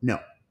New York.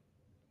 No.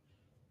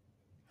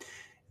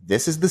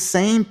 This is the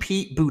same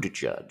Pete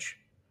Buttigieg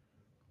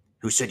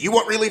who said, you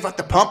want relief at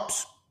the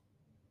pumps?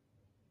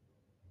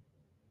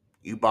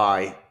 You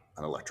buy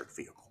an electric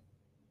vehicle.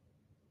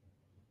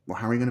 Well,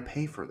 how are you going to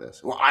pay for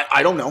this? Well,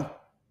 I don't know.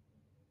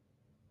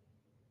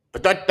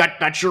 But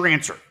that's your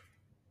answer.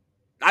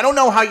 I don't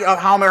know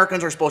how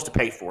Americans are supposed to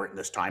pay for it in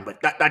this time, but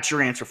that's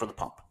your answer for the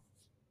pump.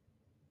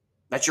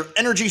 That's your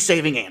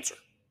energy-saving answer.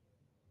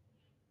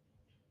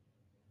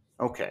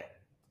 Okay.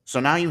 So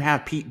now you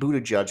have Pete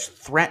Buttigieg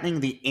threatening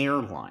the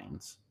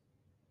airlines,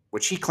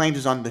 which he claims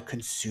is on the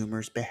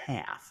consumer's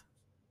behalf,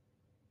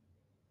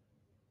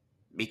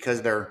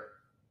 because they're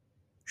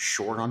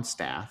short on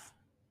staff,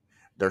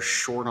 they're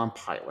short on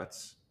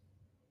pilots,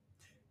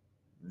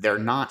 they're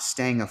not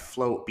staying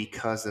afloat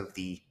because of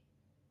the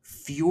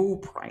fuel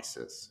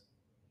prices.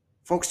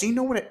 Folks, do you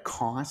know what it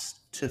costs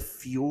to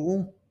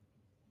fuel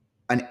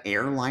an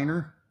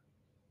airliner?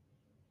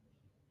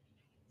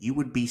 You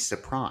would be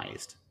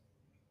surprised.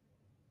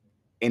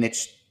 And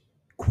it's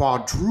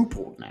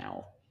quadrupled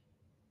now,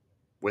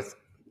 with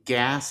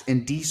gas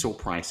and diesel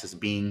prices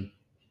being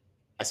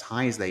as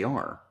high as they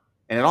are.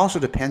 And it also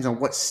depends on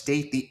what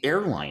state the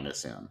airline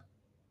is in.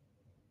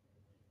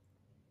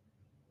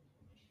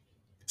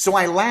 So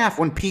I laugh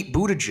when Pete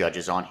Buttigieg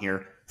is on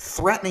here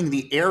threatening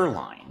the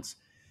airlines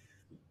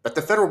that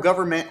the federal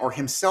government or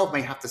himself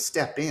may have to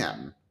step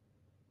in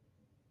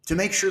to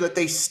make sure that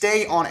they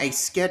stay on a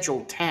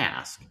scheduled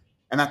task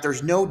and that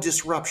there's no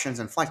disruptions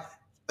in flights.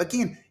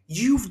 Again,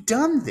 you've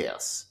done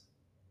this.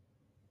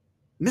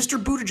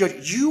 Mr.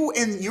 Buttigieg, you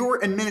and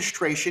your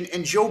administration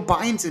and Joe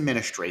Biden's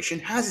administration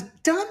has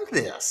done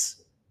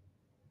this.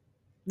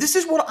 This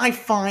is what I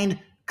find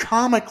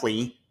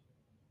comically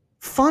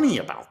funny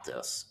about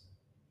this.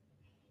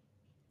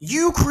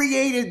 You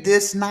created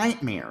this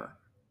nightmare.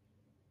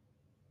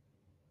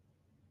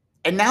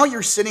 And now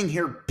you're sitting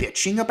here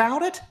bitching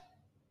about it?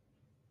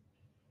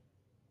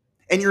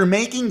 And you're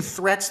making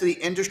threats to the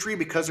industry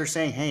because they're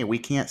saying, hey, we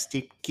can't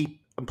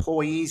keep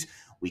employees,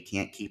 we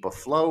can't keep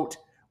afloat,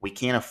 we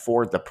can't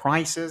afford the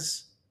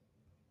prices.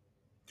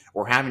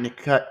 We're having to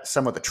cut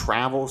some of the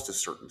travels to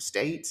certain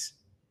states.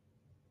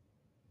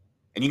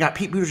 And you got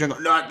Pete Buttigieg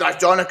going, no,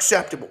 that's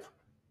unacceptable.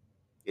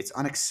 It's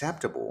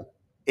unacceptable.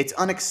 It's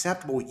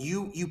unacceptable.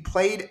 You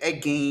played a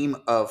game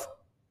of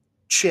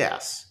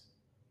chess,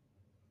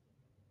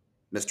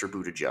 Mr.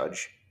 Buttigieg,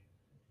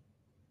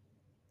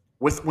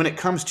 when it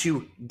comes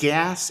to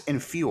gas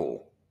and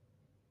fuel.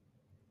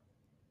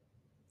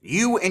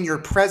 You and your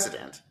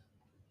president,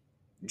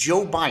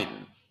 Joe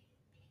Biden,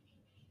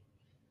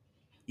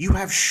 you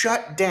have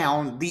shut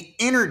down the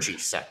energy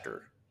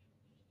sector.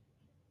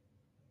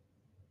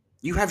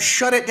 You have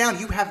shut it down.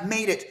 You have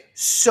made it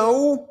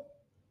so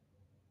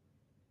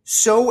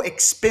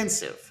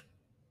expensive.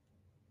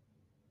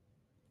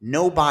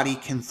 Nobody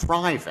can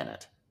thrive in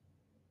it.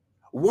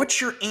 What's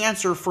your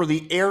answer for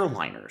the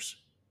airliners?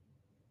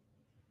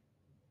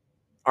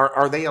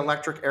 Are they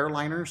electric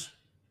airliners?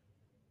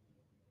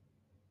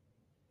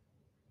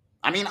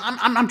 I mean,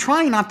 I'm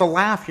trying not to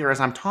laugh here as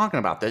I'm talking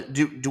about that.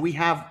 Do we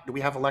have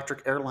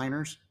electric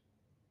airliners?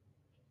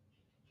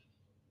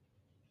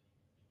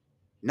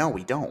 No,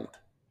 we don't.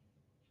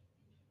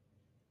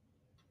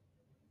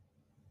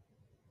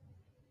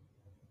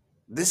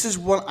 This is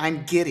what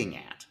I'm getting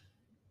at.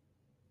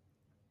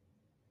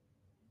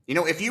 You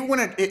know, if you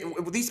want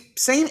to, these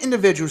same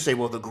individuals say,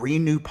 well, the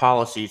Green New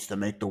Policy is to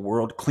make the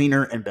world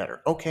cleaner and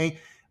better. Okay,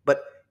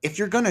 but if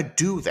you're going to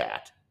do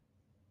that,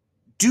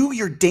 do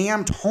your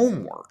damned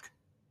homework.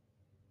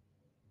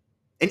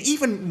 And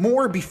even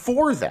more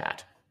before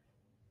that,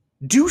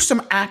 do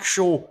some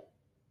actual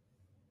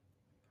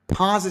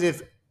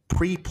positive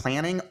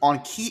pre-planning on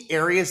key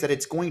areas that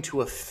it's going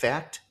to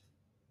affect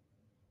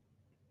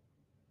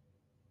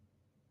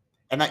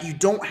and that you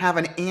don't have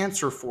an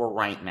answer for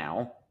right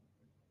now,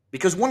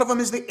 because one of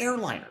them is the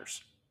airliners.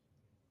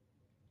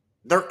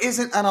 There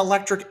isn't an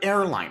electric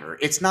airliner.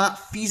 It's not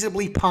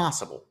feasibly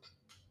possible.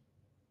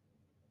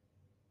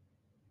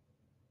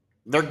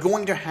 They're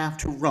going to have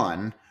to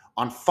run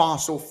on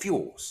fossil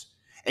fuels.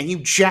 And you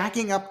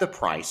jacking up the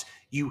price,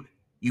 you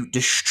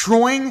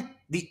destroying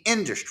the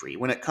industry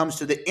when it comes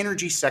to the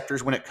energy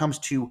sectors, when it comes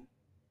to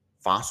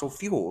fossil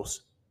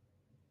fuels.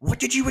 What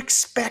did you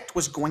expect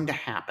was going to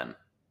happen?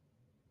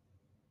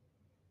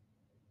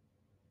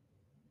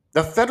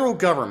 The federal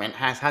government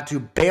has had to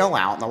bail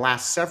out in the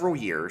last several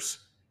years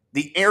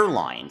the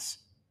airlines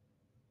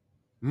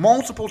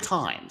multiple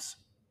times.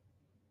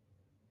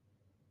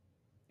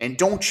 And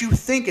don't you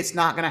think it's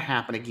not going to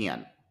happen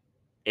again?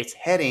 It's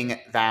heading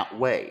that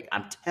way.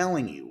 I'm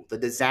telling you, the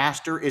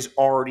disaster is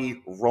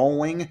already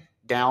rolling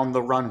down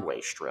the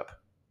runway strip.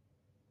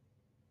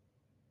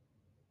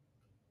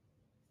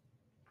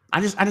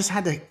 I just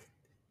had to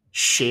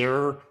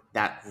share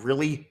that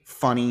really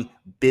funny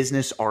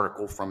business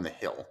article from The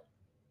Hill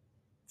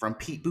from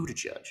Pete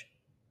Buttigieg.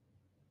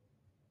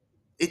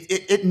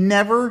 It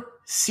never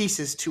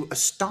ceases to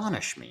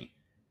astonish me.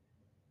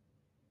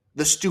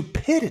 The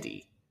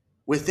stupidity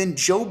within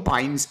Joe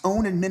Biden's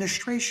own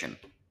administration.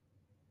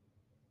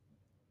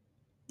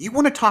 You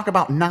want to talk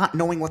about not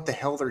knowing what the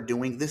hell they're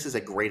doing? This is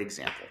a great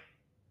example.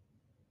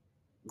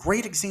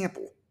 Great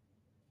example.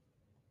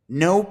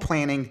 No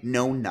planning,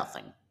 no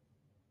nothing.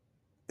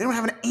 They don't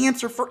have an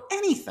answer for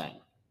anything.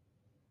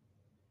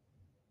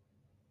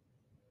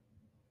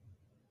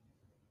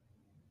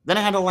 Then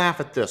I had to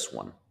laugh at this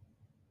one.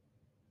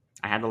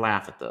 I had to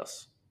laugh at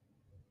this.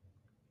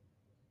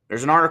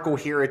 There's an article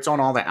here. It's on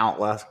all the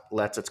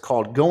outlets. It's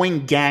called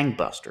Going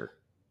Gangbuster.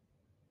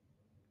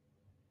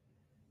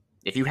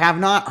 If you have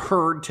not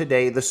heard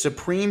today, the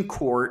Supreme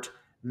Court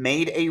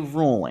made a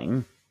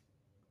ruling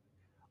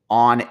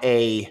on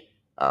a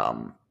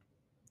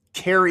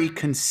carry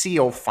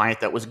conceal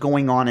fight that was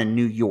going on in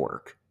New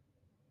York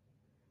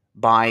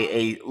by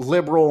a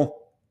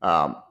liberal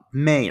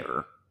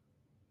mayor.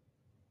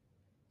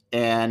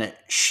 And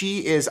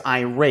she is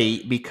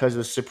irate because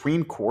the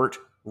Supreme Court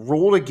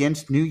ruled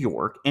against New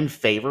York in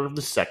favor of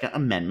the Second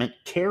Amendment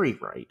carry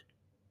right.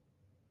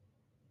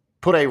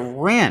 Put a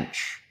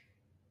wrench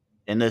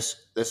in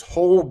this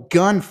whole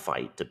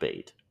gunfight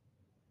debate.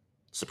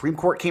 Supreme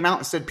Court came out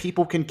and said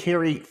people can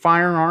carry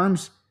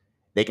firearms.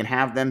 They can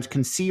have them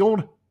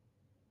concealed.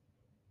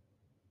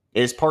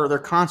 It is part of their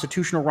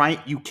constitutional right.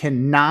 You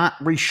cannot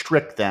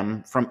restrict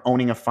them from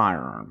owning a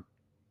firearm.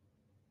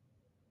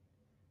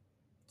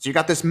 So you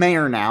got this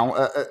mayor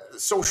now.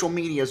 Social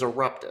media has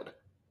erupted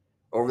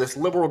over this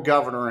liberal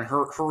governor and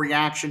her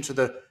reaction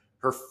to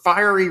her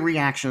fiery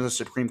reaction to the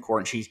Supreme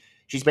Court. And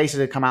she's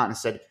basically come out and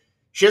said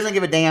she doesn't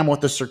give a damn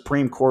what the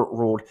Supreme Court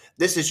ruled.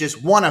 This is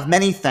just one of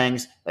many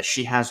things that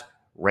she has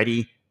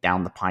ready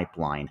down the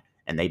pipeline,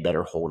 and they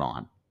better hold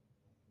on.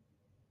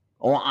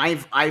 Oh,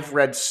 I've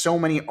read so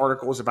many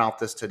articles about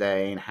this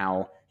today and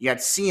how you had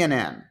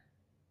CNN.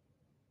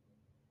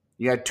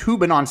 You had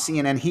Toobin on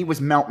CNN. He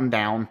was melting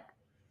down,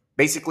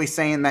 basically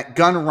saying that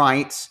gun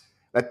rights,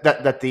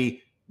 that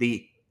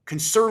the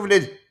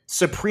conservative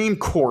Supreme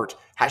Court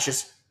has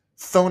just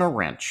thrown a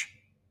wrench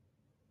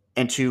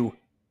into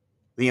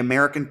the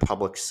American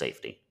public's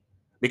safety.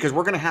 Because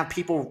we're going to have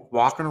people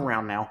walking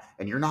around now,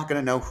 and you're not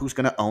going to know who's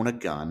going to own a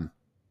gun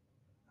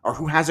or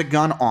who has a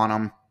gun on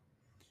them.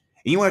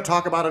 You want to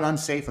talk about an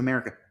unsafe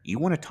America? You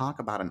want to talk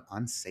about an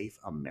unsafe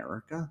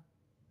America?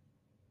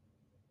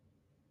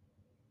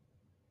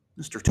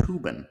 Mr.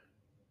 Toobin,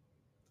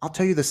 I'll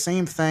tell you the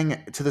same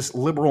thing to this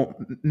liberal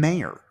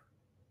mayor.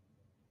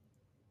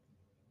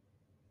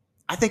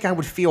 I think I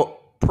would feel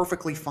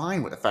perfectly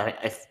fine with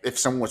if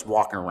someone was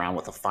walking around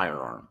with a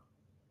firearm.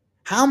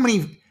 How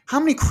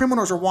many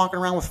criminals are walking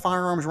around with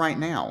firearms right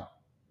now?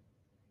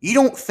 You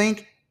don't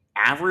think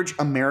average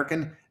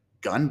American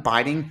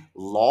gun-biting,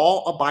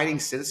 law-abiding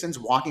citizens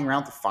walking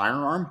around with a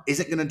firearm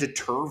isn't going to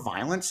deter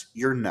violence?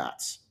 You're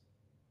nuts.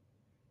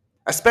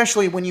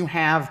 Especially when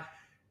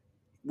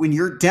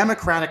your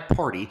Democratic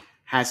Party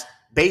has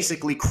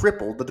basically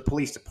crippled the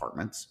police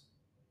departments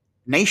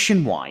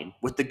nationwide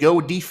with the go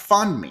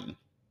defund me,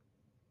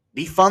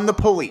 defund the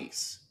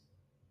police.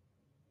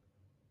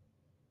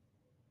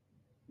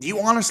 Do you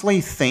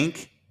honestly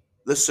think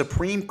the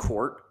Supreme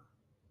Court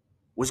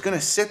was going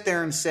to sit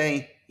there and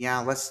say, yeah,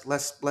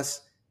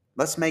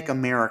 let's make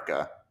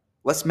America,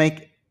 let's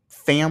make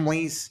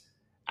families,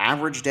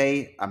 average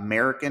day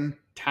American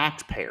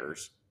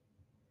taxpayers,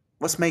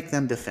 let's make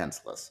them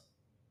defenseless?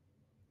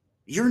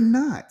 You're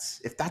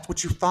nuts if that's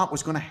what you thought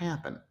was going to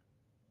happen.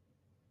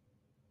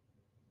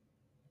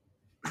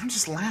 I'm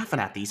just laughing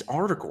at these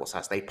articles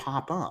as they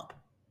pop up.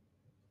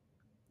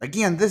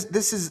 Again, this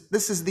is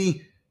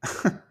the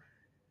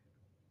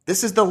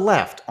this is the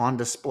left on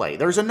display.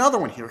 There's another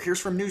one here.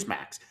 Here's from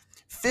Newsmax.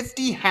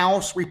 50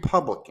 House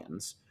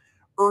Republicans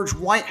urge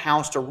White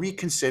House to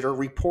reconsider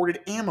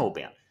reported ammo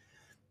ban.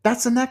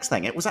 That's the next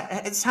thing.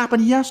 It's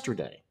happened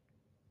yesterday.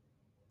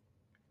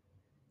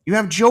 You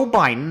have Joe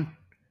Biden,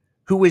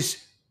 who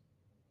is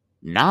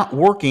not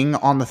working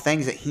on the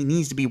things that he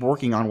needs to be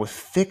working on with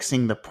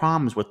fixing the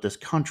problems with this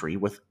country,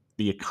 with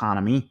the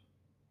economy,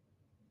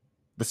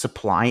 the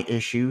supply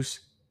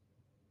issues,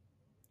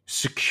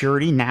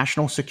 security,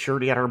 national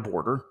security at our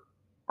border,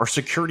 or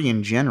security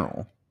in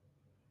general.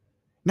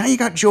 Now you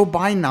got Joe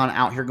Biden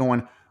out here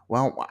going,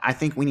 well, I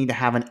think we need to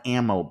have an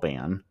ammo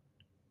ban.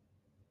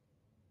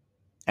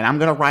 And I'm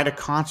going to write a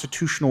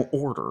constitutional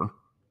order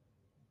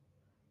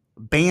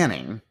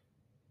banning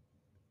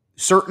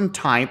certain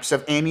types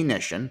of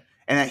ammunition,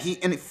 and that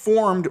he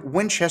informed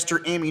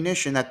Winchester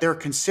Ammunition that they're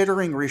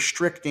considering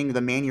restricting the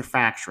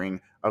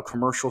manufacturing of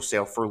commercial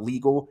sale for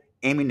legal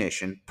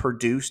ammunition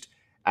produced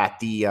at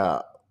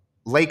the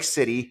Lake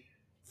City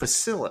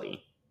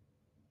facility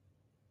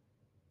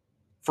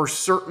for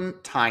certain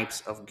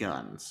types of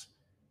guns.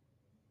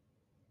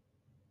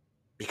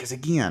 Because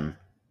again,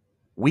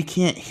 we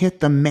can't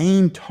hit the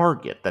main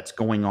target that's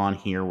going on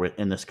here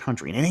in this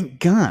country. And it ain't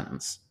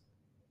guns.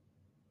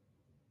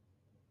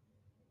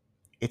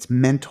 It's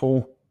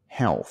mental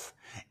health.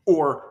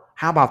 Or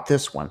how about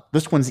this one?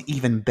 This one's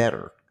even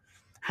better.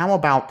 How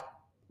about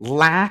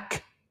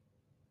lack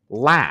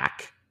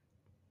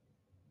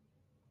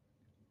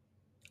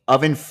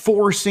of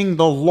enforcing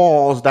the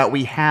laws that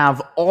we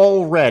have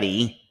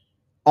already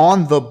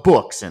on the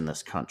books in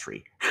this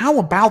country? How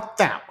about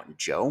that one,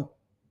 Joe?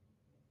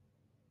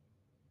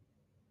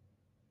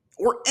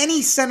 Or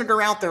any senator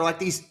out there like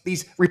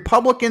these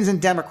Republicans and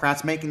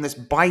Democrats making this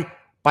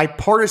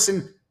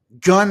bipartisan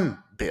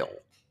gun bill.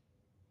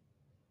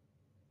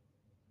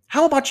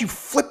 How about you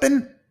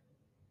flipping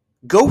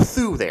go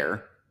through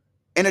there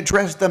and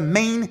address the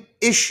main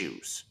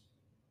issues: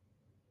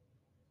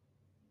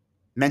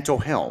 mental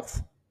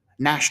health,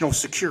 national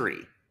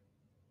security,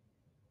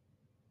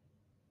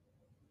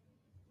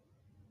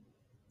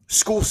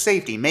 school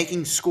safety,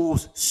 making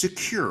schools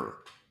secure.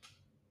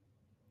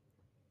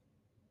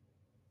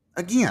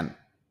 Again,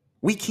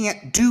 we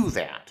can't do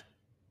that.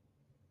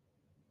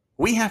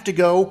 We have to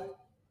go,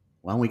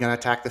 well, we got to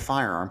attack the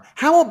firearm.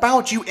 How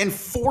about you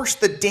enforce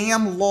the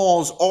damn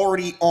laws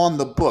already on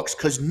the books?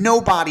 Because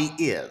nobody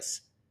is.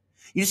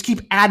 You just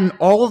keep adding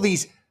all of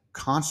these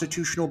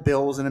constitutional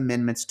bills and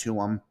amendments to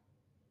them.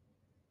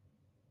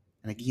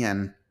 And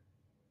again,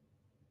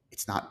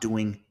 it's not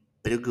doing a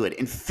bit of good.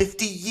 In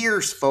 50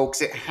 years,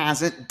 folks, it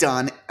hasn't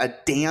done a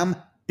damn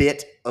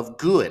bit of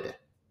good.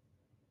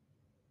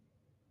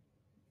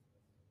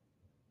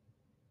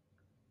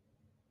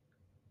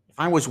 If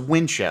I was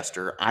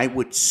Winchester, I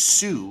would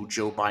sue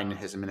Joe Biden and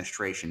his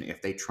administration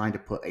if they tried to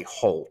put a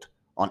halt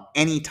on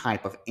any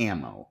type of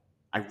ammo.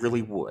 I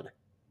really would.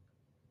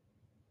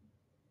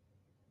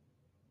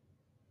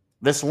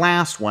 This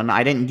last one,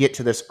 I didn't get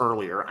to this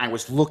earlier. I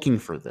was looking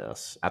for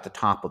this at the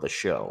top of the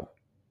show.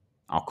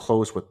 I'll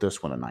close with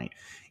this one tonight.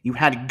 You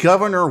had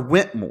Governor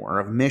Whitmore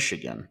of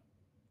Michigan.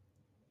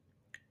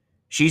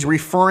 She's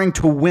referring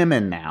to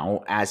women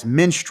now as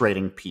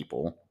menstruating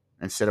people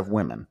instead of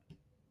women.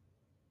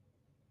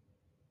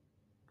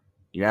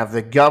 You have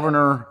the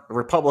governor, the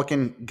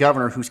Republican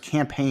governor who's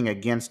campaigning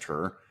against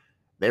her.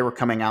 They were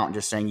coming out and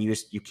just saying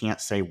you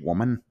can't say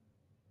woman.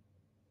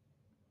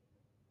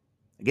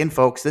 Again,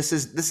 folks, this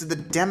is the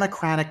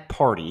Democratic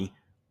Party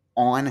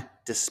on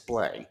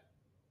display.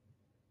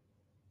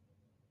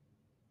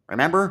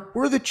 Remember,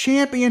 we're the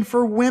champion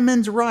for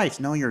women's rights.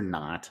 No, you're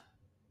not.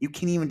 You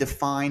can't even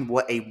define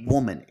what a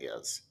woman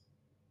is.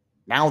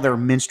 Now they're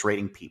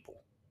menstruating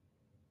people.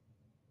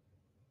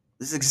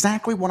 This is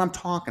exactly what I'm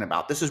talking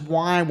about. This is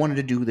why I wanted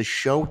to do the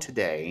show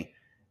today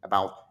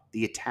about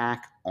the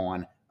attack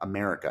on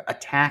America,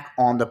 attack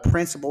on the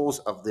principles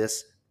of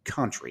this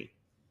country.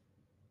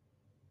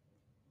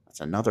 That's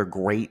another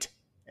great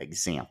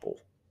example.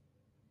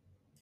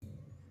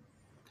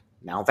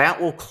 Now that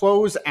will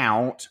close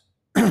out,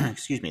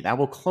 that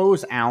will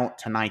close out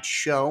tonight's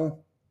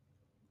show.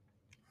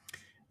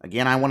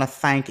 Again, I want to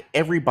thank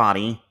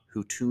everybody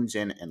who tunes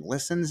in and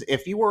listens.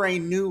 If you are a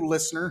new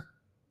listener,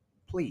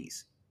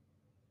 please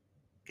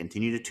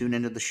continue to tune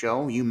into the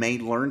show. You may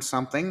learn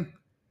something.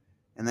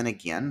 And then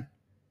again,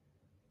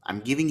 I'm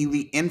giving you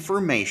the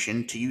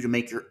information to you to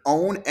make your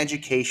own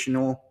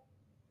educational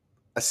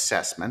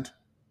assessment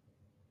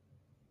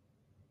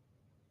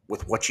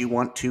with what you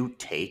want to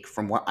take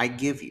from what I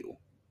give you.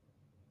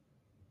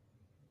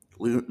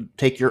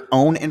 Take your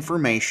own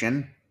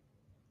information,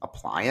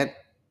 apply it,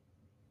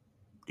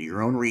 do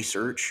your own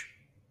research,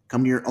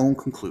 come to your own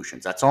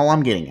conclusions. That's all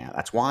I'm getting at.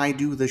 That's why I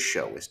do this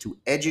show, is to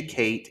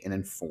educate and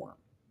inform.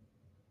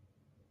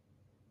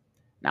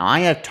 Now, I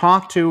have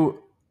talked to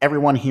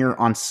everyone here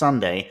on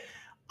Sunday.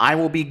 I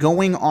will be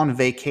going on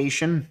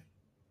vacation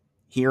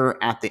here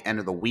at the end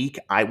of the week.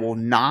 I will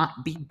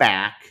not be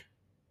back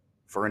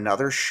for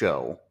another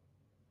show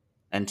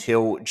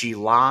until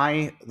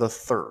July the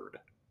 3rd.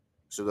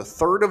 So the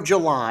 3rd of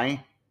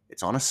July,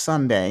 it's on a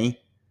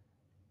Sunday,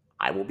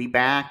 I will be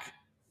back.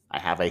 I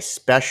have a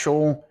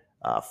special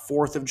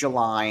 4th of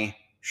July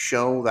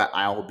show that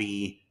I'll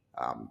be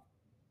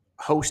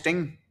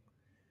hosting.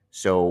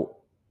 So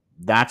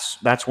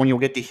that's when you'll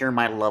get to hear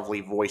my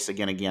lovely voice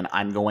again.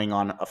 I'm going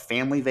on a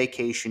family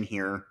vacation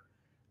here.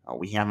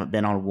 We haven't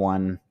been on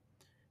one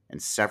in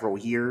several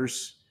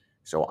years.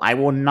 So I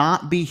will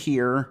not be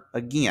here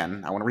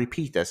again. I want to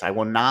repeat this. I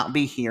will not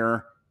be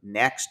here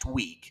next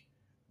week.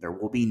 There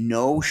will be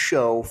no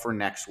show for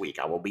next week.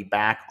 I will be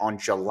back on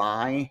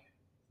July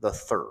the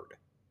 3rd.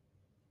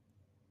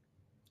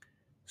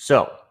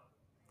 So,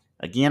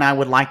 again, I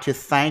would like to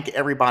thank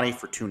everybody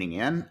for tuning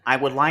in. I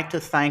would like to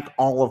thank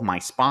all of my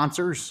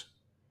sponsors.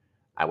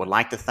 I would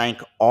like to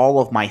thank all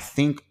of my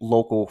Think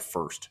Local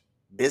First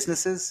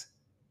businesses.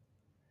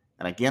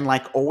 And again,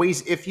 like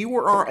always, if you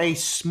are a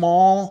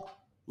small,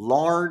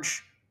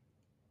 large,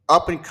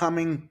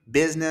 up-and-coming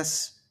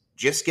business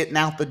just getting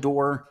out the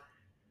door,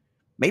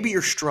 maybe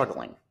you're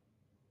struggling.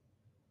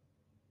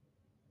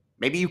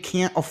 Maybe you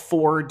can't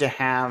afford to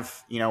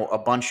have, a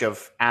bunch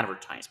of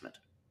advertisement.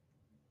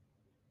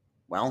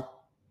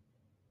 Well,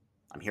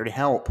 I'm here to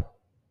help.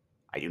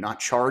 I do not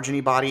charge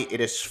anybody.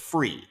 It is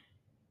free.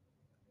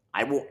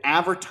 I will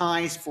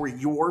advertise for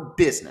your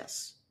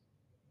business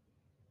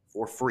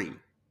for free.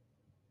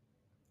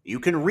 You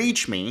can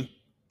reach me,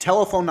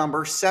 telephone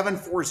number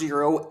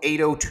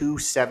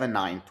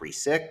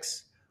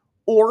 740-802-7936,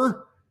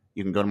 or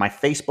you can go to my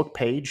Facebook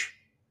page.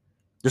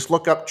 Just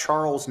look up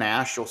Charles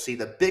Nash. You'll see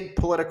the big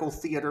political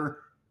theater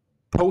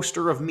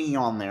poster of me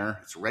on there.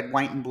 It's red,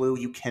 white, and blue.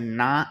 You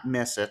cannot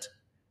miss it.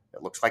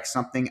 It looks like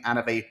something out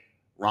of a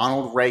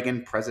Ronald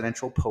Reagan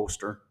presidential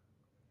poster.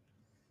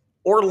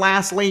 Or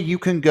lastly, you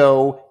can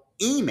go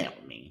email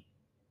me.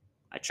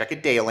 I check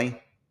it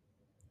daily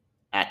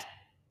at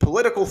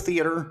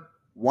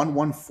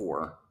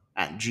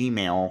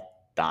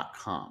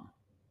politicaltheater114@gmail.com.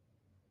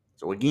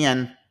 So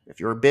again, if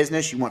you're a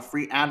business, you want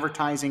free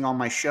advertising on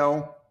my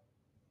show,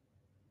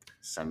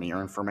 send me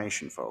your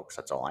information, folks.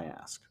 That's all I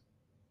ask.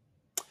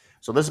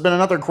 So this has been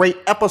another great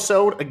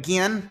episode.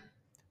 Again,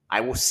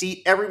 I will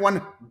see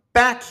everyone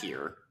back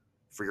here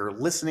for your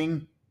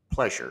listening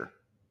pleasure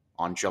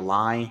on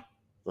July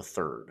the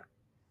 3rd.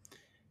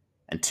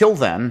 Until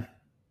then,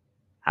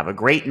 have a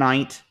great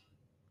night,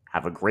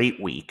 have a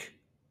great week,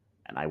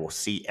 and I will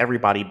see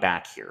everybody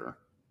back here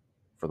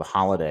for the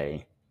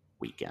holiday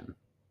weekend.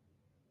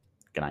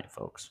 Good night,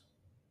 folks.